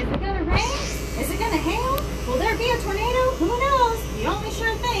 Is it gonna rain? Is it gonna hail? Will there be a tornado? Who knows? The only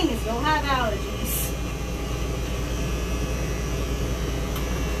sure thing is you'll have allergies.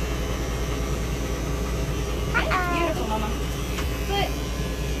 Beautiful, Mama. But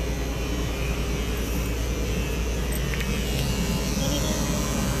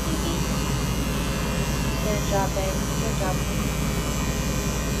good job, babe. Good job.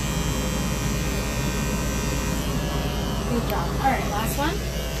 Good job. Alright, last one.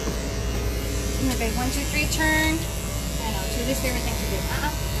 Okay, 1, 2, 3, turn. I know, Julie's favorite thing to do.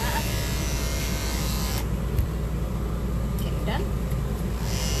 Okay, you're done.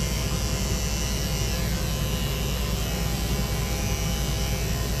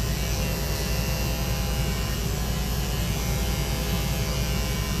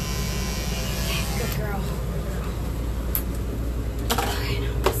 Good girl. Okay,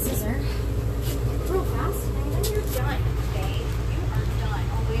 now the scissor. Real fast, and then you're done, babe. You are done.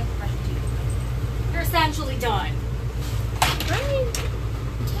 Oh, we have to brush your teeth. You're essentially done. Right. You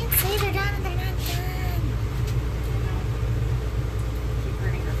can't say they're done and they're not done. Keep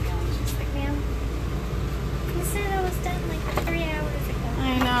hurting her feelings. She's like, ma'am. You said I was done like 3 hours ago. I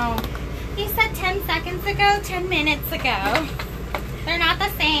know. You said 10 seconds ago, 10 minutes ago. They're not the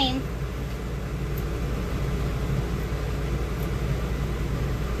same.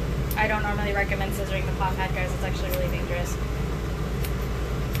 I don't normally recommend scissoring the paw pad, guys. It's actually really dangerous.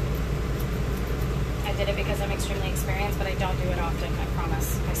 I did it because I'm extremely experienced, but I don't do it often. I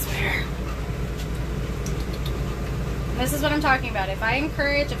promise. I swear. This is what I'm talking about. If I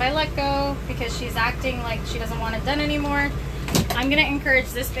let go because she's acting like she doesn't want it done anymore, I'm going to encourage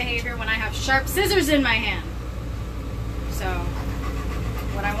this behavior when I have sharp scissors in my hand. So,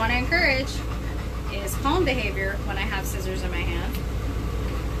 what I want to encourage is calm behavior when I have scissors in my hand.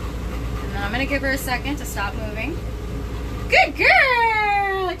 And then I'm going to give her a second to stop moving. Good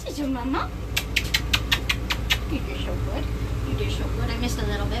girl! Did you, Mama? You did so good. You did so good. I missed a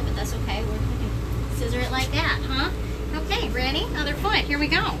little bit, but that's okay. We can scissor it like that, huh? Okay, ready? Other foot. Here we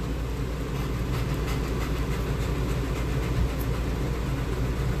go.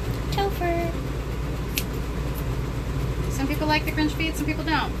 Topher. Some people like the Grinch feet, some people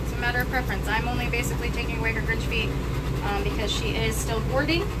don't. It's a matter of preference. I'm only basically taking away her Grinch feet because she is still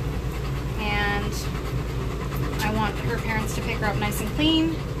boarding, and I want her parents to pick her up nice and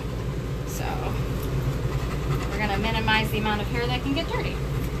clean. So we're gonna minimize the amount of hair that can get dirty.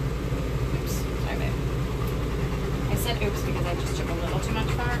 Oops, sorry babe. I said oops because I just took a little too much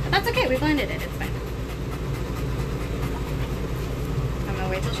far, but that's okay, we blended it, it's fine. I'm gonna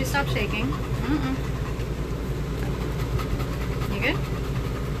wait till she stops shaking. You good?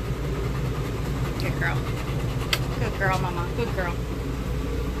 Good girl. Good girl, Mama, good girl.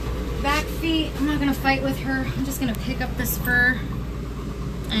 Back feet, I'm not gonna fight with her. I'm just gonna pick up this fur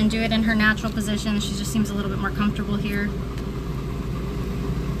and do it in her natural position. She just seems a little bit more comfortable here.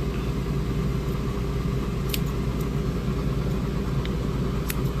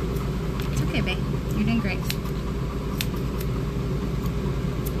 It's okay, babe. You're doing great.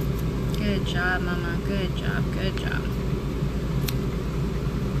 Good job, Mama. Good job, good job.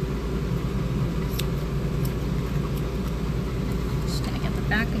 Just gonna get the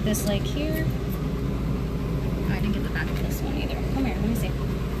back of this leg here. Oh, I didn't get the back of this one either. Come here, let me see.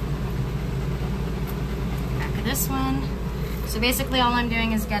 Back of this one. So basically all I'm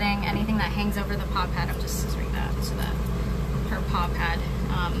doing is getting anything that hangs over the paw pad. I'm just scissoring that so that her paw pad,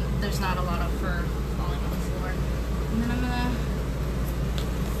 there's not a lot of fur falling on the floor. And then I'm gonna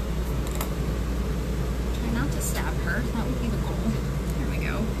try not to stab her. That would be the goal. There we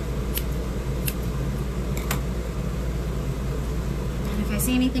go. And if I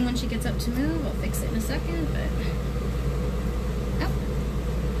see anything when she gets up to move, I'll fix it in a second, but... Oh.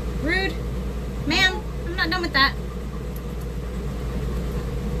 Rude. Ma'am, I'm not done with that.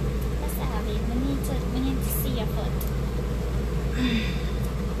 Miss Abby, we need to see your foot.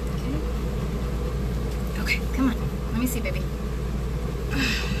 Okay, come on. Let me see, baby.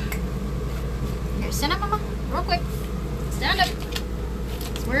 Here, stand up, Mama. Real quick. Stand up.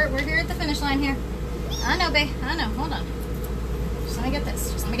 we're here at the finish line here. I know, babe. I know. Hold on. Just let me get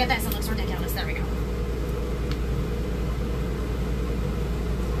this. Just let me get this. It looks ridiculous. There we go.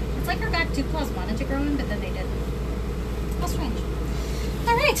 It's like her back two claws wanted to grow in, but then they didn't. How strange.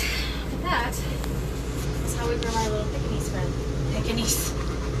 All right. With that, that's how we groom our little Pekingese friend. Pekingese.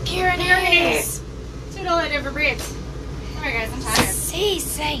 Pyrenees. Two all that ever breeds. All right, guys. I'm tired. Say.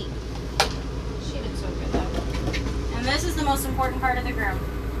 She did so good though. And this is the most important part of the groom.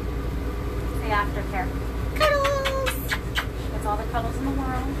 The aftercare. Cuddles! She gets all the cuddles in the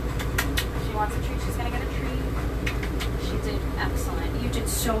world. If she wants a treat, she's gonna get a treat. She did excellent. You did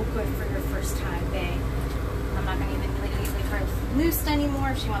so good for your first time, babe. I'm not gonna even leave her loose anymore.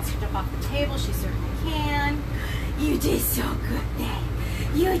 If she wants to jump off the table, she certainly can. You did so good, babe.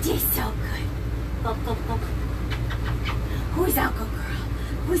 You did so good. Go. Who's that good girl?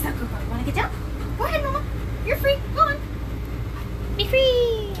 Who's that good girl? You wanna get down? Go ahead, Mama. You're free. Go on. Be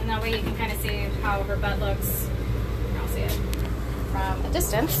free. And that way you can kind of see how her butt looks. I'll see it from a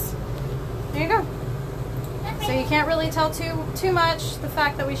distance. There you go. So you can't really tell too much the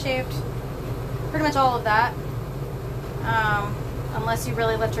fact that we shaved pretty much all of that. Unless you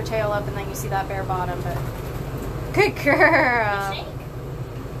really lift her tail up and then you see that bare bottom, but good girl.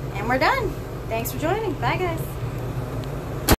 And we're done. Thanks for joining. Bye, guys.